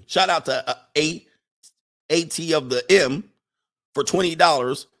likely. Shout out to AT of the M for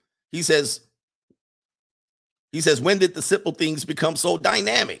 $20. He says, when did the simple things become so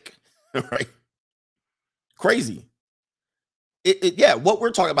dynamic? Right? Crazy. Yeah, what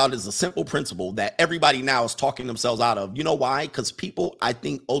we're talking about is a simple principle that everybody now is talking themselves out of. You know why? Because people, I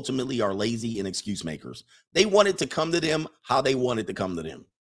think, ultimately are lazy and excuse makers. They wanted to come to them how they wanted to come to them.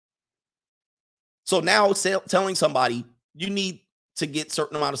 So now telling somebody you need to get a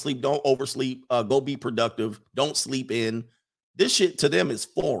certain amount of sleep, don't oversleep, go be productive, don't sleep in. This shit to them is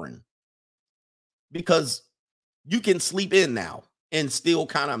foreign because you can sleep in now and still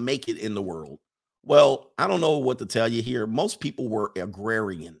kind of make it in the world. Well, I don't know what to tell you here. Most people were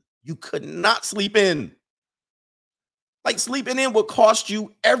agrarian. You could not sleep in. Like sleeping in would cost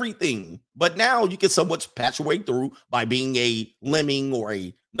you everything. But now you can somewhat patch your way through by being a lemming or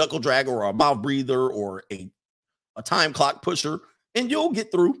a knuckle dragger or a mouth breather or a time clock pusher, and you'll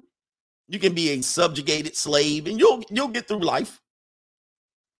get through. You can be a subjugated slave and you'll get through life.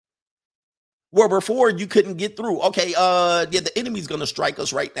 Where before you couldn't get through. Okay, the enemy's gonna strike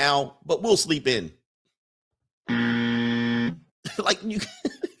us right now, but we'll sleep in. Like you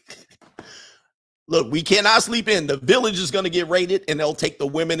look, we cannot sleep in. The village is gonna get raided, and they'll take the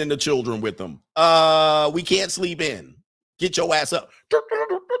women and the children with them. We can't sleep in. Get your ass up.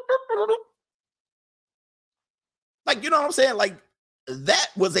 Like, you know what I'm saying? Like, that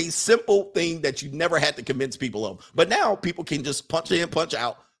was a simple thing that you never had to convince people of. But now people can just punch in, punch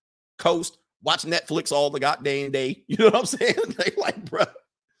out, coast. Watch Netflix all the goddamn day. You know what I'm saying? They like, bro,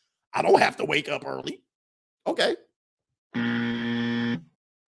 I don't have to wake up early. Okay.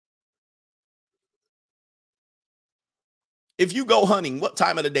 If you go hunting, what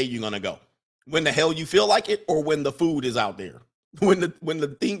time of the day you going to go? When the hell you feel like it or when the food is out there? When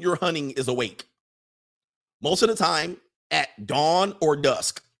the thing you're hunting is awake? Most of the time at dawn or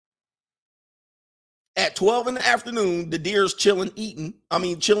dusk. At 12 in the afternoon, the deer's chilling,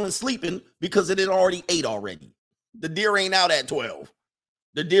 sleeping because it had already ate already. The deer ain't out at 12.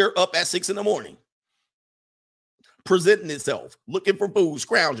 The deer up at 6 in the morning, presenting itself, looking for food,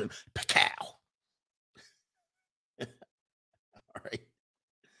 scrounging, cow. All right.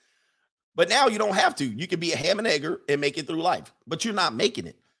 But now you don't have to. You can be a ham and egger and make it through life, but you're not making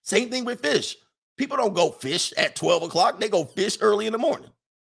it. Same thing with fish. People don't go fish at 12 o'clock. They go fish early in the morning.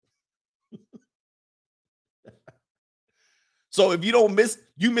 So if you miss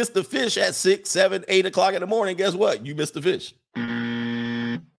the fish at 6, 7, 8 o'clock in the morning, guess what? You missed the fish.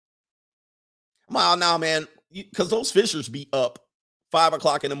 Come on now, man, because those fishers be up 5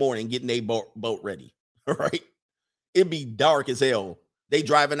 o'clock in the morning getting their boat ready, all right? It'd be dark as hell. They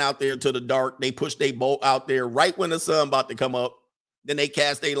driving out there to the dark. They push their boat out there right when the sun about to come up. Then they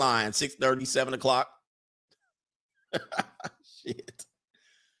cast their line, 6:30, 7 o'clock. Shit.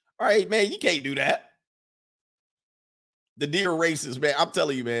 All right, man, you can't do that. The deer races, man. I'm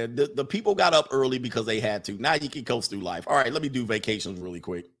telling you, man, the people got up early because they had to. Now you can coast through life. All right, let me do vacations really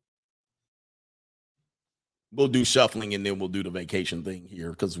quick. We'll do shuffling and then we'll do the vacation thing here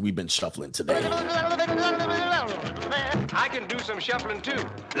because we've been shuffling today. I can do some shuffling too.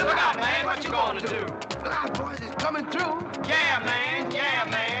 Look out, man. What you going to do? Look out, boys. It's coming through. Yeah, man. Yeah,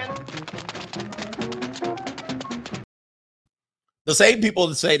 man. The same people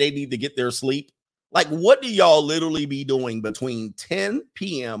that say they need to get their sleep. Like, what do y'all literally be doing between 10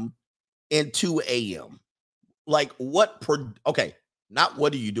 p.m. and 2 a.m.? Like, okay, not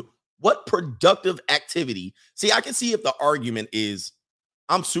what do you do? What productive activity? See, I can see if the argument is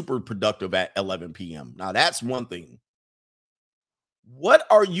I'm super productive at 11 p.m. Now, that's one thing. What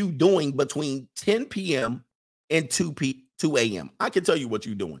are you doing between 10 p.m. and 2 a.m.? I can tell you what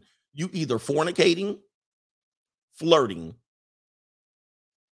you're doing. You either fornicating, flirting,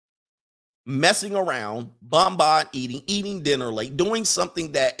 messing around, bonbon eating dinner late, doing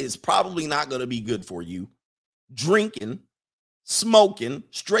something that is probably not going to be good for you, drinking, smoking,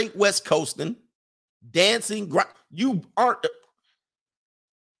 straight West Coasting, dancing. You aren't.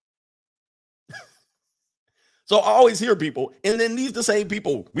 So I always hear people, and then these the same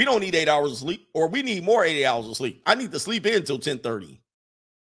people, we don't need 8 hours of sleep, or we need more 8 hours of sleep. I need to sleep in until 10:30.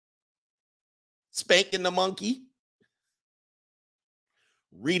 Spanking the monkey.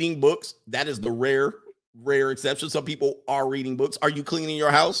 Reading books. That is the rare exception. Some people are reading books. Are you cleaning your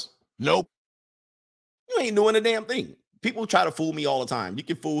house? Nope. You ain't doing a damn thing. People try to fool me all the time. You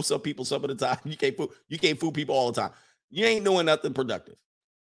can fool some people some of the time. You can't fool people all the time. You ain't doing nothing productive.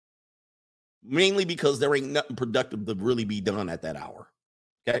 Mainly because there ain't nothing productive to really be done at that hour.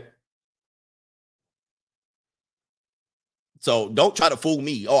 Okay. So don't try to fool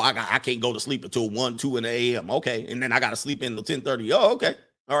me. Oh, I can't go to sleep until 1, 2 in the a.m. Okay. And then I got to sleep in until 10:30. Oh, okay.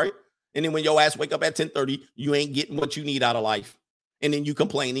 All right. And then when your ass wake up at 10:30, you ain't getting what you need out of life. And then you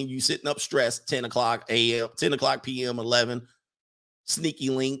complaining, you sitting up stressed, 10 o'clock a.m., 10 o'clock p.m., 11, sneaky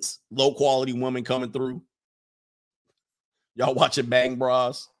links, low quality woman coming through. Y'all watching Bang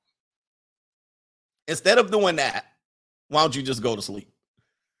Bros. Instead of doing that, why don't you just go to sleep?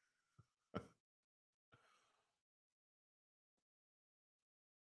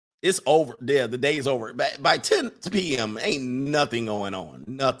 It's over. Yeah, the day is over. By 10 p.m., ain't nothing going on.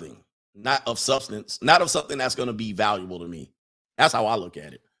 Nothing. Not of substance. Not of something that's going to be valuable to me. That's how I look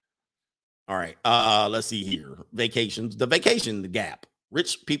at it. All right. Let's see here. Vacations. The vacation gap.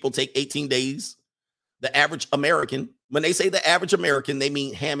 Rich people take 18 days. The average American, when they say the average American, they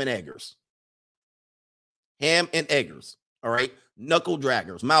mean ham and eggers. Ham and eggers. All right. Knuckle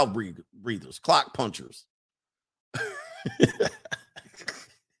draggers, mouth breathers, clock punchers.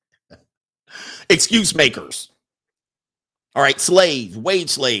 Excuse makers. All right. Slaves, wage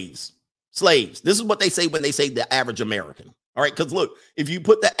slaves. Slaves. This is what they say when they say the average American. All right. Because look, if you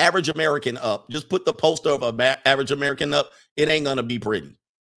put the average American up, just put the poster of an average American up, it ain't going to be pretty.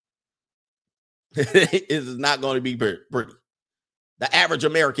 It is not going to be pretty. The average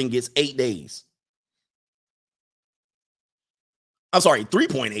American gets 8 days. I'm sorry,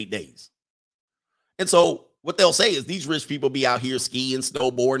 3.8 days. And so what they'll say is these rich people be out here skiing,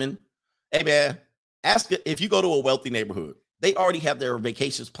 snowboarding. Hey, man, ask if you go to a wealthy neighborhood, they already have their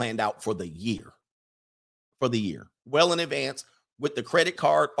vacations planned out for the year. For the year. Well in advance, with the credit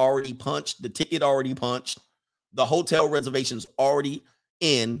card already punched, the ticket already punched, the hotel reservations already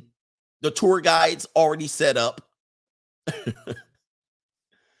in, the tour guides already set up.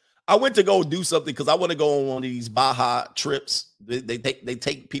 I went to go do something because I want to go on one of these Baja trips. They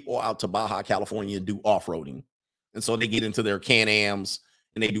take people out to Baja, California and do off-roading. And so they get into their Can-Ams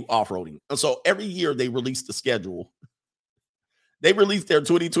and they do off-roading. And so every year they release the schedule. They released their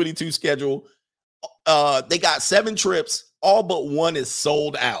 2022 schedule. They got 7 trips. All but one is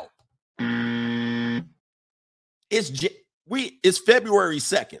sold out. It's February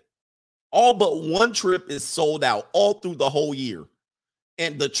 2nd. All but one trip is sold out all through the whole year.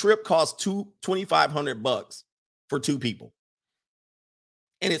 And the trip costs $2,500 for 2 people.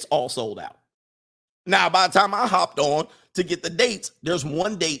 And it's all sold out. Now, by the time I hopped on to get the dates, there's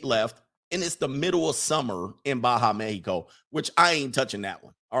one date left, and it's the middle of summer in Baja, Mexico, which I ain't touching that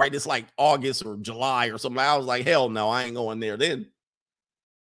one. All right, it's like August or July or something. I was like, hell no, I ain't going there then.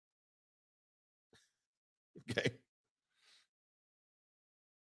 Okay.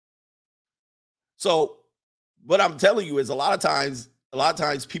 So what I'm telling you is a lot of times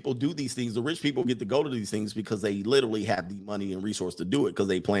people do these things. The rich people get to go to these things because they literally have the money and resource to do it because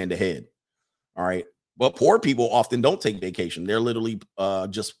they planned ahead. All right. But poor people often don't take vacation. They're literally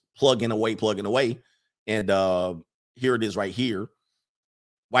just plugging away. And here it is right here.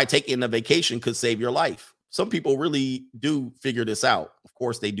 why taking a vacation could save your life. Some people really do figure this out. Of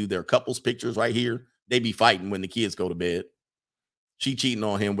course, they do their couples pictures right here. They be fighting when the kids go to bed. She cheating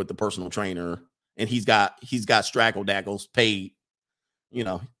on him with the personal trainer, and he's got straggle daggles paid. You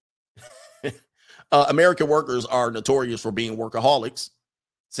know, American workers are notorious for being workaholics.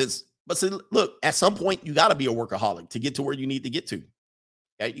 But look, at some point you got to be a workaholic to get to where you need to get to.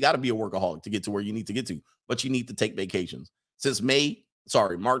 Okay? You got to be a workaholic to get to where you need to get to, but you need to take vacations. Since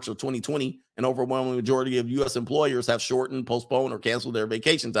March of 2020, an overwhelming majority of U.S. employers have shortened, postponed, or canceled their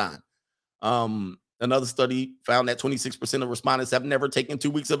vacation time. Another study found that 26% of respondents have never taken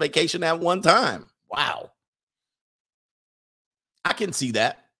 2 weeks of vacation at one time. Wow. I can see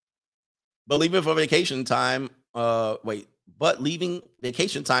that. But leaving vacation time on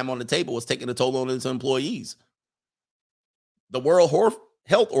the table is taking a toll on its employees. The World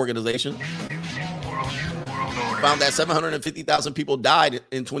Health Organization found that 750,000 people died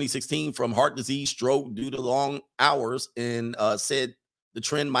in 2016 from heart disease, stroke due to long hours, and said the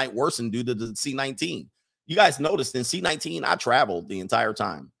trend might worsen due to the C-19. You guys noticed in C-19, I traveled the entire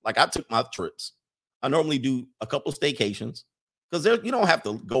time. Like, I took my trips. I normally do a couple staycations because you don't have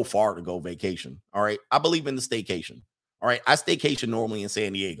to go far to go vacation. All right. I believe in the staycation. All right. I staycation normally in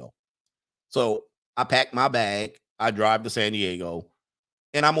San Diego. So I pack my bag. I drive to San Diego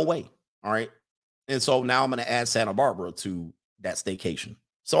and I'm away. All right. And so now I'm going to add Santa Barbara to that staycation.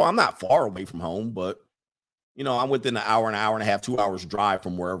 So I'm not far away from home, but I'm within an hour and a half, 2 hours drive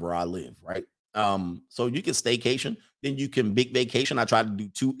from wherever I live. Right. So you can staycation, then you can big vacation. I try to do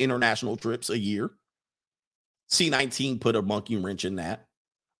 2 international trips a year. C-19 put a monkey wrench in that.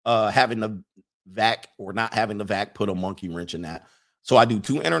 Having the vac or not having the vac put a monkey wrench in that. So I do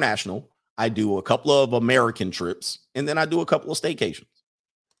 2 international. I do a couple of American trips, and then I do a couple of staycations.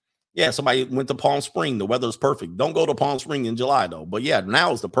 Yeah, somebody went to Palm Springs. The weather's perfect. Don't go to Palm Springs in July, though. But yeah,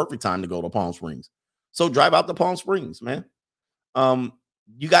 now is the perfect time to go to Palm Springs. So drive out to Palm Springs, man.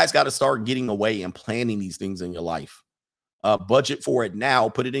 You guys got to start getting away and planning these things in your life. Budget for it now.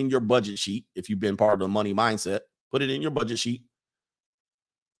 Put it in your budget sheet. If you've been part of the money mindset, put it in your budget sheet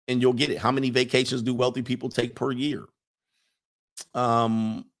and you'll get it. How many vacations do wealthy people take per year?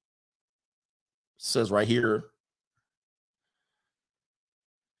 Says right here.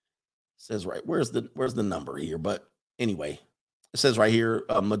 Says right. Where's the number here? But anyway, it says right here,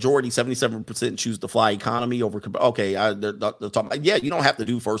 majority 77% choose to fly economy over. Okay, they're talking about, yeah, you don't have to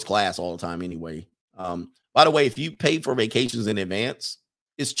do first class all the time anyway. By the way, if you pay for vacations in advance,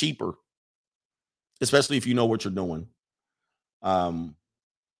 it's cheaper, especially if you know what you're doing.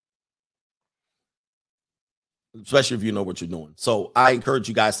 Especially if you know what you're doing. So I encourage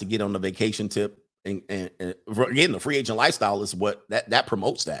you guys to get on the vacation tip. And again, the free agent lifestyle is what that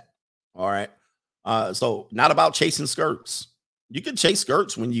promotes that. All right. So not about chasing skirts. You can chase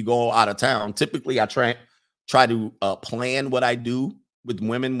skirts when you go out of town. Typically, I try to plan what I do with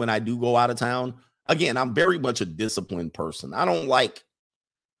women when I do go out of town. Again, I'm very much a disciplined person. I don't like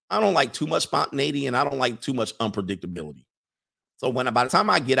too much spontaneity and I don't like too much unpredictability. So by the time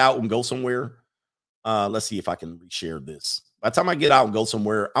I get out and go somewhere, let's see if I can reshare this. By the time I get out and go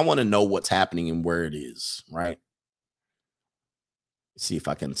somewhere, I want to know what's happening and where it is, right? Let's see if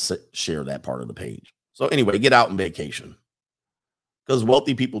I can share that part of the page. So anyway, get out and vacation. Because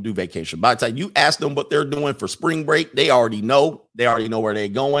wealthy people do vacation. By the time you ask them what they're doing for spring break, they already know. They already know where they're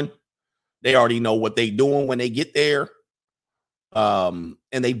going. They already know what they're doing when they get there. And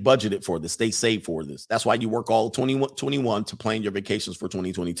they budgeted for this. They save for this. That's why you work all 2021 to plan your vacations for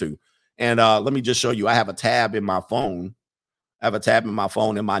 2022. And let me just show you. I have a tab in my phone.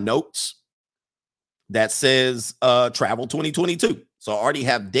 In my notes that says travel 2022. So I already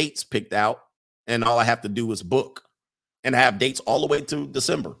have dates picked out. And all I have to do is book. And I have dates all the way to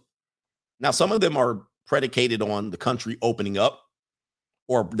December. Now, some of them are predicated on the country opening up,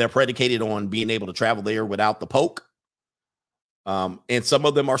 or they're predicated on being able to travel there without the poke. And some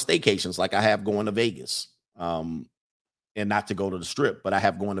of them are staycations, like I have going to Vegas. And not to go to the Strip, but I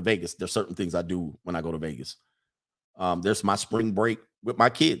have going to Vegas. There's certain things I do when I go to Vegas. There's my spring break with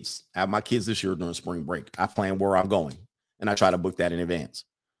my kids. I have my kids this year during spring break. I plan where I'm going, and I try to book that in advance.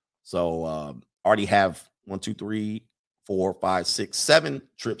 So already have 1, 2, 3, 4, 5, 6, 7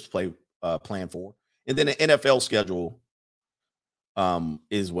 trips planned for. And then the NFL schedule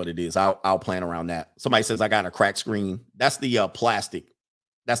is what it is. I'll plan around that. Somebody says I got a cracked screen. That's the plastic.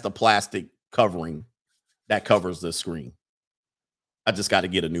 That's the plastic covering that covers the screen. I just got to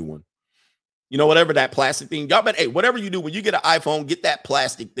get a new one. Whatever that plastic thing. Y'all, but hey, whatever you do when you get an iPhone, get that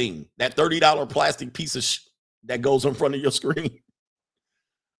plastic thing. That $30 plastic piece of that goes in front of your screen.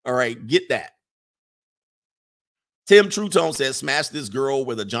 All right, get that. Tim Trutone says, smash this girl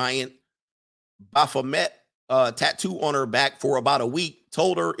with a giant Baphomet tattoo on her back for about a week.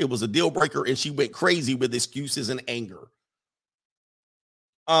 Told her it was a deal breaker, and she went crazy with excuses and anger.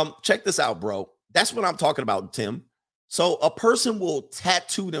 Check this out, bro. That's what I'm talking about, Tim. So a person will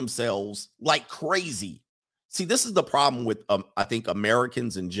tattoo themselves like crazy. See, this is the problem with, I think,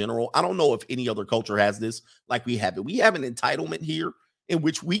 Americans in general. I don't know if any other culture has this like we have it. We have an entitlement here in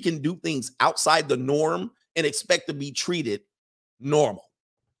which we can do things outside the norm and expect to be treated normal.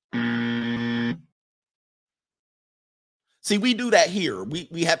 See, we do that here.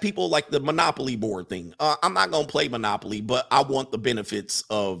 We have people like the Monopoly board thing. I'm not going to play Monopoly, but I want the benefits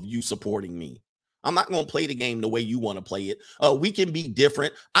of you supporting me. I'm not going to play the game the way you want to play it. We can be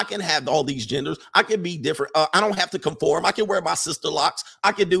different. I can have all these genders. I can be different. I don't have to conform. I can wear my sister locks.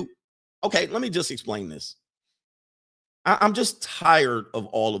 I can do. Okay, let me just explain this. I'm just tired of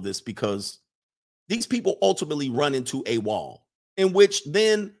all of this because these people ultimately run into a wall in which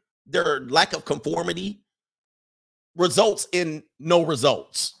then their lack of conformity results in no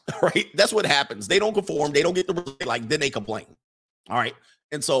results, right? That's what happens. They don't conform. They don't get the, like, then they complain. All right.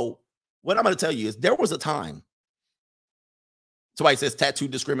 And so what I'm going to tell you is there was a time somebody says tattoo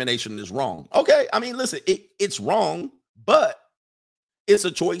discrimination is wrong. Okay. I mean, listen, it's wrong, but it's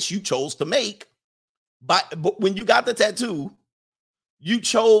a choice you chose to make. But when you got the tattoo, you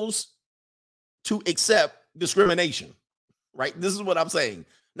chose to accept discrimination, right? This is what I'm saying.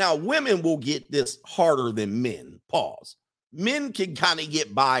 Now, women will get this harder than men. Pause. Men can kind of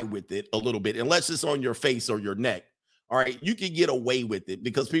get by with it a little bit, unless it's on your face or your neck. All right. You can get away with it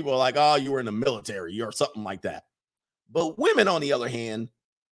because people are like, oh, you were in the military or something like that. But women, on the other hand,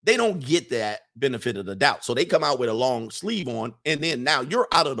 they don't get that benefit of the doubt. So they come out with a long sleeve on, and then now you're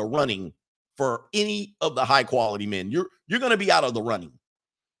out of the running for any of the high quality men. You're going to be out of the running.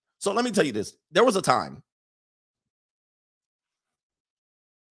 So let me tell you this. There was a time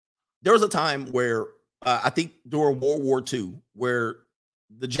where I think during World War II, where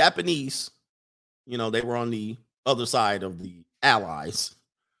the Japanese, they were on the other side of the Allies.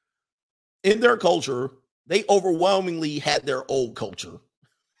 In their culture, they overwhelmingly had their old culture.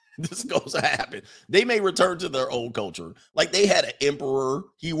 This goes to happen. They may return to their old culture. Like they had an emperor.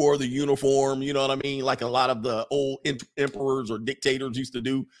 He wore the uniform. You know what I mean? Like a lot of the old emperors or dictators used to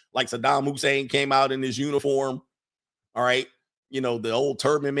do. Like Saddam Hussein came out in his uniform. All right. The old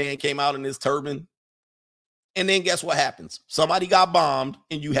turban man came out in his turban. And then guess what happens? Somebody got bombed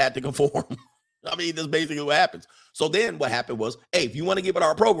and you had to conform. I mean, that's basically what happens. So then what happened was, hey, if you want to give it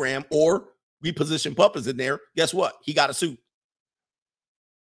our program or we position puppets in there, guess what? He got a suit.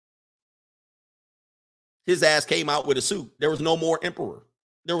 His ass came out with a suit. There was no more emperor.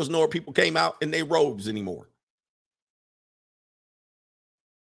 There was no people came out in their robes anymore.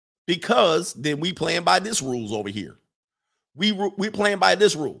 Because then we playing by this rules over here. We playing by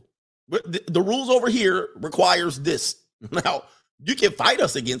this rule. The rules over here requires this. Now, you can fight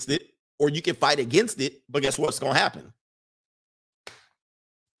us against it or you can fight against it, but guess what's going to happen?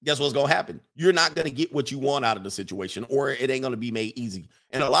 Guess what's going to happen? You're not going to get what you want out of the situation, or it ain't going to be made easy.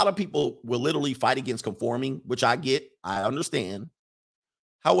 And a lot of people will literally fight against conforming, which I get. I understand.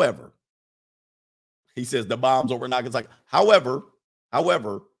 However, he says the bombs over Nagasaki. However,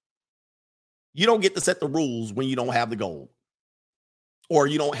 you don't get to set the rules when you don't have the gold or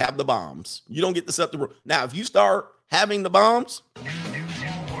you don't have the bombs. You don't get to set the rules. Now, if you start having the bombs,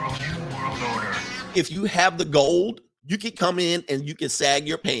 if you have the gold, you can come in and you can sag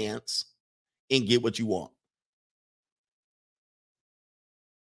your pants and get what you want.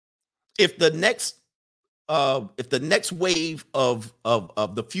 If the next wave of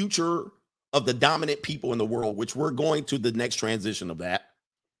the future of the dominant people in the world, which we're going to the next transition of that,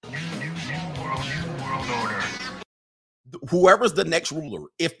 whoever's the next ruler,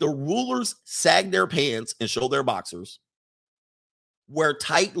 if the rulers sag their pants and show their boxers, wear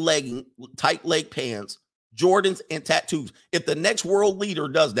tight leg pants, Jordans, and tattoos. If the next world leader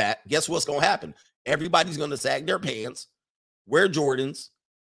does that, guess what's going to happen? Everybody's going to sag their pants, wear Jordans,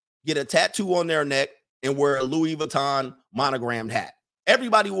 get a tattoo on their neck, and wear a Louis Vuitton monogrammed hat.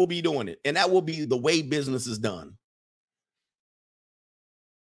 Everybody will be doing it, and that will be the way business is done.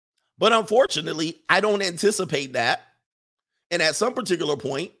 But unfortunately, I don't anticipate that. And at some particular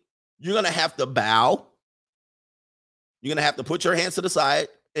point, you're going to have to bow. You're going to have to put your hands to the side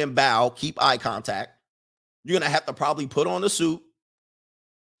and bow, keep eye contact. You're going to have to probably put on a suit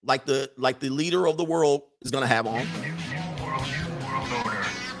like the leader of the world is going to have on.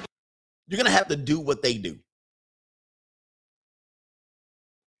 You're going to have to do what they do.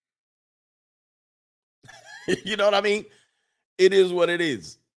 You know what I mean? It is what it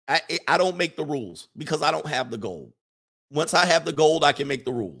is. I don't make the rules because I don't have the gold. Once I have the gold, I can make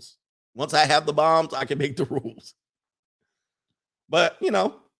the rules. Once I have the bombs, I can make the rules. But, you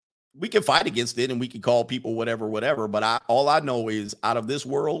know, we can fight against it and we can call people whatever. But all I know is out of this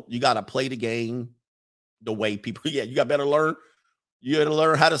world, you got to play the game the way people, you got better learn. You got to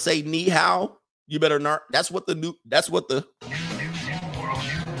learn how to say ni hao. You better learn. That's what the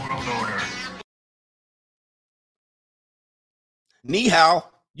ni hao.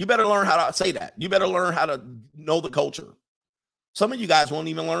 You better learn how to say that. You better learn how to know the culture. Some of you guys won't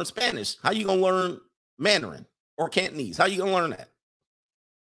even learn Spanish. How you going to learn Mandarin or Cantonese? How you going to learn that?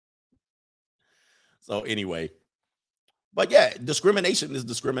 So anyway, but yeah, discrimination is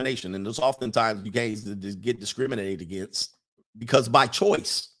discrimination. And there's oftentimes you guys get discriminated against because by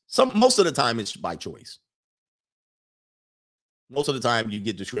choice. Most of the time it's by choice. Most of the time you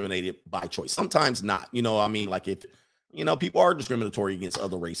get discriminated by choice. Sometimes not. You know, I mean, like if, you know, people are discriminatory against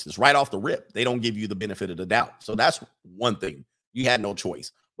other races right off the rip. They don't give you the benefit of the doubt. So that's one thing. You had no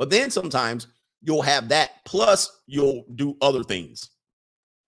choice. But then sometimes you'll have that, plus you'll do other things.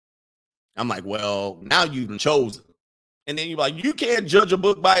 I'm like, well, now you've been chosen. And then you're like, you can't judge a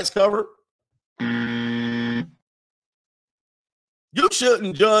book by its cover. You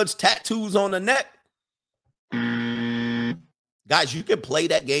shouldn't judge tattoos on the neck. Guys, you can play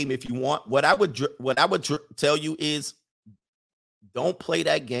that game if you want. What I would tell you is don't play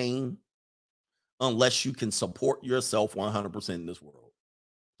that game unless you can support yourself 100% in this world.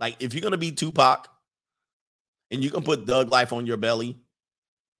 Like if you're going to be Tupac and you can put Thug Life on your belly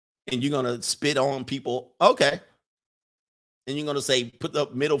and you're going to spit on people, okay. And you're going to say, put the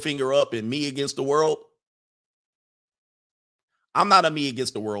middle finger up and me against the world. I'm not a me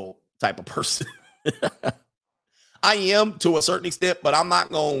against the world type of person. I am to a certain extent, but I'm not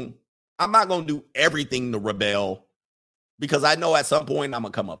going to do everything to rebel because I know at some point I'm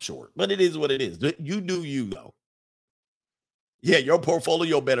going to come up short. But it is what it is. You do you, though. Yeah, your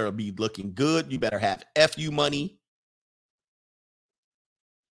portfolio better be looking good. You better have FU money.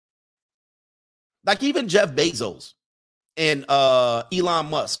 Like even Jeff Bezos and Elon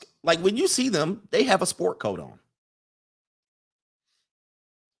Musk, like when you see them, they have a sport coat on.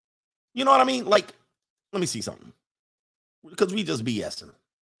 You know what I mean? Like, let me see something. Because we just BSing.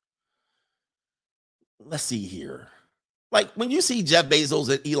 Let's see here. Like when you see Jeff Bezos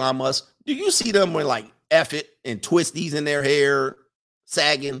and Elon Musk, do you see them with like F it and twisties in their hair,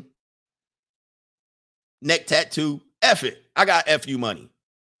 sagging, neck tattoo? F it. I got FU money.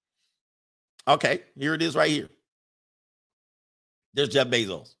 Okay, here it is right here. There's Jeff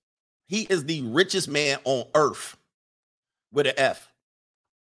Bezos. He is the richest man on earth with an F.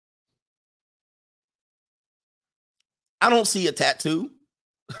 I don't see a tattoo.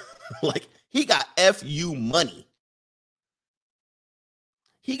 Like he got FU money.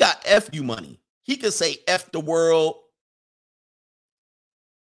 He got FU money. He could say F the world.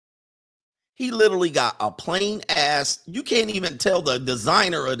 He literally got a plain ass. You can't even tell the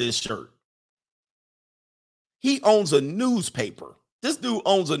designer of this shirt. He owns a newspaper. This dude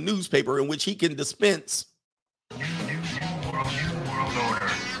owns a newspaper in which he can dispense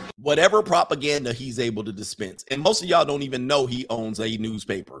whatever propaganda he's able to dispense. And most of y'all don't even know he owns a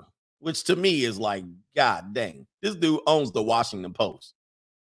newspaper, which to me is like, God dang, this dude owns the Washington Post.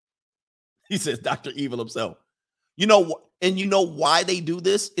 He says Dr. Evil himself. You know, and you know why they do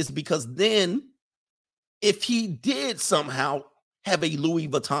this is because then if he did somehow have a Louis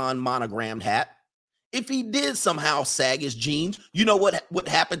Vuitton monogrammed hat, if he did somehow sag his jeans, you know what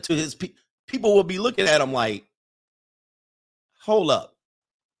happened to his people will be looking at him like, hold up.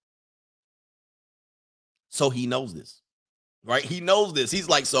 So he knows this, right? He knows this. He's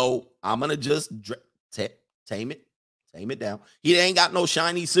like, so I'm going to just tame it down. He ain't got no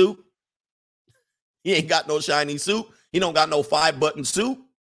shiny suit. He ain't got no shiny suit. He don't got no 5-button suit.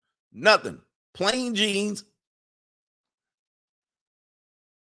 Nothing. Plain jeans.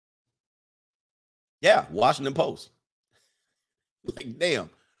 Yeah, Washington Post. Like, damn.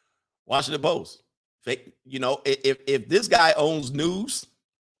 Washington Post. Fake, you know, if this guy owns news,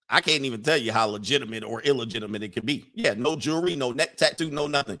 I can't even tell you how legitimate or illegitimate it could be. Yeah, no jewelry, no neck tattoo, no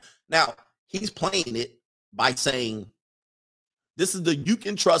nothing. Now, he's playing it by saying, this is the you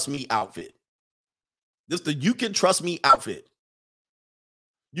can trust me outfit. This is the you can trust me outfit.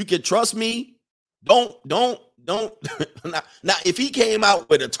 You can trust me. Don't. Now, if he came out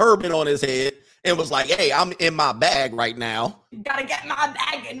with a turban on his head and was like, hey, I'm in my bag right now. Gotta get my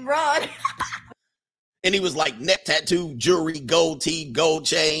bag and run. And he was like neck tattoo, jewelry, gold tee, gold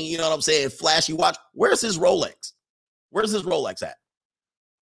chain, you know what I'm saying? Flashy watch. Where's his Rolex? Where's his Rolex at?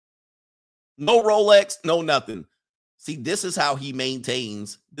 No Rolex, no nothing. See, this is how he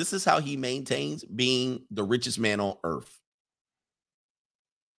maintains being the richest man on earth.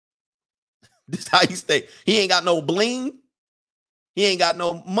 This is how he stay. He ain't got no bling. He ain't got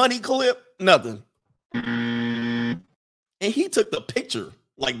no money clip, nothing. And he took the picture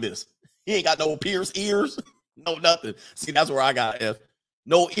like this. He ain't got no pierced ears, no nothing. See, that's where I got F.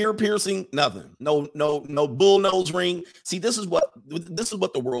 No ear piercing, nothing. No bull nose ring. See, this is what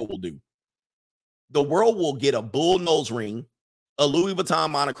the world will do. The world will get a bull nose ring, a Louis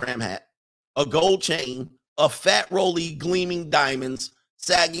Vuitton monogram hat, a gold chain, a fat rolly gleaming diamonds,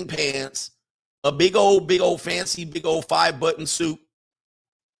 sagging pants, a big old fancy, big old 5-button suit,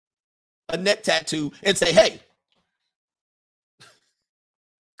 a neck tattoo, and say, hey,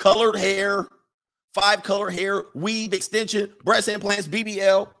 colored hair, 5-color hair, weave extension, breast implants,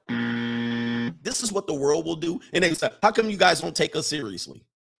 BBL. This is what the world will do. And they say, how come you guys don't take us seriously?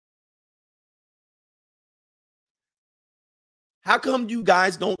 How come you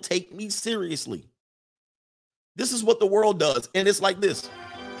guys don't take me seriously? This is what the world does. And it's like this.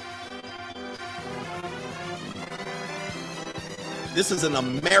 This is an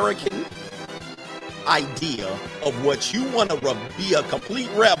American idea of what you want to be a complete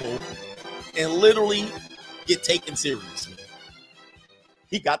rebel and literally get taken seriously.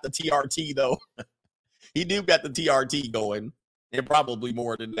 He got the TRT though. He do got the TRT going, and probably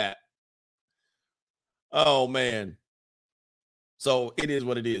more than that. Oh man. So it is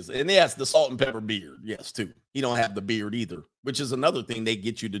what it is. And yes, the salt and pepper beard. Yes, too. He don't have the beard either, which is another thing they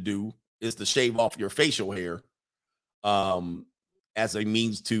get you to do, is to shave off your facial hair as a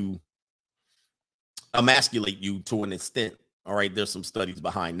means to emasculate you to an extent. All right, there's some studies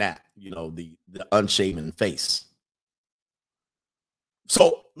behind that, the unshaven face.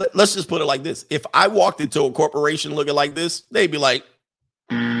 So let's just put it like this. If I walked into a corporation looking like this, they'd be like,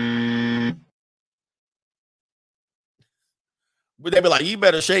 but they'd be like, you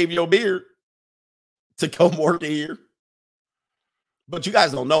better shave your beard to come work here. But you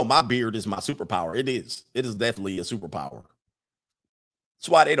guys don't know, my beard is my superpower. It is definitely a superpower. That's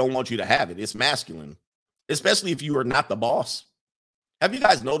why they don't want you to have it. It's masculine, especially if you are not the boss. Have you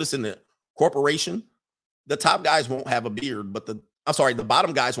guys noticed in the corporation, the top guys won't have a beard, but the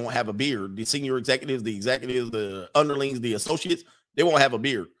bottom guys won't have a beard. The senior executives, the underlings, the associates, they won't have a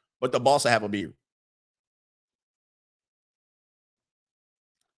beard, but the boss will have a beard.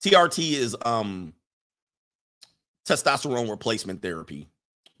 TRT is testosterone replacement therapy,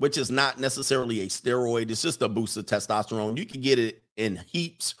 which is not necessarily a steroid. It's just a boost of testosterone. You can get it in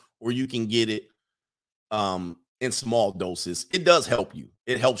heaps, or you can get it in small doses. It does help you.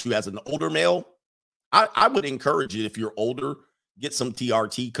 It helps you as an older male. I would encourage it if you're older, get some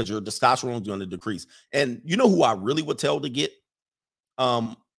TRT, because your testosterone is going to decrease. And you know who I really would tell to get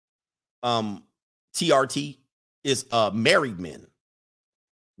TRT is married men.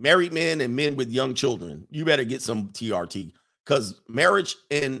 Married men and men with young children. You better get some TRT, because marriage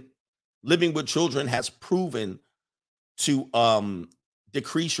and living with children has proven to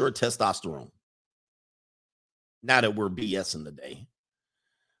decrease your testosterone. Now that we're BSing today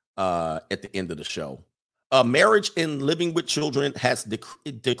at the end of the show. Marriage and living with children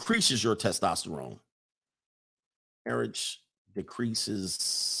it decreases your testosterone. Marriage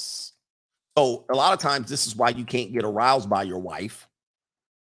decreases. So a lot of times this is why you can't get aroused by your wife.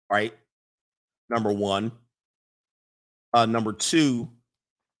 Right? Number one. Number two,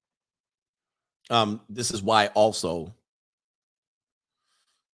 this is why also,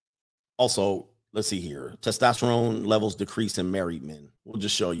 let's see here. Testosterone levels decrease in married men. We'll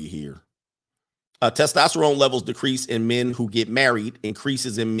just show you here. Testosterone levels decrease in men who get married,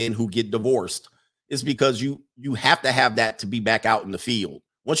 increases in men who get divorced. It's because you have to have that to be back out in the field.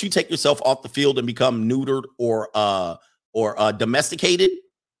 Once you take yourself off the field and become neutered or domesticated,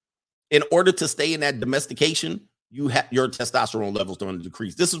 in order to stay in that domestication, your testosterone levels going to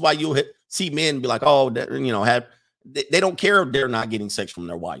decrease. This is why you'll see men be like, oh, they don't care if they're not getting sex from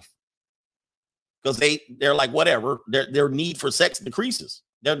their wife, because they're like, whatever, their need for sex decreases,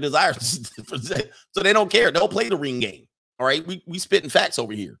 their desire for sex, so they don't care. They'll play the ring game. All right, we spitting facts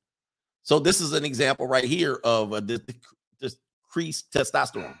over here. So this is an example right here of a decreased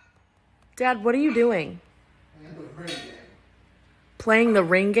testosterone. Dad, what are you doing? Playing the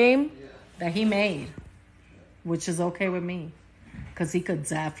ring game? That he made, which is okay with me, because he could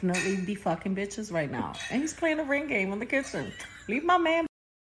definitely be fucking bitches right now, and he's playing a ring game in the kitchen. Leave my man.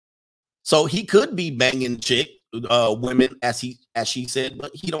 So he could be banging women, as she said,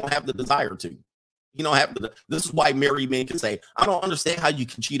 but he don't have the desire to. You don't have the. This is why married men can say, I don't understand how you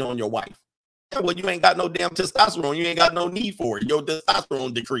can cheat on your wife. Yeah, well, you ain't got no damn testosterone. You ain't got no need for it. Your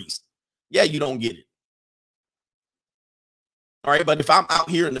testosterone decreased. Yeah, you don't get it. All right, but if I'm out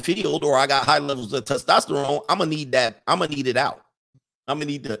here in the field or I got high levels of testosterone, I'm gonna need that. I'm gonna need it out. I'm gonna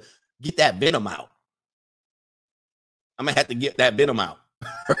need get that venom out. I'm going to have to get that venom out.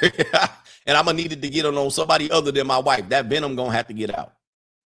 And I'm going to need it to get on somebody other than my wife. That venom going to have to get out.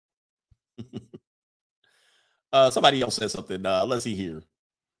 Somebody else said something. Let's see here.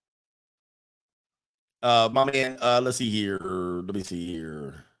 My man, let's see here. Let me see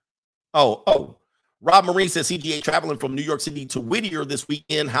here. Oh. Rob Marine says CGA traveling from New York City to Whittier this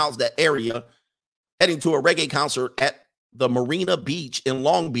weekend. How's that area? Heading to a reggae concert at the Marina Beach in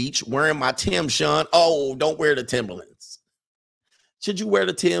Long Beach, wearing my Timbs, Sean. Oh, don't wear the Timberlands. Should you wear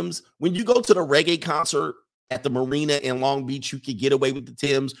the Timbs? When you go to the reggae concert at the Marina in Long Beach, you can get away with the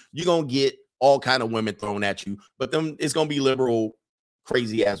Timbs. You're going to get all kind of women thrown at you, but them it's going to be liberal,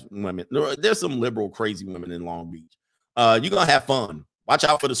 crazy ass women. There's some liberal, crazy women in Long Beach. You're going to have fun. Watch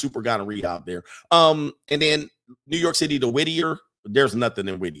out for the super gonorrhea out there. And then New York City to Whittier, there's nothing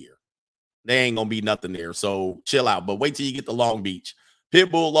in Whittier. There ain't going to be nothing there. So chill out. But wait till you get to Long Beach.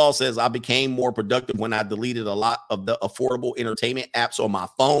 Pitbull Law says, I became more productive when I deleted a lot of the affordable entertainment apps on my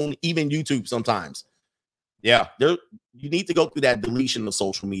phone, even YouTube sometimes. Yeah, you need to go through that deletion of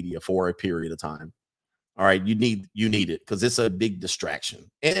social media for a period of time. All right, you need it because it's a big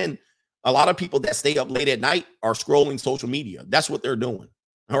distraction. And a lot of people that stay up late at night are scrolling social media. That's what they're doing.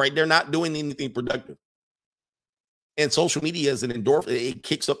 All right, they're not doing anything productive. And social media is an endorphin. It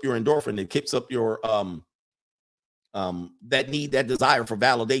kicks up your endorphin. It kicks up your that desire for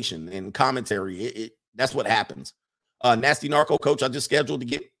validation and commentary. That's what happens. Nasty Narco Coach, I just scheduled to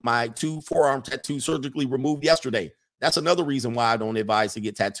get my 2 forearm tattoos surgically removed yesterday. That's another reason why I don't advise to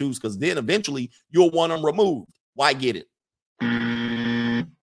get tattoos, because then eventually you'll want them removed. Why get it?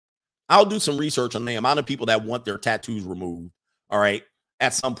 I'll do some research on the amount of people that want their tattoos removed. All right,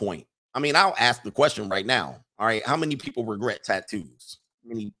 at some point. I mean, I'll ask the question right now. All right, how many people regret tattoos? How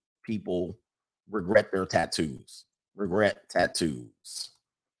many people regret their tattoos? Regret tattoos.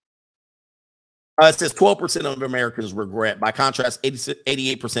 It says 12% of Americans regret. By contrast,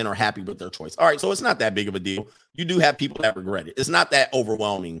 88% are happy with their choice. All right, so it's not that big of a deal. You do have people that regret it. It's not that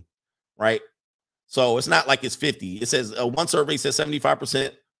overwhelming, right? So it's not like it's 50. It says one survey says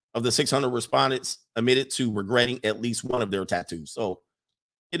 75% of the 600 respondents admitted to regretting at least one of their tattoos. So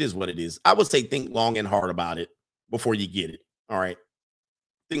it is what it is. I would say think long and hard about it before you get it. All right.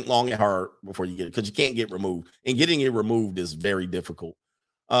 Think long and hard before you get it, because you can't get removed. And getting it removed is very difficult.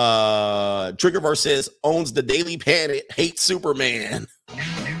 Triggerverse says owns the Daily Planet, hates Superman.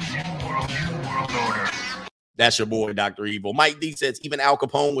 That's your boy, Dr. Evil. Mike D says even Al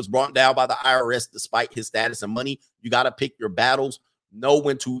Capone was brought down by the IRS despite his status and money. You got to pick your battles, know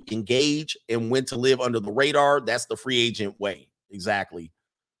when to engage and when to live under the radar. That's the free agent way. Exactly.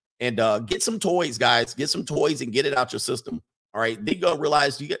 And get some toys, guys. Get some toys and get it out your system. All right. They're going to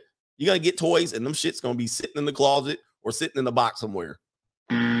realize you're going to get toys and them shit's going to be sitting in the closet or sitting in the box somewhere.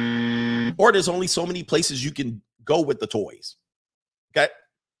 Or there's only so many places you can go with the toys. Okay.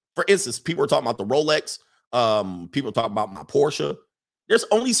 For instance, people are talking about the Rolex. People are talking about my Porsche. There's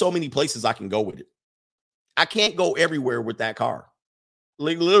only so many places I can go with it. I can't go everywhere with that car.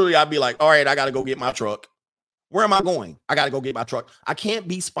 Like, literally, I'd be like, all right, I got to go get my truck. Where am I going? I got to go get my truck. I can't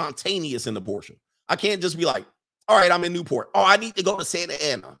be spontaneous in the Porsche. I can't just be like, all right, I'm in Newport. Oh, I need to go to Santa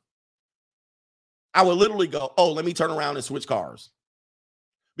Ana. I would literally go, oh, let me turn around and switch cars.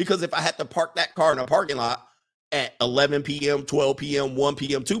 Because if I had to park that car in a parking lot at 11 p.m., 12 p.m., 1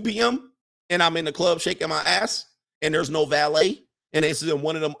 p.m., 2 p.m., and I'm in the club shaking my ass and there's no valet, and it's in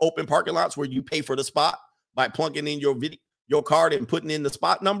one of them open parking lots where you pay for the spot by plunking in your card and putting in the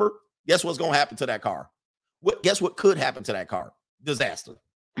spot number, guess what's going to happen to that car? Guess what could happen to that car? Disaster.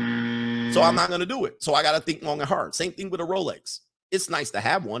 So I'm not going to do it. So I got to think long and hard. Same thing with a Rolex. It's nice to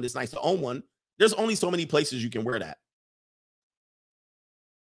have one. It's nice to own one. There's only so many places you can wear that.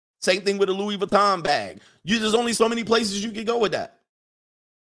 Same thing with a Louis Vuitton bag. There's only so many places you can go with that.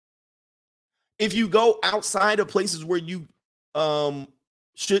 If you go outside of places where you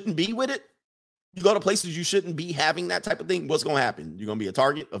shouldn't be with it, you go to places you shouldn't be having that type of thing, what's going to happen? You're going to be a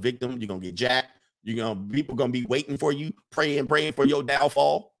target, a victim. You're going to get jacked. People going to be waiting for you, praying for your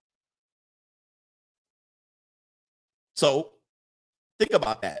downfall. So think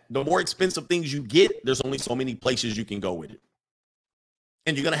about that. The more expensive things you get, there's only so many places you can go with it.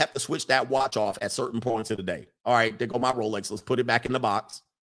 And you're going to have to switch that watch off at certain points of the day. All right, there go my Rolex. Let's put it back in the box.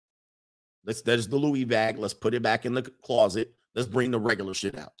 There's the Louis bag. Let's put it back in the closet. Let's bring the regular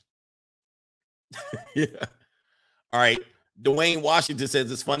shit out. Yeah. All right. Dwayne Washington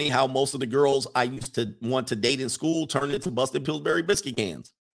says it's funny how most of the girls I used to want to date in school turned into busted Pillsbury biscuit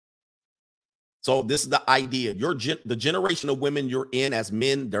cans. So this is the idea. The generation of women you're in as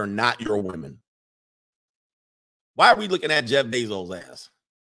men, they're not your women. Why are we looking at Jeff Bezos' ass?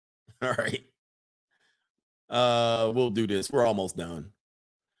 All right. We'll do this. We're almost done.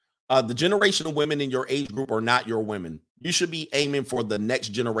 The generation of women in your age group are not your women. You should be aiming for the next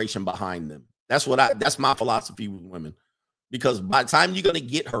generation behind them. That's my philosophy with women. Because by the time you're going to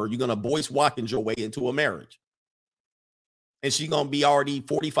get her, you're going to Boyce Watkins your way into a marriage. And she's going to be already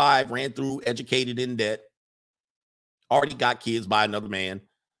 45, ran through, educated, in debt, already got kids by another man.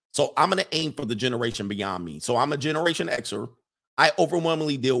 So I'm going to aim for the generation beyond me. So I'm a Generation Xer. I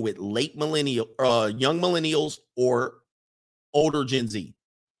overwhelmingly deal with young millennials or older Gen Z.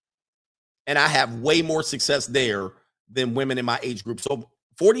 And I have way more success there than women in my age group. So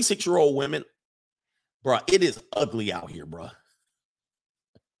 46-year-old women, bro, it is ugly out here, bro.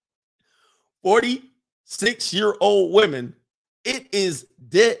 46-year-old women, it is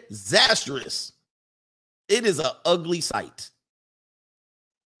disastrous. It is an ugly sight.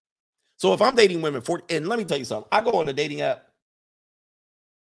 So if I'm dating women, and let me tell you something, I go on a dating app.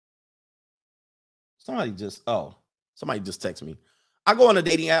 Somebody just texted me. I go on a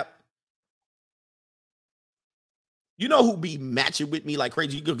dating app. You know who be matching with me like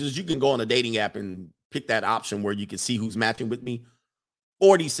crazy? Because you can go on a dating app and pick that option where you can see who's matching with me.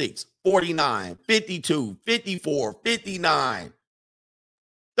 46, 49, 52, 54, 59,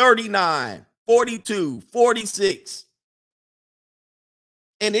 39, 42, 46.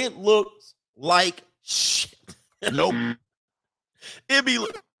 And it looks like shit. Nope. It be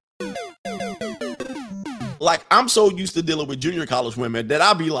like I'm so used to dealing with junior college women that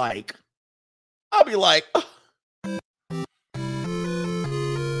I'll be like,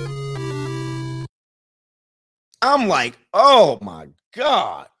 I'm like, oh my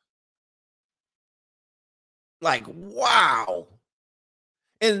God. Like, wow.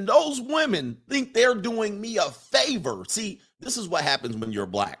 And those women think they're doing me a favor. See, this is what happens when you're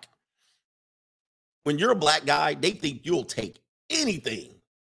black. When you're a black guy, they think you'll take anything.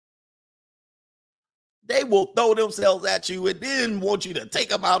 They will throw themselves at you and then want you to take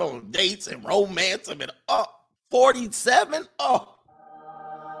them out on dates and romance them. And 47? Oh,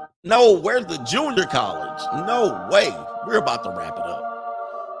 no, where's the junior college? No way. We're about to wrap it up.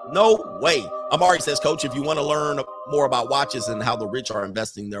 No way. Amari says, Coach, if you want to learn more about watches and how the rich are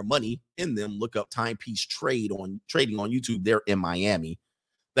investing their money in them, look up Timepiece Trading on YouTube. They're in Miami.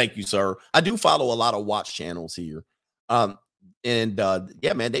 Thank you, sir. I do follow a lot of watch channels here. Yeah,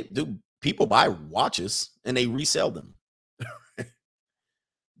 man, they do. People buy watches and they resell them.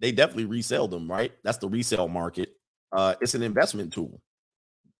 They definitely resell them, right? That's the resale market. It's an investment tool.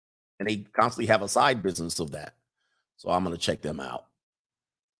 And they constantly have a side business of that. So I'm going to check them out.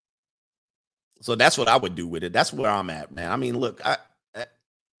 So that's what I would do with it. That's where I'm at, man. I mean, look, I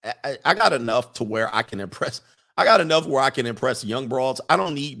got enough to where I can impress. I got enough where I can impress young broads. I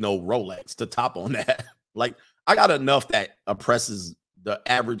don't need no Rolex to top on that. Like, I got enough that oppresses the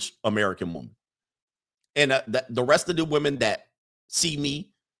average American woman. And the rest of the women that see me,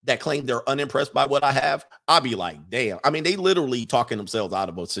 that claim they're unimpressed by what I have, I'll be like, damn. I mean, they literally talking themselves out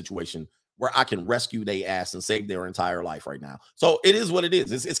of a situation where I can rescue their ass and save their entire life right now. So it is what it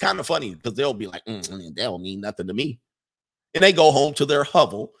is. It's kind of funny because they'll be like, that don't mean nothing to me. And they go home to their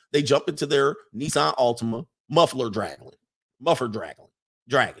hovel. They jump into their Nissan Altima, muffler dragging.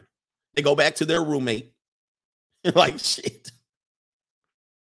 They go back to their roommate like, shit.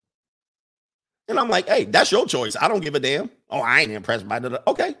 And I'm like, hey, that's your choice. I don't give a damn. Oh, I ain't impressed by that.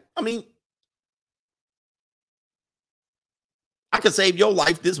 Okay. I mean, I could save your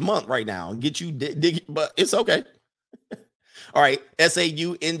life this month right now and get you but it's okay. All right.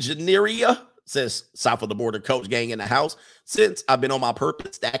 SAU Engineeria says south of the border, Coach Gang in the house. Since I've been on my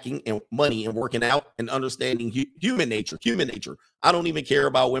purpose, stacking and money and working out and understanding human nature, I don't even care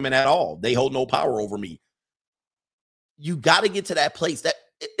about women at all. They hold no power over me. You got to get to that place. That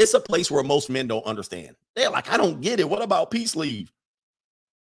it's a place where most men don't understand. They're like, I don't get it. What about peace leave?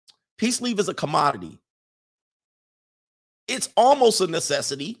 Peace leave is a commodity. It's almost a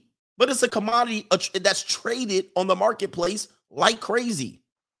necessity, but it's a commodity that's traded on the marketplace like crazy.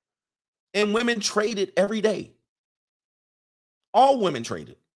 And women trade it every day. All women trade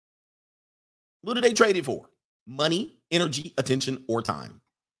it. What do they trade it for? Money, energy, attention, or time.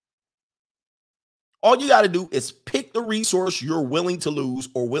 All you got to do is pick the resource you're willing to lose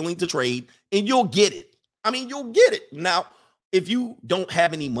or willing to trade, and you'll get it. I mean, you'll get it. Now, if you don't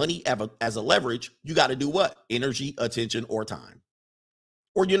have any money as a leverage, you got to do what? Energy, attention, or time.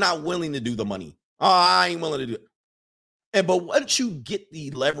 Or you're not willing to do the money. Oh, I ain't willing to do it. But once you get the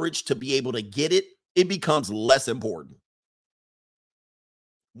leverage to be able to get it, it becomes less important.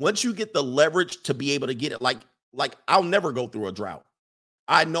 Once you get the leverage to be able to get it, like I'll never go through a drought.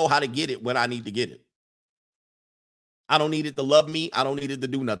 I know how to get it when I need to get it. I don't need it to love me. I don't need it to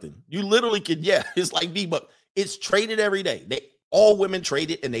do nothing. You literally could, yeah, it's like V-Buck. It's traded every day. All women trade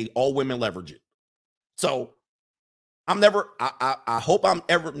it and all women leverage it. So I hope I'm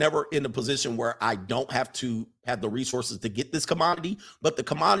never in a position where I don't have to have the resources to get this commodity, but the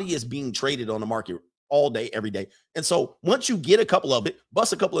commodity is being traded on the market all day, every day. And so once you get a couple of it,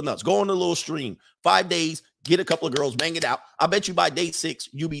 bust a couple of nuts, go on a little stream, 5 days, get a couple of girls, bang it out. I bet you by day 6,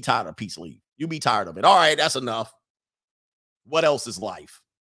 you'll be tired of peace leave. You'll be tired of it. All right, that's enough. What else is life?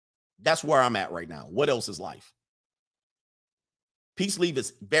 That's where I'm at right now. What else is life? Peace leave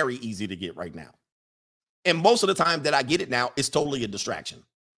is very easy to get right now. And most of the time that I get it now, it's totally a distraction.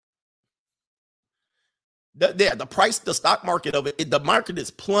 The price, the stock market of it, the market is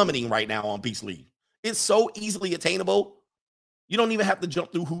plummeting right now on peace leave. It's so easily attainable. You don't even have to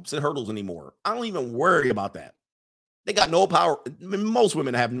jump through hoops and hurdles anymore. I don't even worry about that. They got no power. Most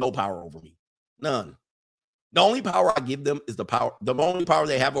women have no power over me. None. The only power I give them is the power. The only power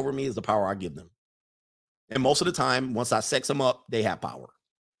they have over me is the power I give them. And most of the time, once I sex them up, they have power.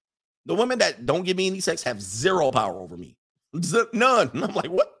 The women that don't give me any sex have zero power over me. None. And I'm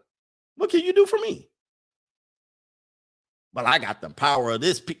like, what? What can you do for me? Well, I got the power of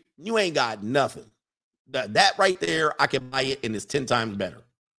this. You ain't got nothing. That right there, I can buy it and it's 10 times better.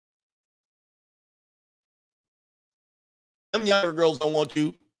 Them younger girls don't want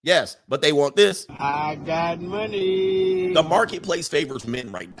you. Yes, but they want this. I got money. The marketplace favors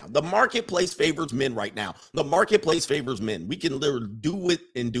men right now. The marketplace favors men right now. The marketplace favors men. We can literally do it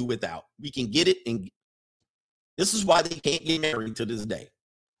and do without. We can get it. And this is why they can't get married to this day.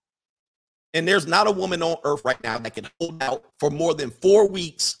 And there's not a woman on earth right now that can hold out for more than 4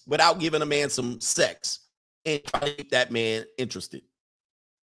 weeks without giving a man some sex and try to keep that man interested.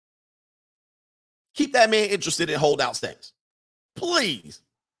 Keep that man interested and hold out sex. Please.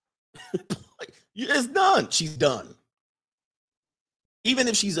 It's done. She's done. Even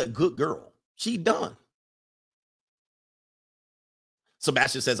if she's a good girl, she's done.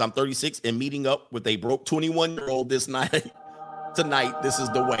 Sebastian says, I'm 36 and meeting up with a broke 21-year-old this night. Tonight, this is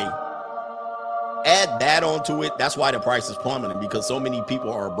the way. Add that onto it. That's why the price is plummeting, because so many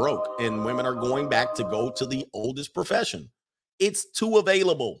people are broke and women are going back to go to the oldest profession. It's too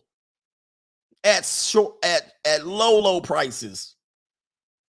available at low prices.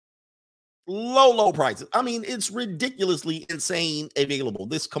 Low prices. I mean, it's ridiculously insane available.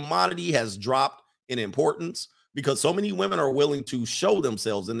 This commodity has dropped in importance because so many women are willing to show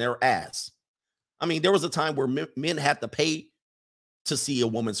themselves in their ass. I mean, there was a time where men had to pay to see a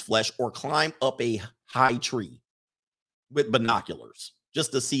woman's flesh or climb up a high tree with binoculars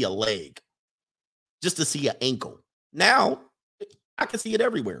just to see a leg, just to see an ankle. Now, I can see it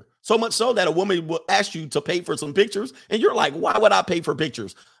everywhere. So much so that a woman will ask you to pay for some pictures, and you're like, why would I pay for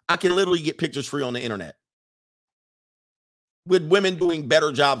pictures? I can literally get pictures free on the internet with women doing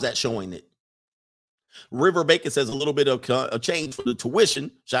better jobs at showing it. River Bacon says a little bit of a change for the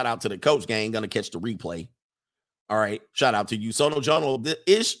tuition. Shout out to the coach gang. Going to catch the replay. All right. Shout out to you. Sono Jono, the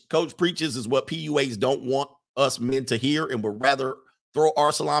ish coach preaches is what PUAs don't want us men to hear and would rather throw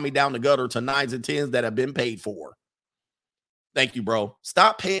our salami down the gutter to 9s and 10s that have been paid for. Thank you, bro.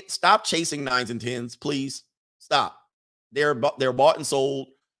 Stop chasing 9s and 10s, please. Stop. They're bought and sold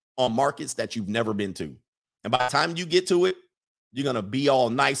on markets that you've never been to. And by the time you get to it, you're going to be all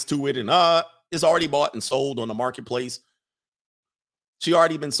nice to it. And it's already bought and sold on the marketplace. She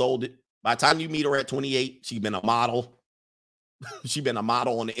already been sold it. By the time you meet her at 28, she's been a model. She's been a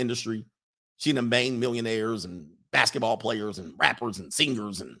model in the industry. She done banged millionaires and basketball players and rappers and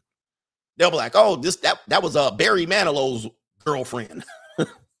singers. And they'll be like, oh, that was Barry Manilow's girlfriend.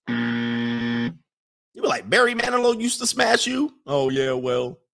 You be like, Barry Manilow used to smash you? Oh, yeah,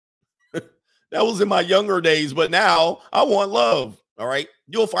 well, that was in my younger days, but now I want love. All right.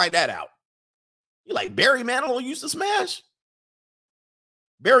 You'll find that out. You're like, Barry Manilow used to smash?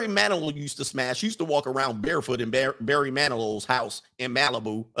 Barry Manilow used to smash. He used to walk around barefoot in Barry Manilow's house in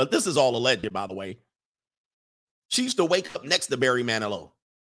Malibu. This is all alleged, by the way. She used to wake up next to Barry Manilow.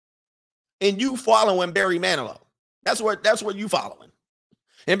 And you following Barry Manilow. That's what you following.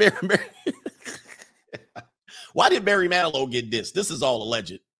 And Barry why did Barry Manilow get this? This is all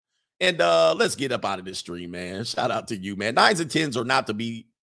alleged. And let's get up out of this stream, man. Shout out to you, man. 9s and 10s are not to be.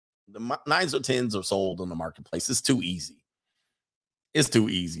 The 9s or 10s are sold on the marketplace. It's too easy. It's too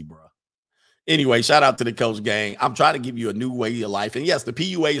easy, bro. Anyway, shout out to the coach gang. I'm trying to give you a new way of life. And yes, the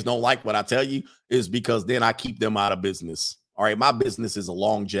PUAs don't like what I tell you is because then I keep them out of business. All right, my business is a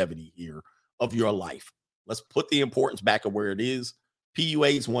longevity here of your life. Let's put the importance back of where it is.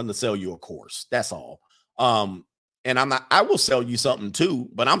 PUAs want to sell you a course. That's all. And I will sell you something too,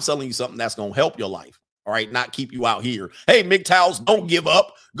 but I'm selling you something that's going to help your life. All right, not keep you out here. Hey, MGTOWs, don't give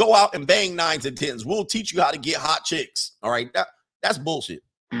up. Go out and bang 9s and 10s. We'll teach you how to get hot chicks. All right, that's bullshit.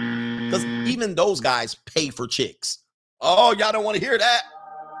 Because even those guys pay for chicks. Oh, y'all don't want to hear that?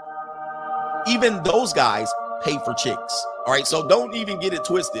 Even those guys pay for chicks. All right, so don't even get it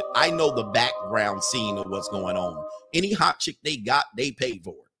twisted. I know the background scene of what's going on. Any hot chick they got, they paid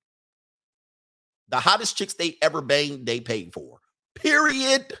for it. The hottest chicks they ever banged, they paid for.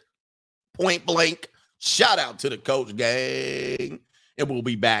 Period. Point blank. Shout out to the Coach Gang. And we'll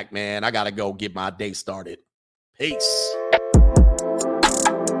be back, man. I got to go get my day started. Peace.